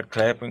 everybody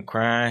clapping,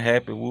 crying,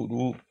 happy, whoop,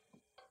 whoop.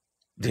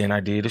 Then I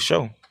did the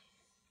show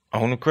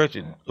on the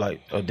crutches,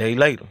 like a day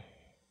later.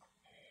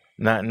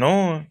 Not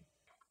knowing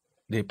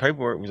the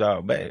paperwork was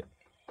all bad.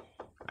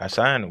 I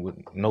signed it with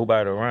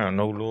nobody around,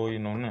 no lawyer,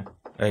 no nothing.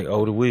 Hey,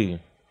 Oda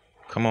Williams,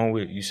 come on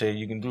with it. You say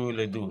you can do it,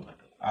 let's do it.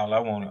 All I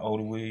wanted,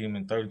 Oda Williams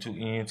and 32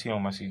 ENT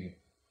on my CD.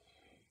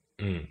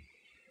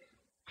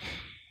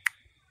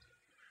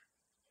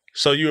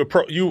 So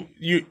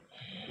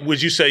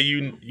would you say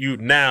you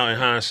now in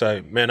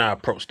hindsight, man, I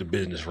approached the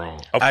business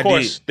wrong. Of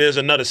course, there's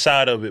another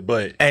side of it,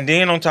 but and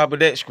then on top of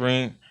that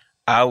screen,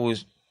 I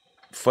was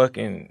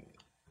fucking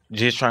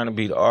just trying to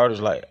be the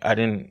artist. Like I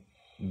didn't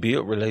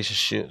build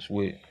relationships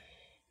with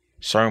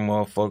certain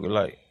motherfuckers,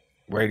 like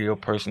radio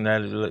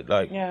personalities,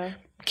 like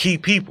key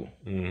people.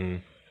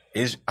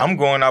 I'm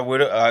going out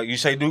with it. You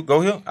say, dude, go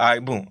here. All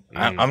right, boom.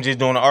 I'm just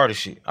doing the artist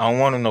shit. I don't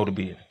want to know the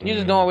business. You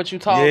just doing what you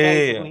told,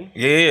 basically.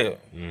 Yeah.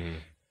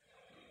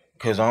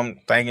 Because I'm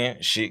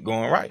thinking shit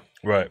going right.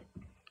 Right.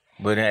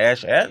 But in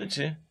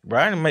actuality,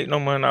 Brian didn't make no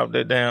money off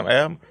that damn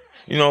album.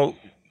 You know,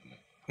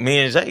 me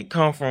and Zay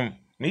come from,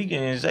 me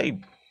and Zay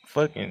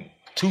fucking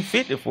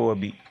 $250 for a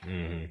beat.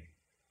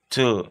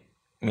 To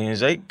me and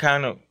Zay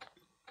kind of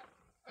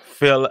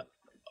fell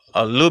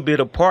a little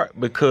bit apart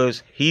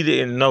because he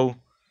didn't know.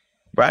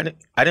 Bro,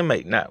 I didn't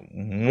make not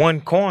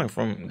one coin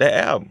from that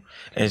album.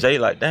 And Zay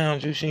like, damn,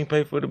 Juice, you ain't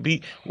pay for the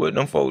beat. What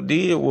them folk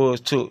did was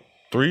took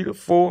 3 to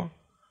 4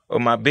 of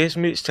my best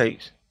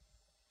mixtapes,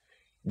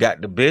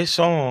 got the best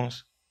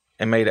songs,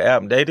 and made an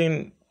album. They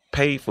didn't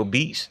pay for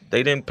beats.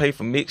 They didn't pay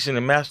for mixing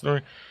and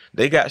mastering.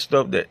 They got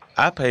stuff that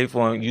I paid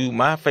for and used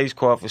my face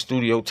card for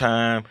studio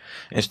time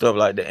and stuff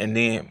like that, and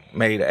then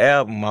made an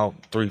album off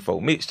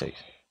 3-4 mixtapes.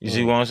 You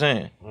see what I'm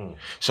saying?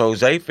 So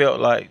Zay felt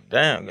like,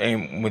 damn,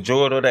 and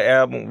majority of the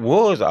album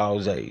was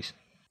all Zay's.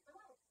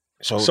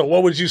 So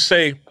what would you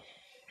say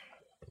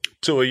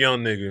to a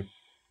young nigga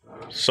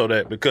so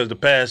that, because the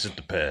past is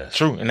the past.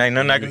 True, and ain't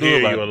nothing I can do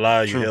about it. You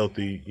alive, you True.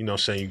 healthy, you know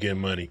what I'm saying, you getting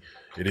money.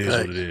 It is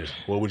what it is.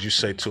 What would you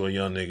say to a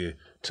young nigga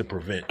to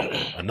prevent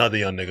another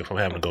young nigga from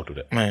having to go through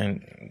that?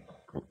 Man,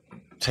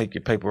 take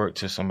your paperwork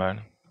to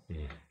somebody.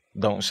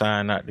 Don't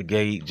sign out the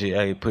gate,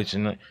 hey, put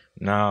your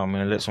nah,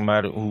 man, let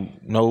somebody who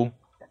know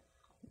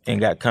and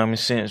got common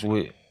sense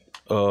with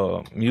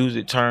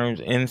music terms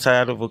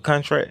inside of a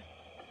contract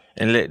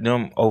and let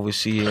them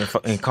oversee it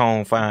and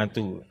comb fine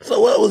through it. So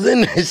what was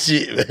in that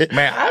shit, man?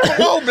 Man, I don't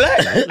know,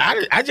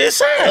 Black. I just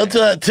signed.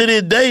 To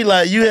this day,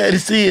 like, you had to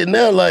see it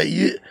now, like,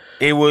 you...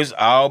 It was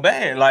all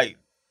bad, like,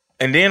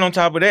 and then on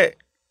top of that,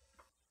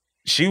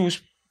 she was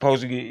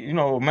supposed to get, you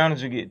know, a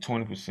manager get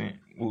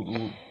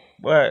 20%.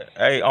 But,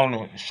 hey, on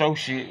the show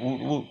shit,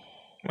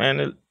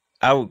 man,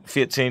 I was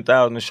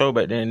 $15,000 a show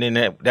back then, and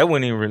then that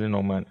wasn't even really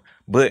no money.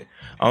 But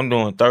I'm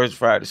doing Thursday,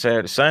 Friday,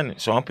 Saturday, Sunday,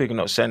 so I'm picking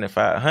up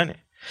 $7,500.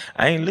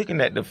 I ain't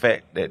looking at the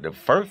fact that the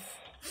first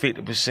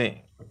 50%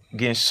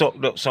 getting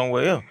sucked up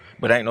somewhere else,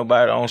 but ain't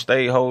nobody on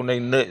stage holding their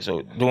nuts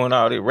or doing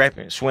all that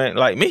rapping, sweating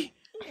like me.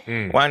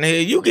 Why in the hell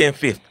you getting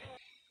 50?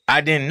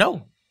 I didn't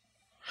know.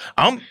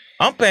 I'm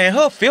paying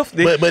her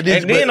 50,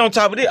 and then on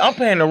top of that, I'm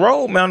paying the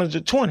road manager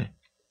 20.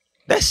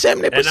 That's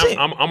 70%. And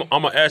I'm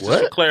gonna ask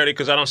this for clarity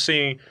because I don't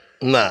see.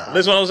 Nah,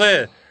 listen what I'm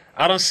saying.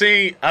 I don't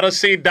see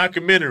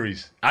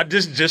documentaries. I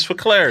just for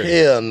clarity.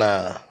 Hell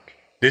nah.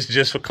 This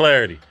just for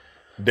clarity.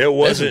 There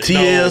wasn't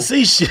That's some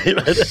TLC shit.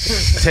 Right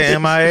there.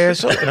 Tearing my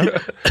ass up.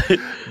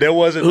 There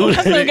wasn't.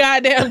 That's some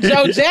goddamn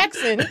Joe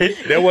Jackson.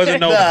 There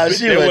wasn't no. Nah,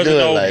 she there wasn't wasn't doing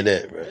no, like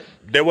that, bro.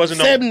 There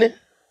wasn't 70.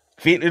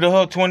 50 to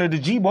her, 20 to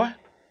G boy.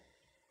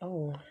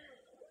 Oh.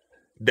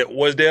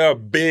 Was there a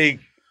big?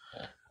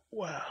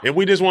 Wow. And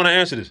we just want to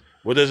answer this.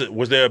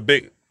 Was there a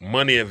big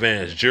money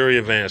advance, jury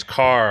advance,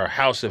 car,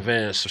 house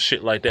advance, some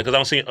shit like that? Because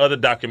I've seen other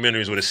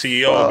documentaries where the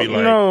CEO would be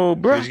like, no,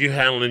 bro. You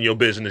handling your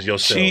business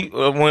yourself. She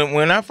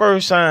when I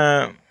first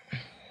signed,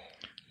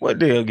 what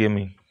they'll give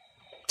me?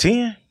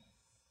 10?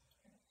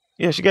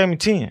 Yeah, she gave me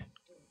 10.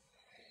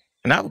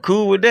 And I was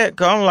cool with that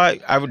because I'm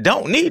like, I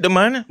don't need the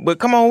money, but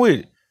come on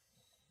with it.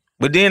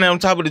 But then on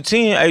top of the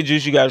 10, hey,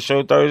 Juice, you got to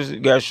show Thursday,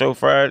 you got to show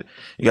Friday,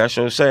 you got to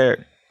show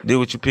Saturday. Do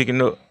what you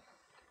picking up.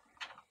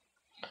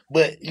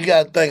 But you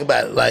gotta think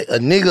about it. Like, a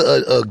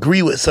nigga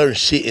agree with certain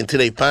shit until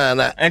they find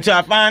out. Until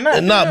I find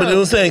out. Nah, but you know what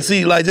I'm saying?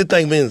 See, like, this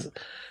thing, Vince,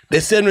 that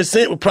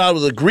 70% was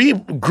probably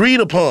agreed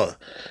upon.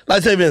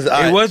 Like, say, Vince,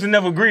 it wasn't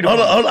never agreed upon.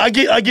 Hold on, I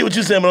get what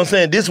you're saying, but I'm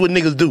saying this is what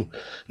niggas do.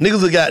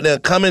 Niggas will got there,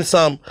 come in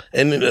something,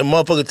 and the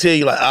motherfucker tell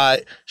you, like, all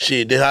right,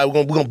 shit, this how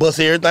we're gonna bust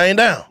everything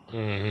down.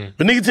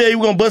 But nigga tell you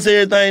we're gonna bust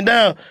everything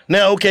down.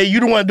 Now, okay,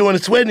 you the one doing the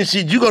sweating and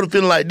shit. You go to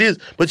feeling like this,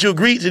 but you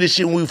agreed to this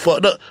shit when we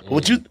fucked up. But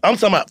what I'm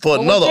talking about for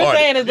another What you're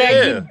artist. saying is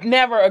that you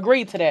never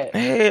agreed to that.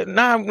 Hey,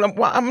 nah,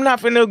 I'm not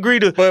finna agree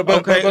to. But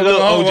okay,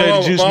 look, OJ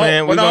the Juice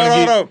Man. We're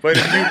gonna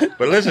get.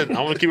 But listen,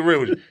 I want to keep it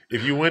real with you.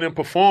 If you went and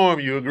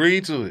performed, you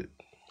agreed to it.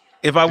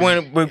 If I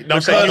went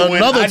Because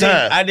another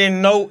time. I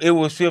didn't know it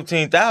was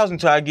 15,000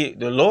 until I get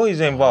the lawyers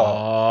involved.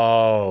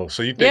 Oh,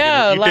 so you thinking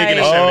Yeah, you thinking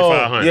it's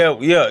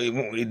like-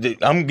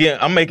 7,500? Yeah.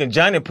 I'm making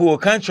Johnny pull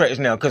contracts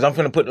now because I'm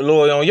finna put the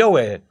lawyer on your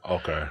ass.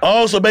 Okay.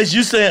 Oh, so basically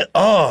you saying,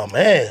 oh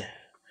man.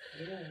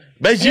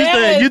 Basically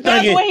Yes, you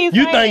that's what he's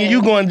thinking saying.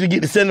 you going to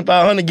get the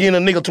 7,500 getting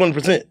a nigga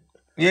 20%.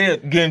 Yeah,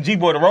 getting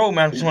G-Boy the road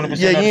man 20%.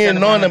 Yeah, you ain't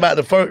knowing about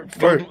the first.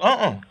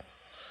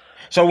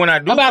 So when I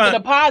do About the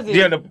deposit.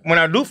 Yeah, when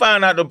I do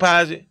find out the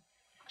deposit,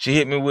 she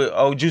hit me with,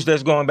 oh, juice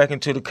that's going back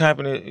into the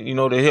company, you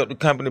know, to help the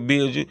company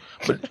build you.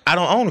 But I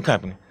don't own the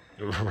company.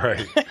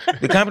 Right.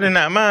 The company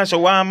not mine, so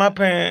why am I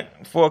paying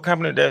for a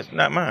company that's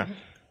not mine?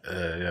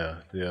 Yeah.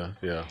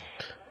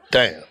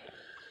 Damn.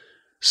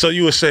 So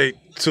you would say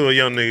to a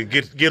young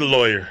nigga, get a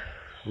lawyer,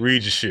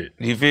 read your shit.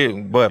 You feel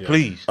me? But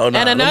please. Oh, And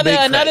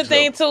another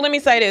thing too, let me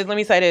say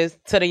this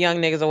to the young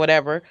niggas or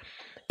whatever.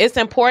 It's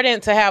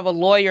important to have a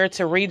lawyer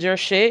to read your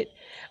shit,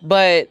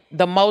 but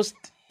the most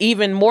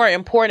even more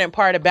important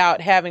part about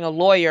having a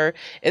lawyer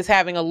is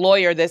having a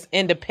lawyer that's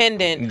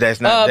independent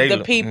That's not of the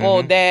Dayla.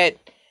 people that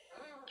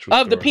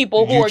of the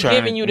people who You are trying-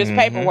 giving you this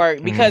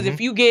paperwork. Because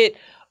if you get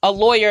a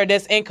lawyer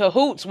that's in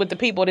cahoots with the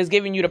people that's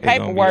giving you the gonna be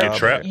paperwork, all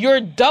bad.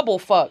 you're double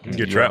fucked.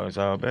 Get trapped. It's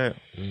all bad.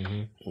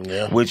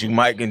 Yeah. Which you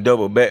might can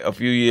double back a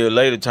few years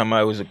later, talking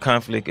about it was a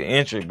conflict of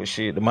interest, but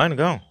shit, the money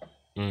gone.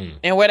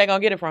 And where they gonna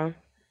get it from?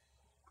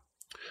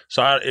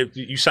 So if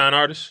you sign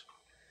artists,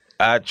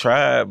 I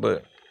tried,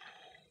 but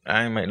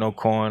I ain't make no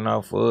coin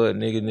off for it.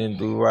 Nigga didn't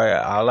do right.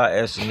 All I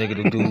asked a nigga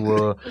to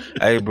do,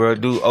 hey, bro,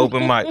 do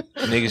open mic.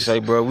 Nigga say,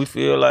 bro, we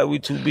feel like we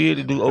too big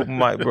to do open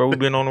mic, bro. We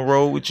been on the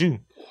road with you.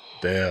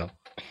 damn.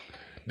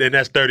 Then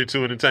that's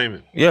 32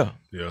 Entertainment. Yeah.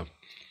 Yeah.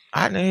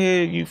 How the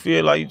hell you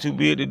feel like you too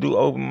big to do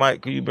open mic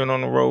because you been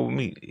on the road with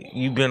me?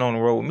 You been on the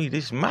road with me.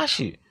 This is my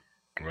shit.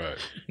 Right.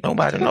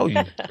 Nobody know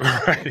you.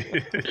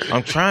 Right.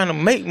 I'm trying to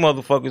make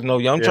motherfuckers know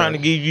you. I'm trying to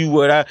give you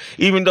what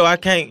even though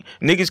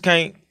niggas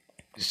can't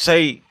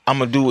say I'm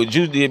gonna do what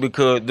Juice did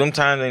because them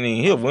times ain't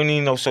even here. We didn't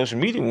even know social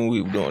media when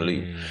we were doing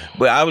leave.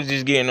 But I was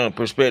just getting on the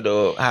perspective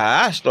of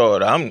how I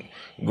started. I'm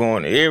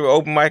going to every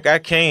open mic I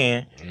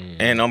can,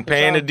 and I'm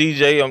paying the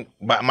DJ.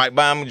 Might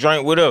buy him a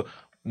drink, whatever.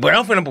 But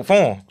I'm finna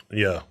perform.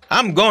 Yeah.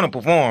 I'm gonna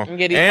perform, And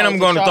get these and I'm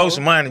folks a gonna throw show.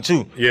 some money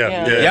too.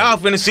 Yeah. Y'all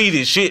finna see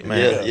this shit,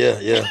 man.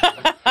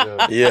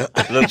 Yeah.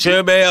 Look,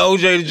 chill bad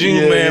OJ the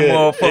Jew, man,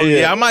 motherfucker.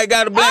 Yeah, I might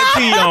got a black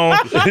tee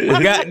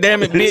on. God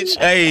damn it, bitch.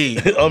 Hey,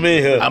 I'm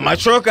in here. My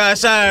truck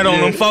outside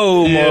on them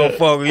fold,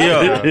 motherfucker.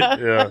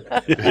 Yeah.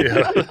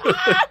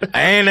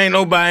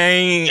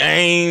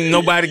 Ain't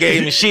nobody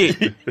gave me shit.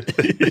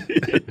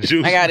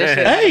 Juice I got this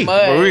shit man. in the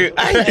mud. For real.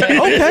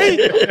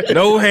 Okay.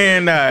 No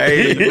hand out.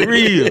 Hey, for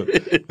real.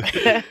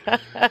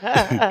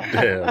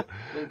 Damn.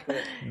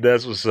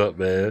 That's what's up,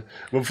 man.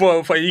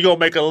 Before you gonna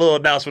make a little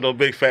announcement on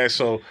Big Facts,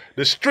 so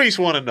the streets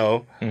want to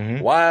know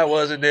why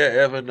wasn't there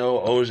ever no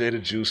OJ the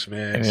Juice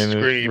Man And the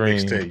Scream Scream.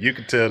 mixtape? You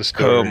can tell the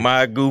story. Cause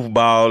my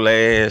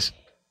goofball ass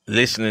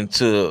listening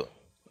to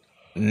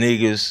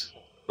niggas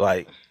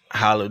like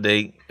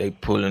Holiday, they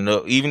pulling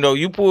up. Even though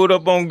you pulled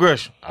up on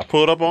Gresham. I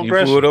pulled up on You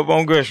Gresham. pulled up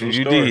on Gresham. True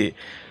You story. did.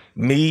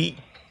 Me,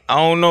 I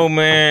don't know,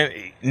 man.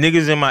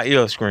 Niggas in my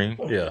ear scream.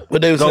 Yeah.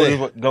 What they was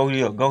saying? Go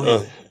here.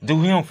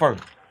 Do him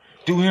first.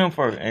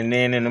 And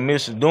then in the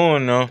midst of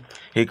doing them,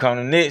 here come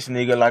the next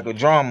nigga like a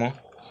drama.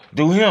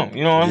 Do him.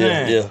 You know what I'm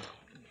saying? Yeah.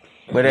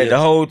 But at the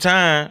whole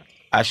time,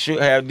 I should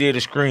have did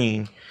a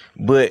screen,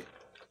 but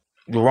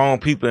the wrong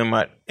people in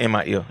my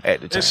ear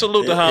at the time. And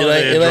salute the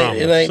Holiday and Drama.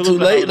 It ain't too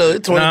late though.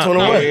 It's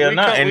 2021.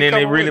 And then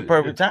it really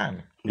perfect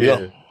timing.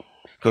 Yeah.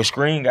 Cause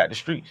Screen got the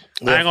streets.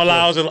 I ain't gonna lie,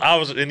 I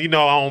was, and you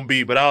know I don't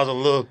beat, but I was a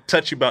little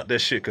touchy about that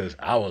shit because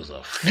I was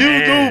a fan.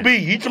 You do be.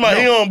 You talking about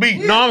he don't be.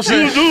 No, I'm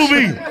saying you do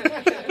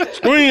be.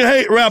 Scream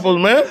hate rappers,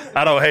 man.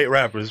 I don't hate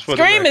rappers. For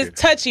the Scream record. is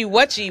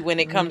touchy-wutchy when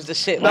it comes to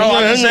shit No, like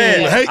I'm that. just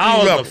saying, hate I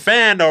these was a rappers.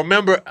 fan though.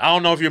 Remember, I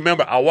don't know if you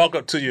remember, I walk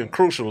up to you in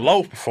Crucial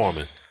Low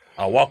performing.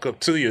 I walk up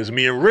to you, it's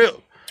me and Rip.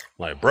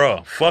 Like, bro,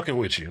 I'm fucking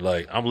with you.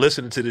 Like, I'm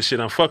listening to this shit,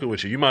 I'm fucking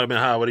with you. You might have been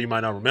high, whatever, you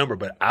might not remember,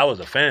 but I was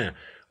a fan.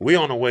 We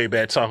on the way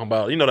back talking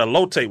about, you know, that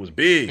Low tape was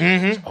big.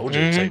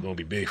 OJ tape gonna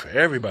be big for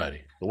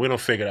everybody. But we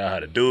don't figure out how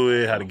to do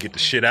it, how to get the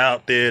shit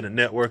out there, the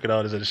network and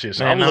all this other shit.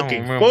 So Man, I'm I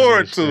looking don't remember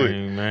forward this to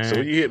thing, it. man. So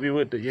when you hit me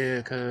with the,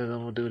 cuz I'm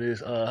gonna do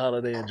this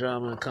Holiday and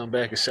Drama and come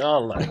back and shit, I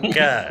was like,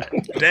 God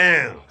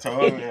damn.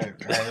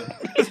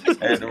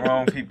 Had the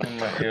wrong people in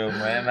my ear,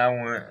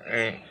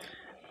 man.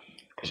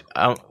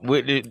 I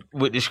went and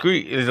with the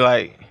street it's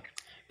like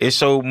it's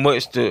so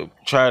much to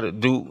try to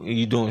do.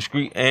 You doing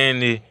street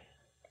and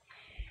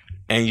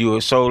you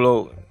a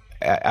solo.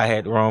 I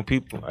had the wrong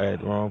people.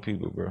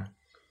 Bro.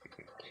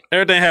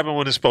 Everything happened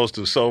when it's supposed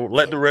to. So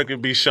let the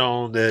record be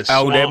shown that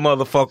That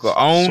motherfucker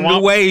on the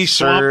way,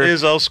 sir.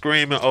 Swamp Izzo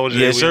screaming OJ.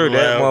 Yes, sir. We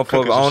That loud, motherfucker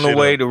cooking some on the shit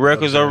way. up. The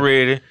records are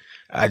ready.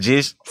 I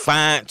just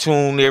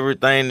fine-tuned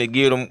everything to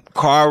get them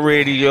car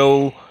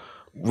radio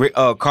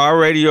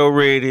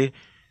ready,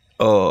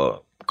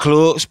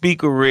 club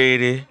speaker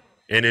ready,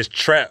 And it's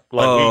trap.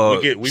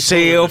 Like we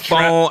cell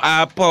phone,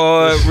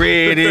 iPod,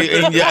 ready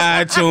in your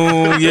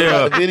iTunes.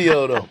 Yeah,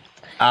 video though.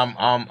 I'm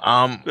a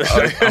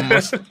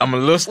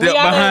little step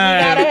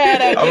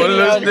behind. I'm a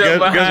little step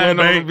behind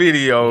on the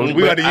video.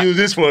 We got to use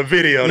this for a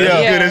video. That's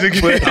as good as it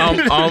But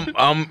gets.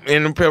 I'm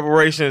in the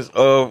preparations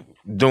of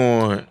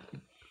doing a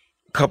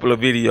couple of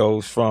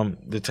videos from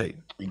the tape.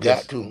 You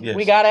got to. Yes.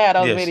 We gotta have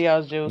those Yes.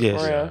 videos, Juice,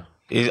 Yes. for real.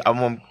 I'm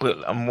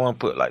gonna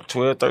put like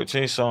 12,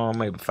 13 songs,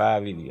 maybe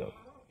 5 videos.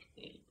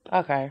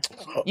 Okay.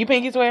 You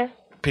pinky swear?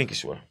 Pinky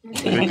swear.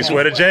 Pinky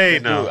swear to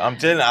Jade now. I'm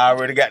telling you, I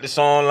already got the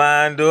song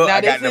lined up. Now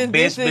I got this the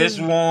is- best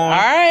one. All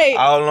right.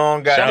 All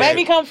along got Let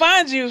me come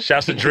find you.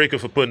 Shouts to Drinker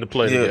for putting the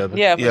play together.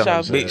 Yeah,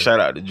 for sure. Big shout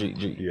out to Drake.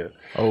 Yeah.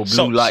 Oh,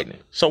 Blue Lightning.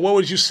 So what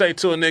would you say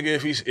to a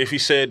nigga if he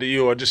said to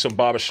you, or just some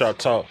barbershop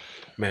talk,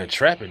 man,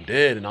 trapping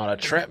dead and all that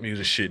trap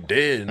music shit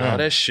dead and all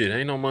that shit,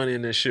 ain't no money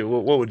in that shit.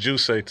 What would you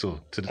say to a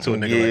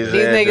nigga like that?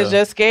 These niggas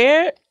just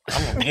scared?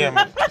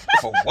 Yeah,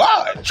 for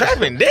what?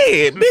 Trapping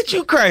dead, bitch,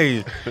 you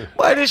crazy.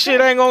 Why this shit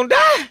ain't gonna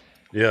die?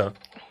 Yeah.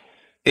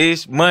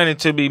 It's money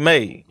to be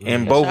made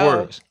in both sure.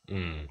 words.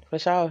 For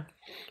sure.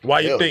 Why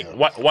you think?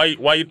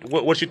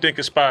 What you think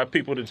inspired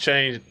people to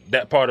change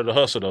that part of the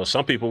hustle though?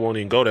 Some people won't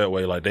even go that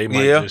way. Like they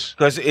might just.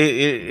 Because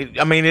it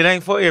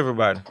ain't for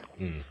everybody.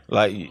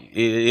 Like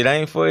it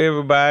ain't for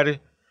everybody.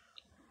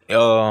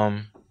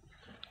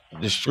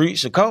 The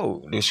streets are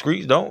cold. The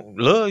streets don't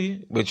love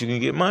you, but you can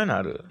get money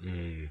out of it.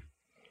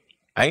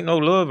 Ain't no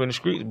love in the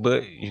streets,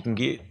 but you can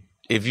get,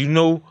 if you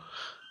know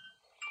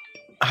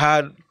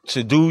how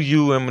to do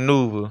you and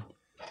maneuver,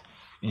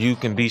 you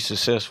can be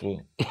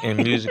successful in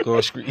music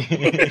or street. An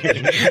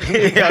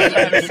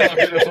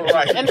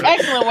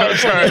excellent way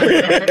to put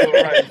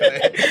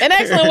it. An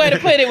excellent way to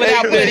put it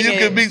without putting it. You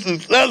can be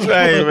successful.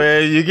 Hey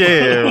man, you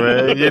can,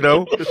 man. You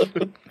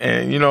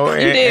know,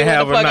 and and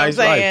have a nice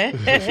life.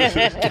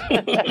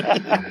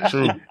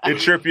 True. It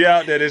trip you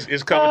out that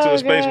it's coming to a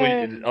space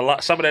where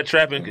some of that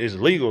trapping is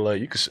legal.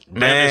 Like you can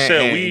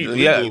sell weed.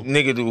 Legal.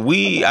 Nigga, the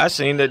weed. I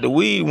seen that the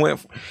weed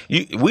went.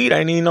 Weed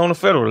ain't even on the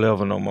federal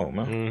level no more,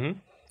 man. Mm-hmm.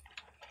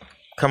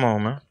 Come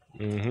on,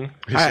 man.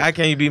 I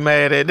can't be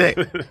mad at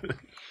that.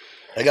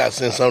 They got to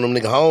send some of them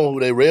niggas home who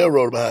they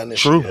railroad behind this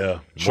True. shit. Yeah.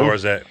 True. More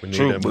is that. We need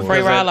True. that more.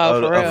 Because Free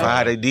Rallo, for real. of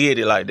how they did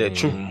it like that.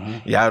 True.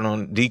 Y'all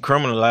done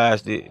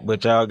decriminalized it,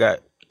 but y'all got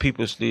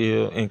people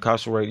still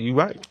incarcerated. You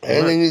right.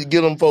 And they need to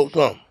get them folks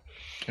something.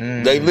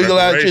 They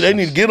legalize shit. They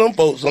need to get them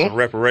folks something.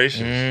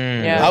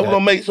 Reparations. How we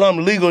gonna make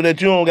something legal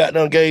that you don't got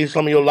done gave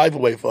some of your life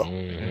away for?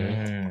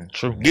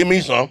 True. Give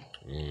me some.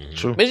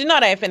 True. But you know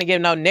they ain't finna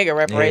give no nigga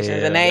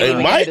reparations, and they ain't They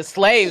even might. give the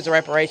slaves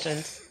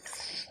reparations.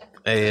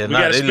 Hey, We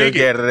gotta they speak look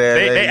it. at it as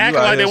They you acting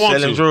out like they here want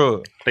selling to.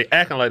 drugs. They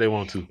acting like they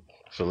want to.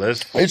 So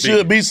let's. It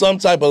should be some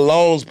type of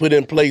loans put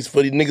in place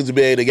for these niggas to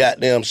be able to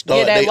goddamn start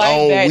Get that their life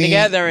own back weed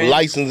together and-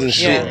 license and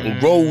shit Yeah. and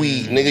grow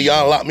weed. Nigga,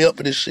 y'all lock me up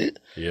for this shit.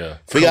 Yeah.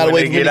 Figure out a When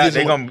way they for me to get out, get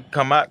they some. gonna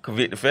come out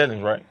convicted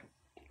felons, right?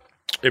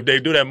 If they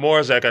do that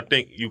Morris Act, I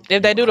think you.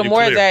 If they do the you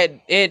more clear. that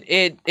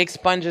it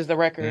expunges the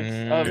records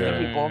of the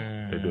people.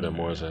 They do that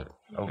Morris Act.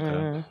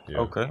 Okay. Yeah.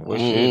 Okay. Well,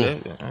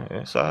 shit,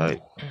 that's all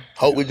right.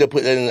 Hope we just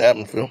put that in the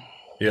atmosphere.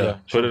 Yeah.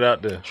 Put it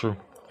out there. True.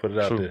 Put it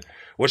out True. there.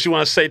 What you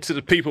want to say to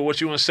the people? What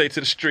you want to say to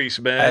the streets,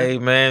 man? Hey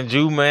man,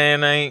 Jew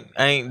man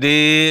ain't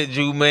dead.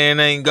 Jew man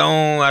ain't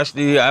gone.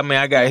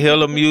 I got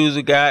hella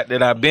music out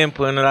that I've been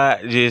putting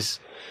out.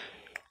 Just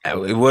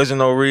it wasn't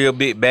no real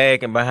big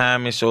backing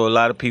behind me, so a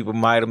lot of people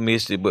might have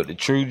missed it. But the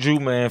true Jew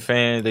man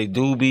fans, they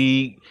do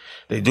grab.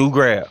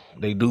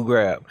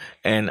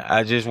 And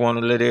I just want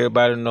to let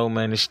everybody know,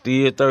 man, it's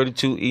still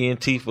 32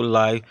 ENT for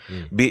life.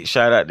 Big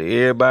shout out to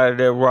everybody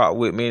that rock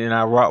with me, and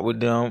I rock with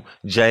them.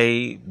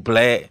 Jay,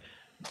 Black,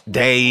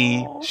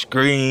 Dave,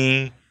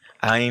 Screen.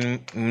 I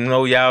ain't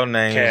know y'all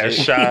names. Cash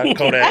Shot,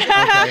 Kodak.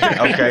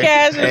 Okay.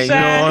 Cash And you know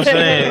what I'm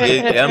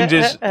saying? I'm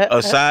just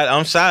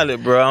I'm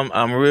solid, bro.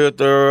 I'm real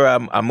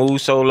thorough. I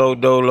move solo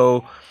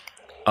dolo.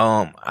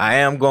 I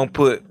am gonna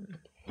put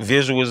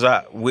visuals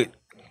out with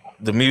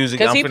the music.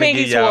 Cause I'm he finna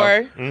pinky give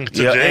y'all. swore.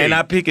 Yeah, and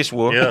I pinky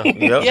swore. Yeah.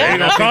 Yep. They ain't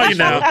gonna call you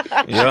now.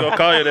 She gonna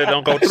call you that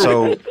don't go through.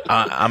 So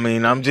I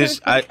mean, I'm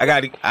just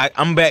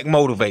I'm back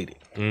motivated.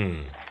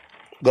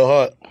 Go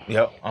hard.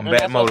 Yep, I'm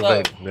back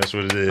motivated. That's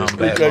what it is. I'm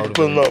back Appreciate you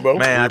putting motivated. up, bro.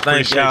 Man, I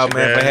thank Appreciate y'all, you,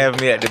 man, for having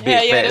me at the Big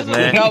Yeah, Facts, this was a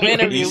man. dope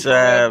interview. East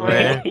side,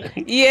 man.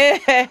 Yeah.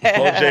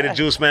 Follow Jay the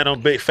Juice Man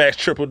on Big Facts,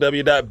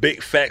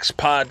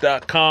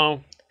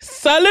 www.bigfactspod.com.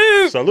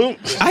 Salute. Salute.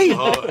 This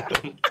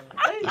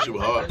shit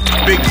was hard.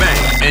 Big Bang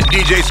and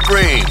DJ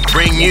Scream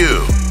bring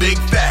you Big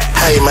Facts.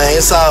 Hey man,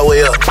 it's all the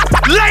way up.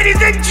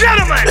 Ladies and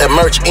gentlemen. That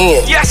merch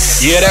in.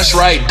 Yes. Yeah, that's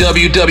right.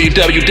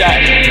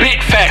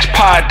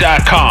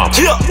 www.bigfactspod.com.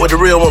 Yeah, with the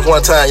real ones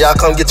one time. Y'all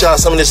come get y'all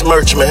some of this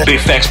merch, man.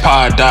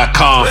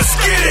 Bigfactspod.com. Let's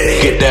get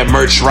it. Get that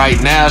merch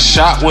right now.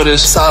 Shop with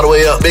us. It's all the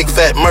way up. Big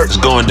fat merch. It's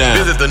going down.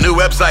 Visit the new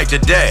website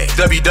today,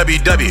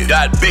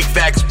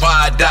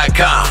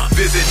 www.bigfactspod.com.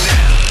 Visit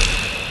now.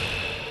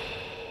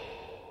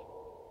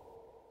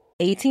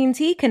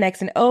 AT&T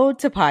connects an ode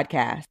to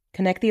podcasts.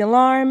 Connect the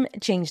alarm,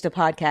 change the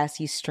podcast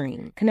you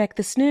stream. Connect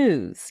the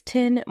snooze,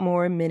 10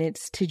 more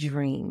minutes to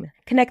dream.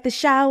 Connect the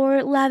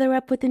shower, lather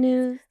up with the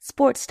news,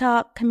 sports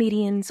talk,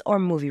 comedians, or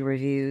movie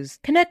reviews.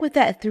 Connect with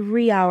that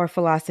 3-hour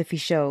philosophy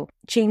show.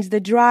 Change the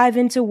drive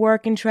into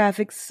work and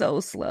traffic so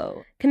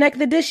slow. Connect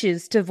the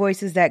dishes to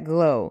voices that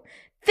glow.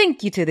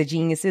 Thank you to the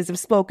geniuses of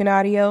spoken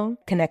audio.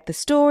 Connect the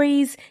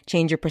stories,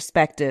 change your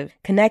perspective.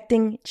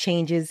 Connecting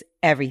changes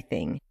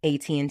everything.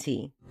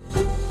 AT&T.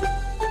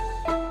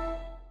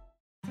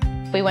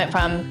 We went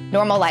from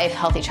normal life,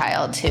 healthy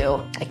child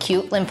to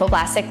acute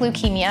lymphoblastic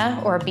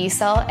leukemia, or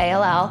B-cell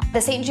ALL.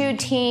 The St. Jude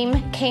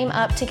team came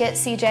up to get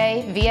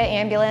CJ via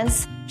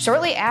ambulance.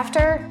 Shortly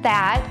after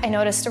that, I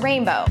noticed a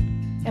rainbow.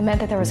 It meant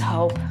that there was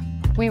hope.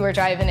 We were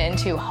driving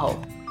into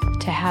hope.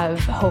 To have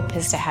hope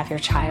is to have your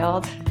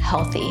child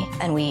healthy,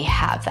 and we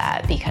have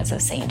that because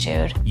of St.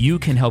 Jude. You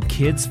can help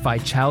kids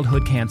fight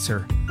childhood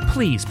cancer.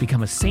 Please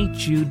become a St.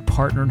 Jude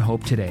Partner in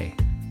Hope today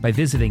by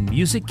visiting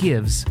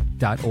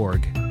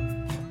musicgives.org.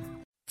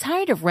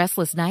 Tired of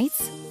restless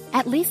nights?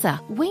 At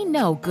Leesa, we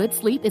know good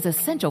sleep is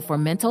essential for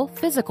mental,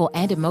 physical,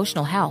 and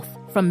emotional health.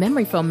 From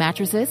memory foam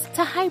mattresses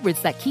to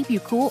hybrids that keep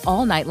you cool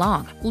all night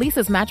long,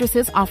 Leesa's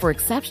mattresses offer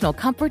exceptional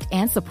comfort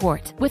and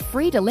support with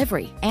free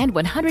delivery and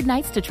 100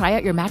 nights to try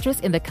out your mattress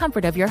in the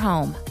comfort of your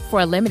home. For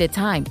a limited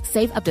time,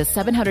 save up to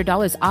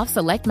 $700 off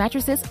select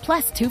mattresses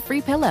plus 2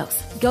 free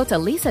pillows. Go to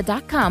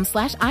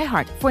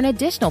leesa.com/iHeart for an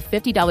additional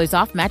 $50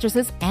 off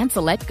mattresses and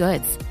select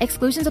goods.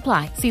 Exclusions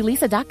apply. See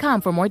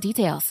leesa.com for more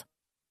details.